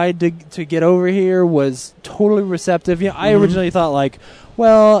tried to get over here was totally receptive. I originally thought, like,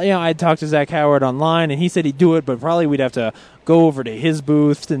 well, I'd talked to Zach Howard online, and he said he'd do it, but probably we'd have to go over to his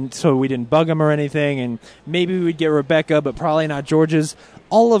booth, and so we didn't bug him or anything, and maybe we'd get Rebecca, but probably not George's.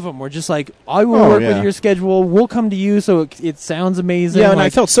 All of them were just like, I will work with your schedule, we'll come to you, so it sounds amazing. Yeah, and I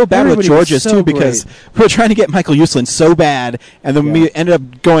felt so bad with George's, too, because we were trying to get Michael Uslan so bad, and then we ended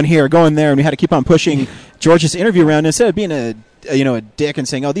up going here, going there, and we had to keep on pushing George's interview around. Instead of being a dick and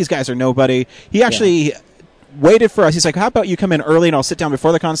saying, oh, these guys are nobody, he actually... waited for us. He's like, how about you come in early and I'll sit down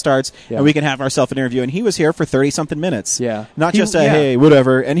before the con starts and we can have ourselves an interview. And he was here for 30-something minutes. Yeah. Not just hey,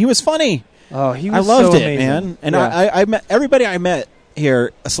 whatever. And he was funny. Oh, he was I loved so it, amazing. man. And I met everybody I met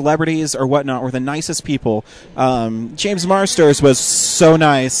here, celebrities or whatnot, were the nicest people. James Marsters was so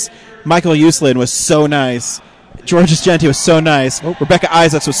nice. Michael Uslan was so nice. Georges Genti was so nice. Rebecca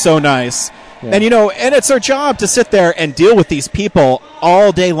Isaacs was so nice. Yeah. And, and it's our job to sit there and deal with these people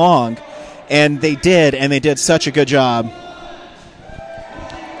all day long. And they did such a good job.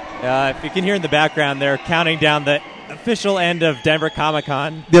 If you can hear in the background, they're counting down the official end of Denver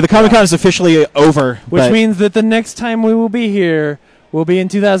Comic-Con. Yeah, the Comic-Con is officially over. Which means that the next time we will be here will be in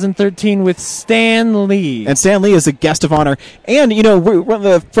 2013 with Stan Lee. And Stan Lee is a guest of honor. And, we're one of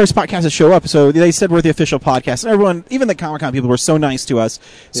the first podcasts to show up, so they said we're the official podcast. And everyone, even the Comic-Con people, were so nice to us.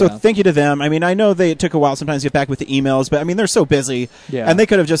 So thank you to them. I mean, I know it took a while sometimes to get back with the emails, but, I mean, they're so busy. Yeah. And they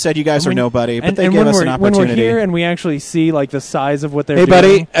could have just said, you guys are nobody, but they gave us an opportunity. When we're here and we actually see, like, the size of what they're doing. Hey,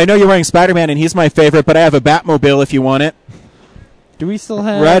 buddy, I know you're wearing Spider-Man, and he's my favorite, but I have a Batmobile if you want it. Do we still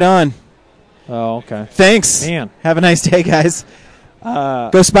have... Right on. Oh, okay. Thanks. Man. Have a nice day, guys. Go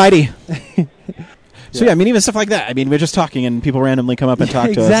Spidey. So, I mean, even stuff like that. I mean, we're just talking and people randomly come up and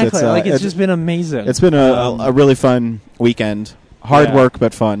talk to us. Exactly. It's just been amazing. It's been a really fun weekend. Hard work,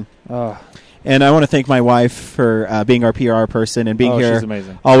 but fun. And I want to thank my wife for being our PR person and being here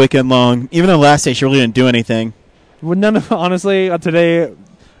all weekend long. Even though last day she really didn't do anything. Well, honestly, today,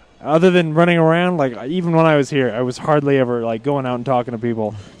 other than running around, like, even when I was here, I was hardly ever, like, going out and talking to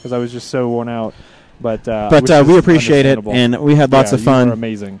people because I was just so worn out. But we appreciate it, and we had lots of fun. You were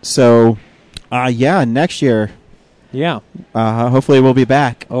amazing. So, next year. Yeah. Hopefully we'll be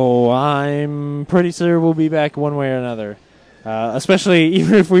back. Oh, I'm pretty sure we'll be back one way or another. Especially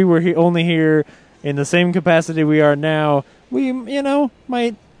even if we were only here in the same capacity we are now, we,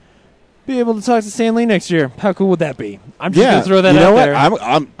 might be able to talk to Stan Lee next year. How cool would that be? I'm just going to throw that out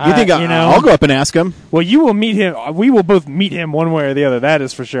there. You think I'll go up and ask him? Well, you will meet him. We will both meet him one way or the other. That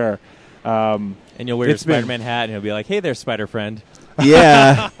is for sure. And you'll wear your Spider-Man hat, and he'll be like, hey there, Spider-Friend.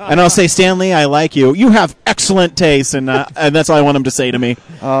 Yeah. And I'll say, Stan Lee, I like you. You have excellent taste, and that's all I want him to say to me.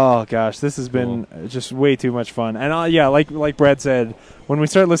 Oh, gosh. This has been just way too much fun. And, like Brad said, when we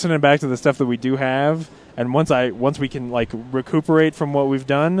start listening back to the stuff that we do have, and once we can, like, recuperate from what we've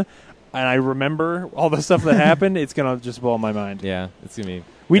done, and I remember all the stuff that happened, it's going to just blow my mind. Yeah, it's going to be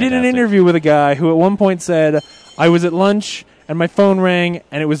We did an interview with a guy who at one point said, I was at lunch, and my phone rang,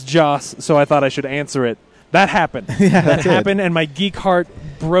 and it was Joss, so I thought I should answer it. That happened. That happened, and my geek heart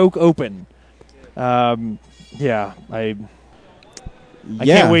broke open. Yeah, I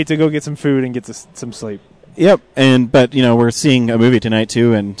can't wait to go get some food and get some sleep. Yep, but we're seeing a movie tonight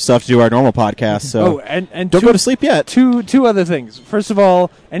too, and still have to do our normal podcast. So and don't go to sleep yet. Two other things. First of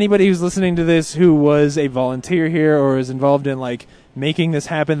all, anybody who's listening to this who was a volunteer here or is involved in making this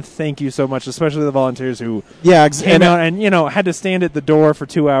happen, thank you so much. Especially the volunteers who came out and had to stand at the door for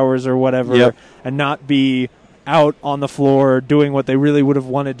 2 hours or whatever, and not be out on the floor doing what they really would have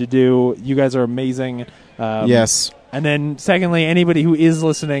wanted to do. You guys are amazing. Yes. And then, secondly, anybody who is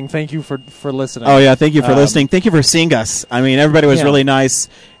listening, thank you for listening. Oh, yeah, thank you for listening. Thank you for seeing us. I mean, everybody was really nice,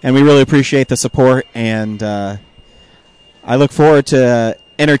 and we really appreciate the support, and I look forward to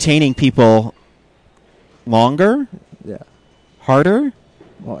entertaining people longer, harder,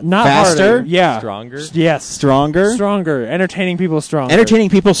 not faster, harder. Yeah, stronger. Yes, stronger, entertaining people stronger, entertaining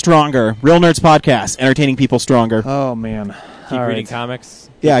people stronger. Real Nerds Podcast, entertaining people stronger. Oh man, keep reading comics.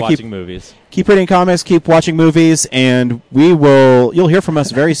 Keep watching movies. Keep reading comics. Keep watching movies, and you'll hear from us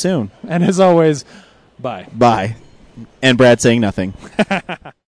very soon. And as always, bye. Bye. And Brad saying nothing.